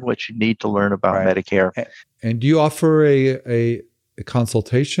can learn what you need to learn about Right. Medicare. And do you offer a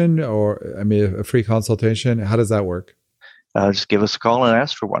consultation, or a free consultation? How does that work? Just give us a call and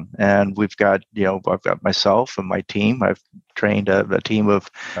ask for one. And we've got, I've got myself and my team. I've trained a team of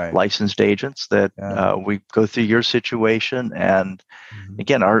Right. licensed agents that we go through your situation. And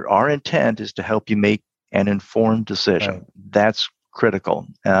again, our intent is to help you make an informed decision. Right. That's critical,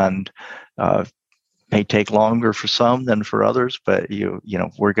 and may take longer for some than for others, but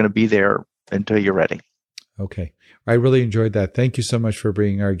we're going to be there until you're ready. Okay. I really enjoyed that. Thank you so much for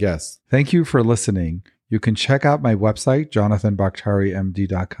being our guest. Thank you for listening. You can check out my website,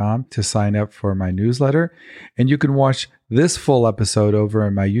 jonathanbakhtarimd.com, to sign up for my newsletter. And you can watch this full episode over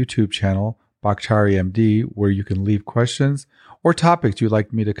on my YouTube channel, Bakhtari MD, where you can leave questions or topics you'd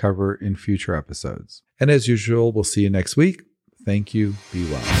like me to cover in future episodes. And as usual, we'll see you next week. Thank you. Be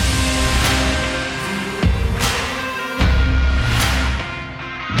well.